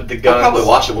nest with the guns. I'll probably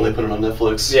watch it when they put it on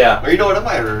Netflix. Yeah. Or you know what? I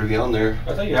might already be on there.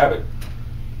 I thought you have it.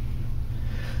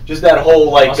 Just that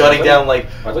whole like gunning down like.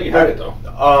 I thought you had it though.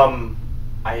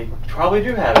 I probably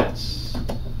do have it.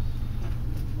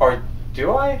 Or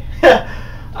do I?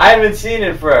 I haven't seen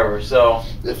it forever, so.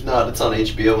 If not, it's on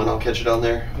HBO and I'll catch it on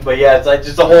there. But yeah, it's like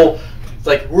just the whole. It's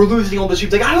like we're losing all the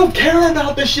ships. Like I don't care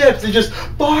about the ships. They just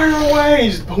fire away,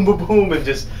 just boom, boom, boom, and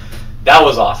just that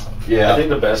was awesome. Yeah, I think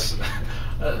the best.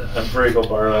 A very cool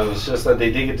part of it was just that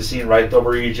they did get the scene right though,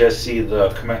 where you just see the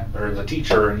the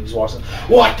teacher and he's watching.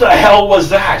 What the hell was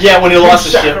that? Yeah, when he lost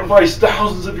the ship, sacrificed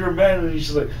thousands of your men, and he's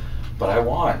just like, "But I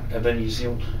won." And then you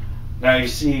see, now you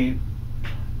see.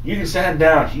 You can stand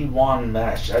down. He won the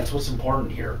match. That's what's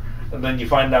important here. And then you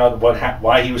find out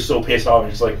why he was so pissed off.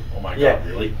 And he's like, "Oh my god,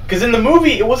 really?" Because in the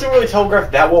movie, it wasn't really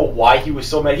telegraphed that well why he was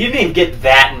so mad. He didn't even get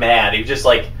that mad. He was just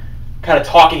like kind of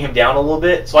talking him down a little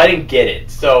bit. So I didn't get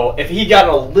it. So if he got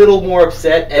a little more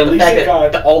upset at the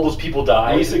fact that all those people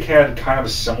died, at least it had kind of a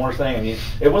similar thing. I mean,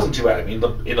 it wasn't too bad. I mean,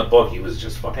 in the book, he was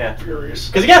just fucking furious.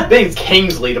 Because he got Ben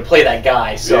Kingsley to play that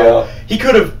guy, so he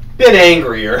could have been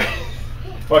angrier.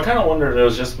 Well, I kind of wondered if it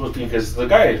was just supposed to be because the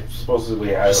guy supposedly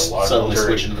had a lot of suddenly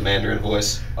switch into the Mandarin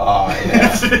voice. I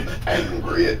am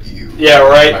angry at you. Yeah,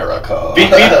 right. America.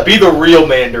 Be the real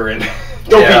Mandarin.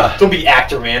 Don't be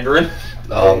actor Mandarin.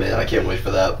 Oh man, I can't wait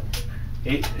for that.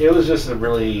 It was just a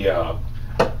really.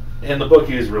 In the book,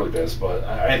 he was really pissed, but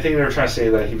I think they were trying to say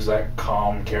that he was that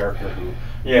calm character who.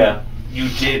 Yeah. You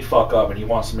did fuck up, and he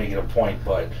wants to make it a point,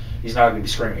 but he's not going to be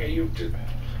screaming at you.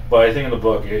 But I think in the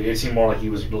book, it seemed more like he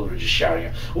was literally just shouting,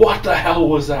 "What the hell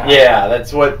was that?" Yeah,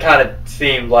 that's what kind of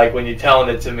seemed like when you're telling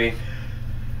it to me.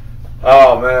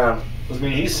 Oh, man. I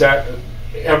mean, he sat...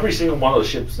 Every single one of those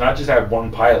ships not just had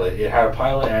one pilot. It had a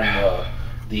pilot and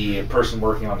the person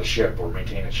working on the ship or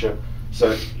maintaining the ship.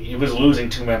 So he was losing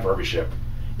 2 men for every ship.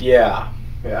 Yeah.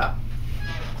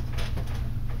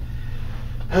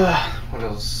 What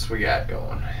else we got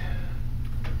going?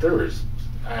 There's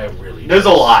a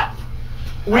lot.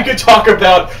 We could talk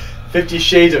about 50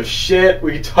 Shades of Shit.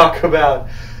 We could talk about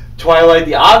Twilight,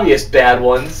 the obvious bad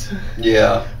ones.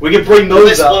 Yeah. We could bring those up. Did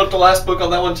they split up the last book on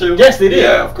that one too? Yes, they did.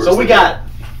 Yeah, of course. So we got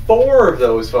 4 of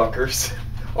those fuckers.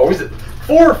 Or was it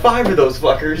 4 or 5 of those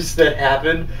fuckers that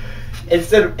happened?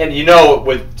 And you know,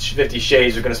 with 50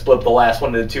 Shades, they're going to split up the last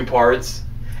one into 2 parts.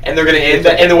 And they're going to end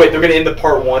the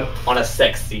part 1 on a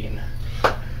sex scene.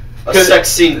 A sex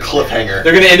scene cliffhanger.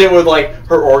 They're gonna end it with like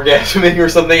her orgasming or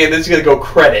something, and then it's gonna go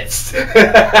credits.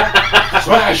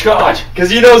 Smash God!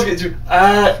 Because you know it's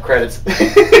gonna credits. The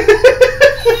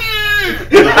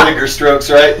vinegar strokes,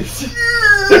 right?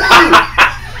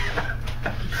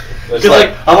 Because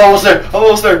like I'm almost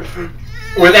there.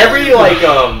 With every like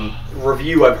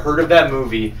review I've heard of that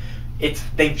movie,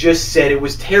 they just said it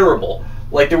was terrible.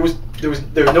 Like there was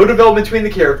no development between the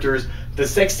characters. The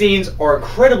sex scenes are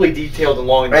incredibly detailed and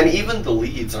long. And even the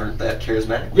leads aren't that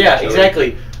charismatic. Yeah,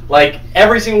 exactly. Like,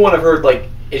 every single one I've heard, like,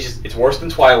 it's worse than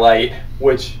Twilight,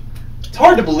 which, it's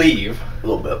hard to believe. A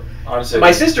little bit. Honestly.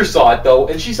 My sister saw it, though,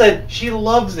 and she said she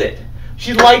loves it.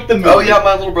 She liked the movie. Oh, yeah,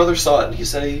 my little brother saw it, and he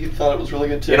said he thought it was really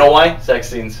good, too. You know why? Sex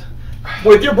scenes.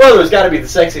 With your brother, it's got to be the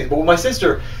sex scenes, but with my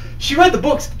sister, she read the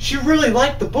books. She really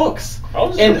liked the books.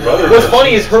 And what's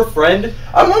funny is her friend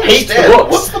hates the books.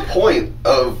 What's the point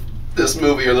of this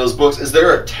movie or those books? Is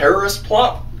there a terrorist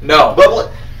plot? No. But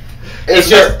is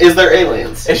there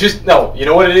aliens? It's just, no, you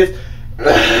know what it is?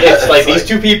 It's like these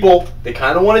 2 people, they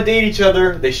kind of want to date each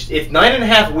other. It's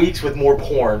 9.5 weeks with more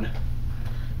porn.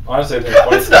 Honestly,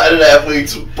 it's 9.5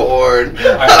 weeks with porn.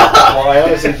 I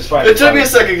honestly just find it took me a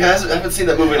second, guys. I haven't seen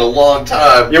that movie in a long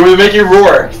time. Yeah, we were making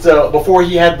roar. So before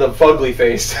he had the fugly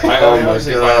face. I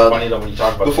honestly find it funny though when you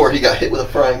talk about before he got hit with a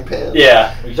frying pan.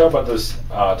 Yeah. When you talk about those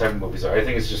type of movies, I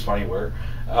think it's just funny where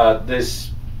this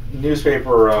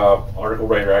newspaper article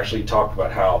writer actually talked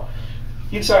about how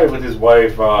he decided with his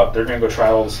wife they're going to go try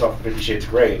all the stuff in 50 Shades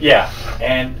of Grey. Yeah.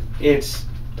 And it's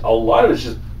a lot of it's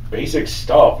just basic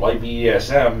stuff like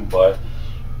BDSM, but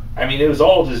I mean it was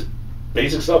all just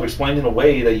basic stuff explained in a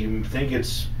way that you think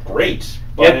it's great,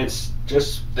 but it's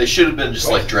They should have been just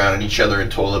like drowning each other in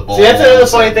toilet bowls. See, that's another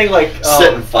funny thing, like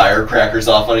setting firecrackers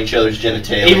off on each other's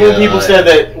genitalia. Even people said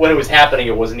that when it was happening,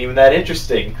 it wasn't even that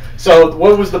interesting. So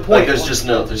what was the point? Like, there's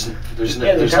no steam. There's no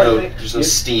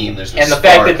and the spark,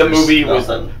 fact that the movie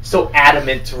was so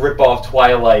adamant to rip off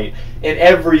Twilight in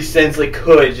every sense they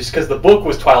could, just because the book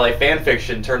was Twilight fan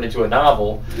fiction turned into a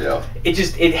novel. Yeah.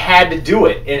 It had to do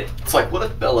it. It's like, what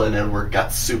if Bella and Edward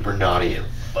got super naughty and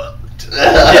fucked?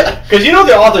 Because you know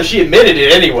the author, she admitted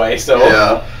it anyway, so...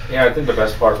 Yeah, I think the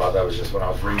best part about that was just when I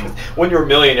was reading... When you're a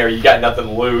millionaire, you got nothing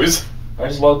to lose. I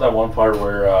just love that one part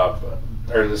where...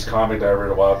 or this comic that I read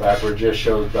a while back where it just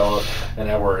shows Bella and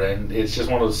Edward, and it's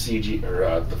just one of those CG...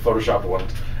 or the Photoshop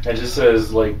ones. And it just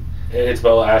says, like, it's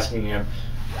Bella asking him...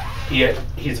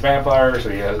 He's a vampire, so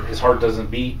his heart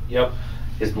doesn't beat. Yep.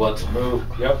 His blood doesn't move.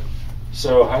 Yep.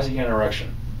 So, how's he get an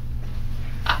erection?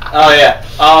 Oh yeah,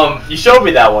 you showed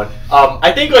me that one.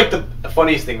 I think like the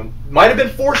funniest thing might have been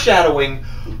foreshadowing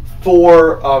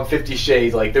for 50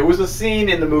 Shades. Like there was a scene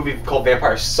in the movie called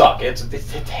Vampires Suck. It's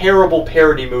a terrible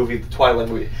parody movie, the Twilight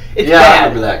movie. It's bad. I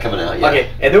remember that coming out. Yeah. Okay,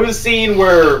 and there was a scene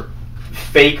where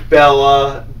fake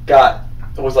Bella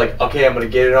was like, okay, I'm gonna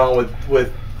get it on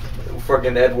with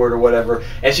fucking Edward or whatever,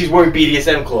 and she's wearing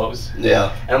BDSM clothes.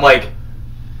 Yeah, and I'm like,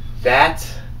 that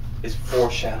is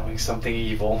foreshadowing something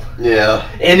evil. Yeah.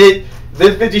 And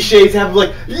the 50 Shades have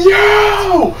like,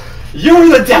 yo!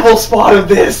 You're the devil spot of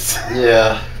this!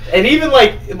 Yeah. And even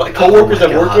like my coworkers I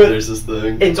work with, there's this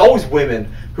thing. And it's always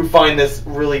women who find this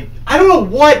really, I don't know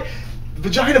what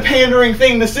vagina pandering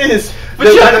thing this is.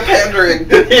 Vagina pandering!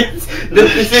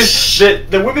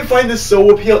 The women find this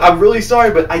so appealing. I'm really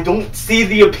sorry, but I don't see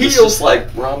the appeal. It's just like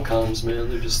rom-coms, man.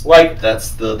 They're just like,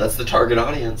 that's the target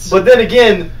audience. But then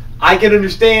again, I can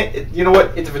understand. You know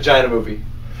what? It's a vagina movie.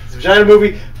 It's a vagina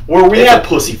movie where we have a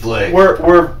pussy flick.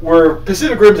 Where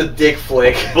Pacific Rim's a dick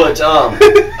flick. But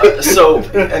so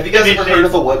have you guys ever heard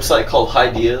of a website called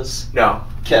Hideas? No.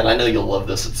 Ken, I know you'll love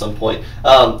this at some point.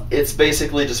 It's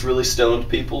basically just really stoned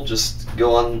people just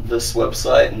go on this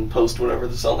website and post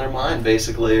whatever's on their mind,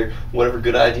 basically, or whatever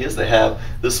good ideas they have.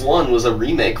 This one was a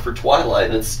remake for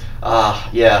Twilight, and it's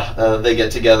they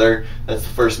get together. That's the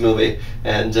first movie,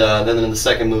 and then in the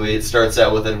second movie, it starts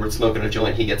out with Edward smoking a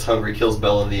joint. He gets hungry, kills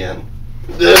Bella at the end.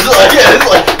 It's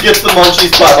like gets the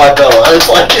munchies by Bella. It's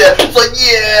like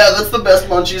that's the best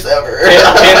munchies ever.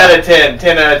 10 out of 10.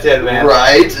 10 out of 10, man.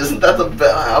 Right? Isn't that the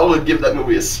best? I would give that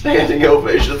movie a standing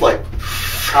ovation. It's like,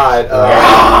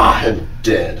 and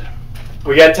dead.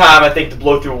 We got time, I think, to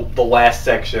blow through the last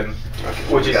section,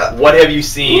 which is what have you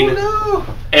seen? Oh,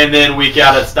 no. And then we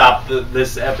gotta stop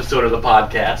this episode of the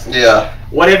podcast. Yeah.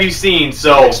 What have you seen?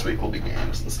 So next week will be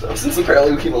games and stuff. Since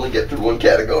apparently we can only get through one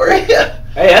category.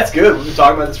 Hey, that's good. We've been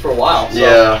talking about this for a while. So.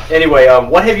 Yeah. Anyway,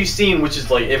 what have you seen? Which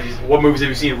is like, what movies have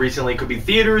you seen recently? Could be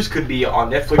theaters, could be on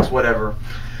Netflix, whatever.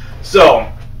 So,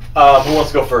 who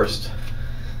wants to go first?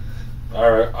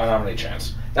 All right, I nominate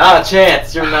Chance. Not a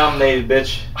chance. You're nominated,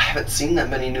 bitch. I haven't seen that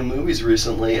many new movies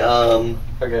recently. Okay.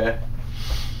 I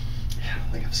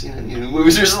don't think I've seen any new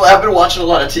movies recently. I've been watching a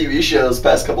lot of TV shows the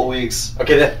past couple weeks.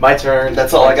 Okay, my turn.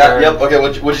 That's all I got. Yep. Okay,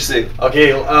 what'd you see?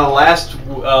 Okay, last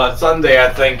Sunday, I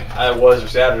think I was, or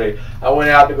Saturday, I went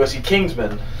out to go see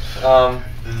Kingsman.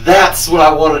 That's what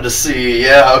I wanted to see.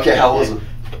 Yeah. Okay. How was it?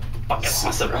 Fucking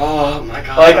awesome. Oh my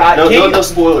god. Like, no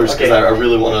spoilers, because I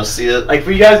really want to see it. Like,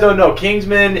 for you guys don't know,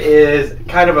 Kingsman is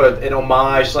kind of an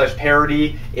homage /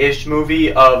 parody-ish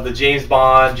movie of the James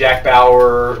Bond, Jack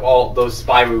Bauer, all those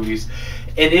spy movies.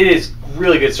 And it is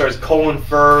really good. It stars Colin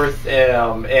Firth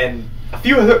and a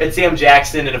few other, and Sam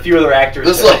Jackson and a few other actors.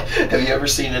 It's like, have you ever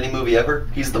seen any movie ever?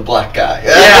 He's the black guy.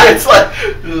 Yeah. It's like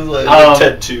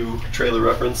Ted 2 trailer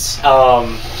reference.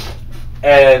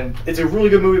 And it's a really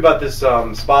good movie about this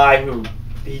spy who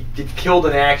he killed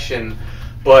in action,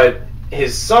 but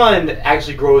his son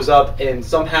actually grows up and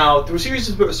somehow, through a series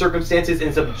of circumstances,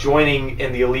 ends up joining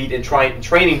in the elite and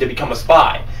training to become a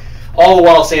spy. All the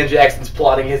while Sam Jackson's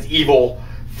plotting his evil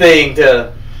thing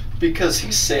to... Because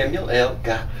he's Samuel L.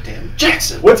 goddamn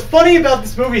Jackson. What's funny about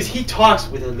this movie is he talks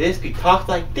with a lisp. He talks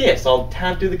like this all the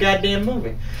time through the goddamn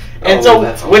movie. And so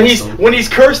when he's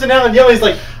cursing out and yelling, he's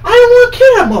like, "I don't want to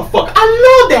kill that motherfucker. I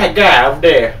love that guy over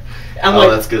there."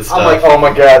 That's good stuff. I'm like, "Oh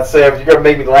my god, Sam, you're gonna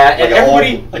make me laugh." Like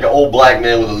and like an old black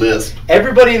man with a lisp.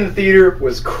 Everybody in the theater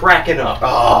was cracking up.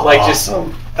 Oh, like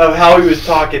awesome. Just of how he was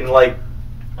talking. Like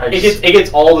it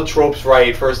gets all the tropes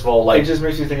right. First of all, like it just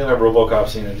makes me think of that RoboCop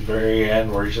scene at the very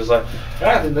end where he's just like,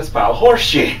 "I think this pile of horse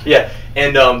shit." Yeah,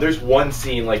 and there's one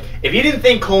scene like if you didn't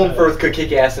think Colin Firth could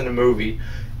kick ass in a movie,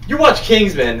 you watch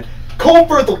Kingsman. Colin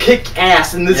Firth will kick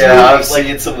ass in this movie. Yeah, I've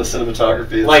seen some of the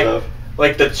cinematography and stuff.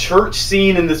 Like the church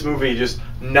scene in this movie, just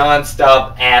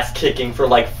non-stop ass kicking for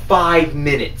like 5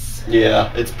 minutes.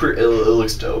 Yeah, it's pretty. It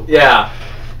looks dope. Yeah,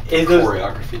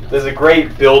 Choreography. There's a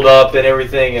great build-up and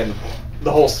everything, and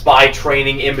the whole spy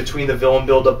training in between the villain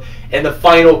build-up, and the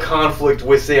final conflict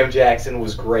with Sam Jackson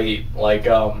was great. Like,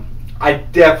 I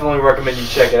definitely recommend you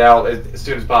check it out as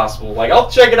soon as possible. Like, I'll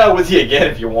check it out with you again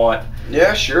if you want.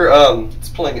 Yeah, sure. It's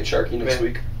playing at Sharky next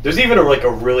week. There's even a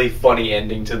really funny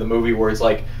ending to the movie where it's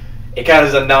like, it kind of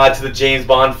is a nod to the James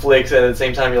Bond flicks, and at the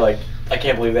same time you're like, I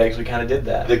can't believe they actually kind of did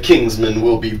that. The Kingsmen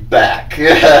will be back.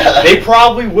 They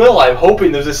probably will. I'm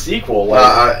hoping there's a sequel.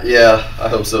 Like, yeah, I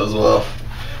hope so as well.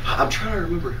 I'm trying to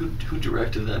remember who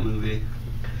directed that movie.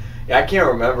 Yeah, I can't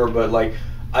remember, but like,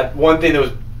 one thing that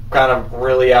was kind of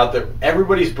really out there,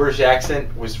 everybody's British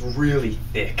accent was really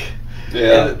thick.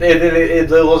 Yeah. And it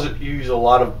use a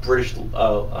lot of British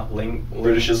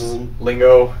Britishism.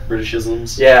 lingo.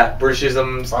 Britishisms. Yeah,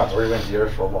 Britishisms. Wow, it's already been here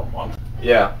for 1 month.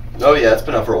 Yeah. Oh yeah, it's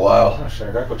been out for a while. Oh shit,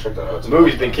 I gotta go check that out. The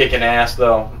movie's been kicking ass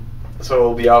though, so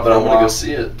it'll be out. But for I'm a gonna while. go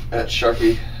see it at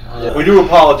Sharky. Yeah. We do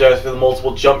apologize for the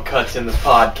multiple jump cuts in this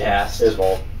podcast. His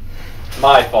fault.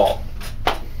 My fault.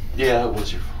 Yeah, it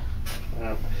was your fault.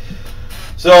 Yeah.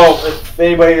 So, if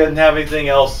anybody doesn't have anything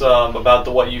else about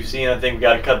what you've seen, I think we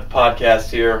got to cut the podcast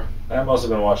here. I've mostly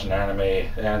been watching anime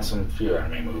and some few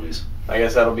anime movies. I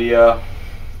guess that'll be for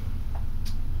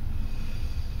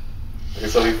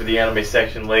the anime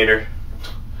section later.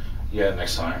 Yeah,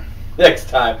 next time. Next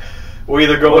time, we'll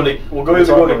go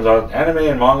about anime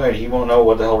and manga, and he won't know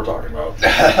what the hell we're talking about.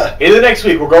 Either next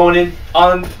week we're going in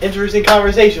on interesting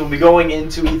conversation. We'll be going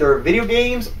into either video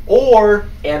games or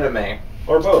anime.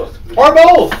 Or both. Or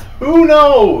both. Who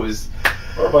knows?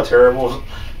 Or about terrible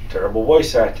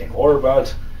voice acting. Or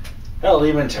about, hell,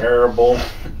 even terrible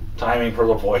timing for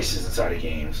the voices inside of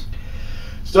games.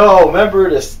 So remember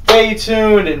to stay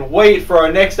tuned and wait for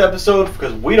our next episode,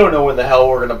 because we don't know when the hell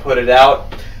we're going to put it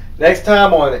out. Next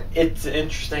time on It's an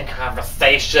Interesting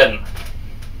Conversation.